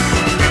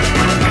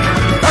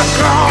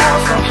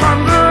 Across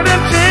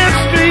 110th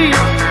Street,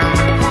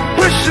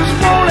 wishes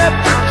won't let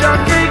the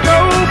junkie go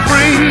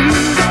free.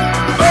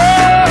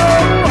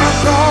 Oh,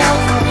 across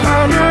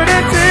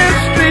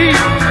 110th Street,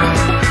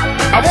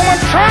 a woman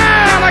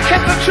trying to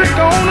catch a trick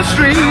on the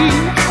street.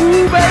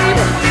 Ooh,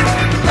 baby.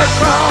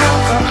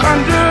 Across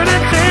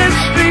 110th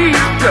Street,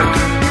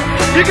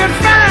 you can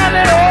find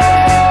it all.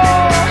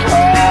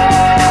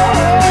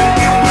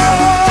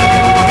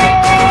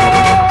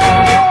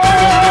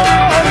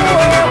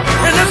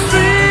 In the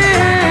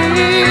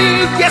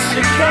street, yes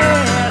you can.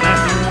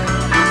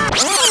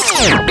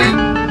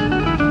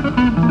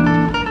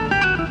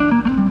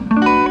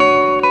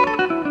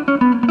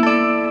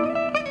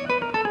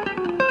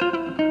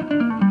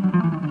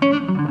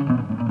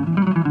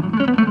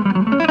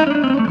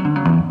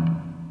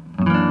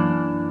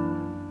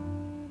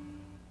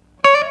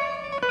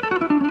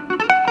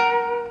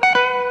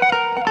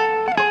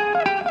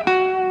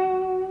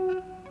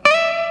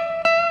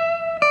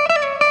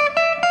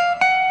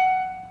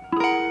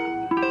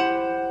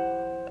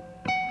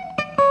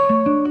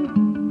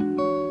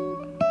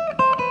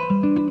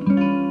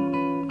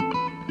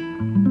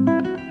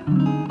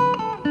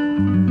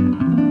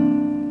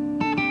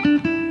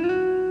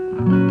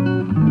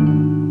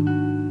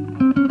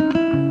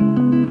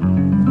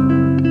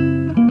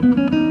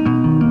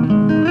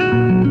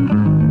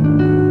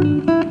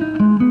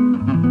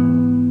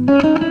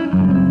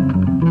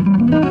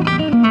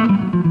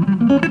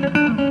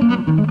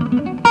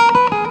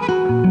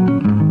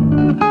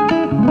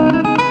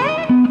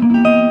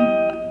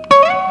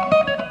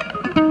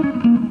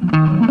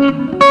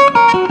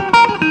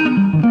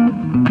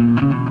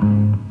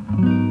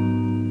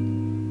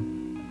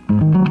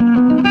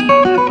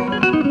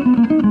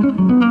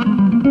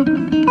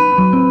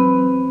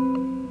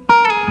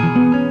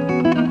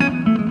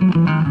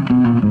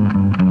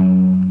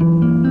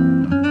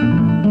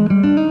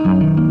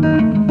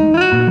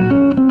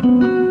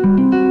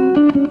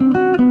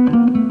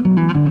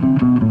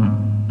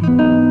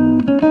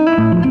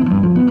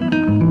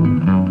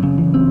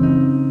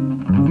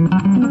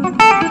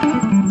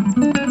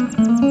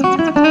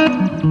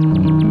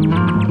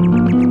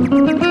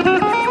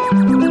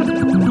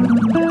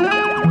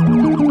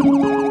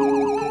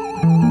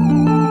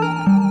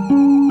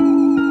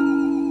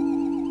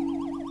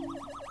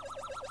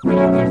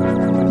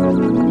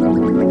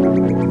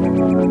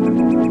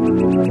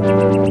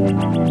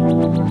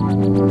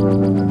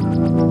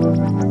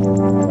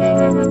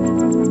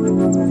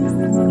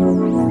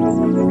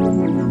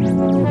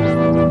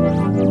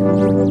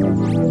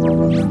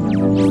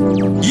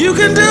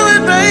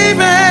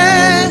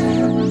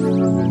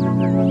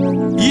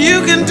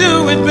 You can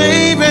do it,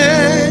 baby.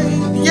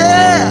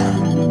 Yeah.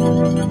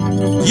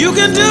 You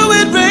can do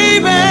it,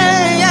 baby.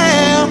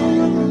 Yeah.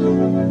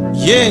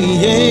 Yeah,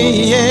 yeah,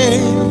 yeah.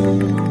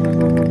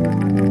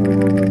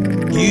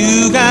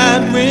 You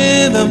got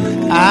rhythm,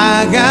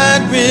 I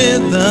got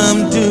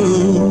rhythm too.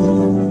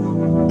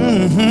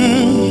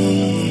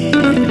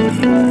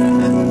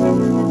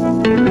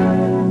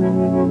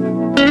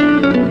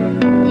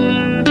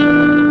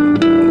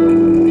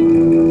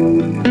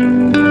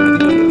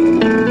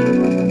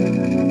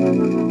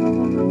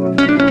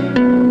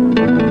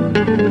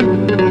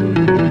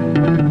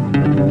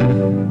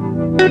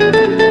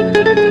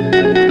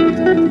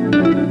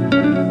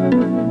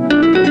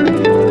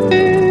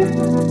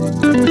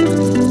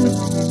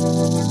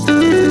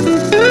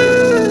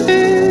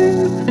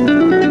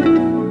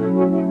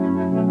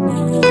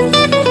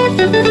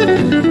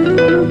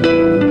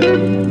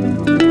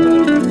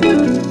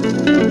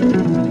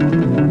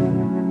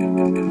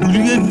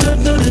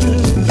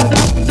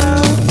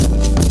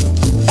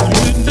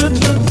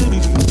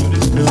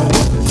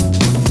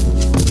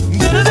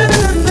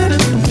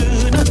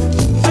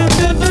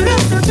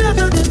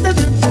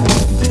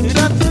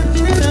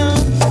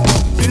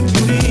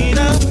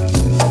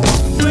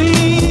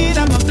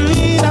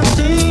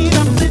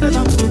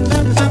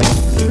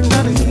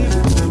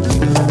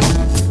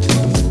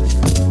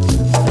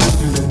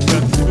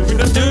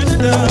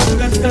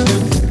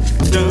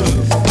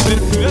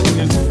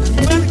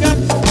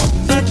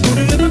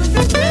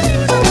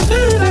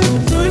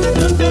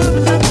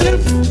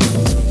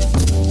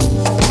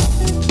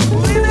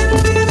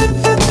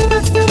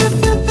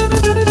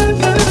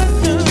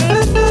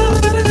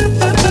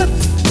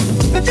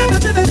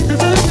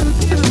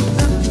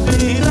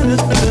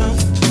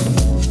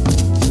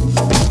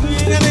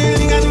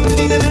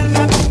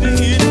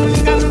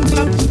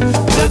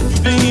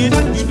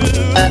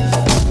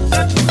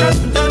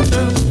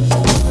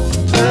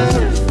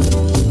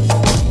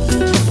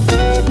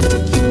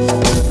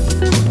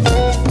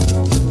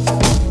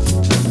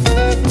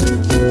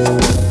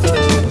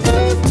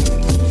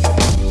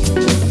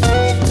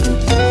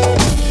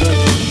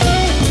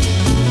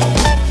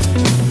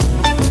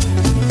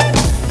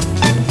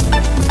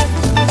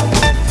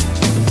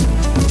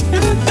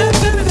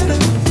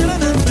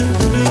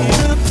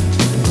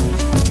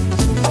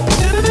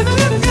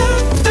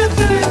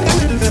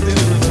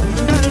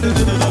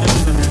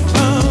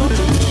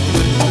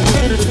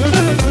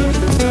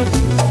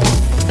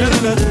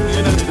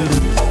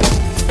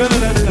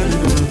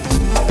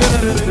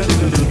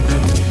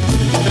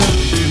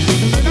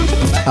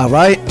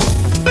 Alright,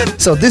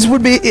 so this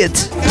would be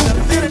it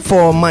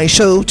for my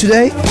show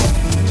today.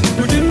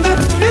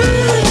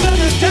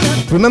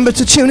 Remember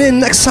to tune in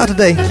next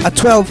Saturday at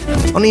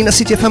 12 on Inner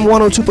City FM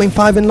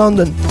 102.5 in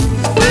London.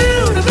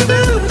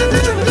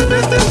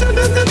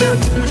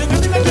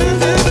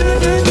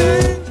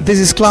 This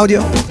is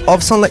Claudio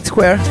of Sunlight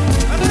Square,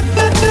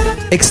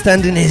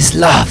 extending his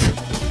love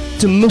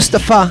to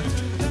Mustafa,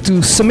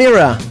 to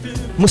Samira.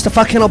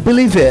 Mustafa cannot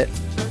believe it.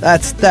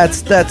 That's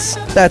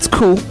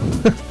cool.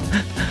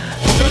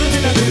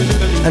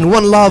 And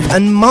one love,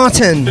 and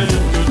Martin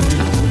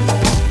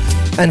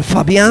and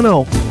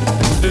Fabiano.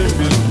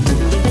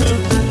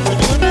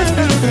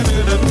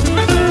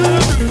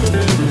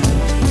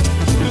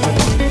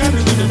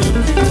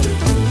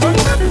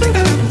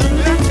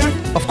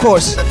 Of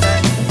course,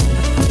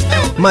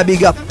 my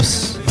big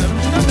ups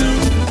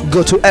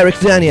go to Eric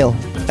Daniel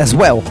as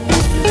well,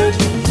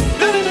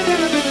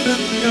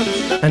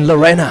 and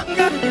Lorena.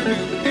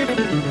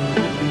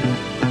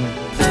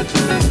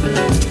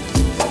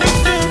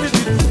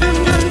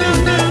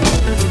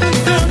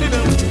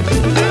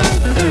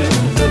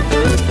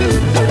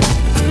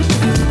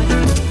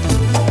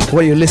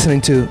 What you're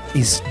listening to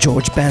is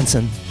George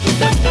Benson.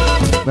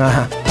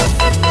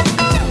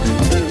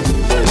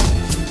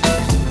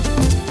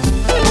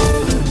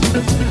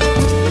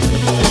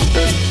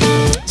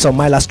 So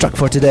my last track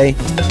for today.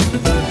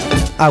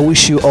 I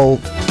wish you all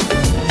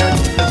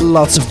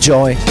lots of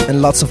joy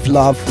and lots of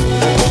love.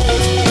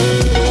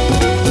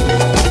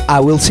 I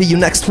will see you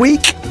next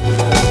week.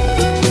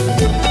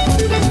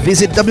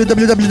 Visit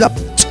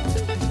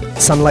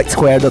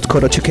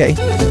www.sunlightsquare.co.uk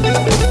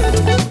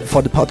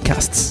for the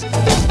podcasts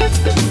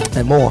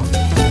and more.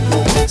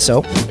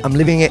 So I'm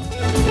leaving it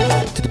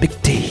to the big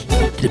T,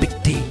 to the big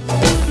T.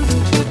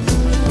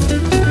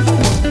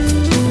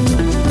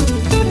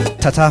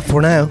 Ta-ta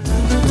for now.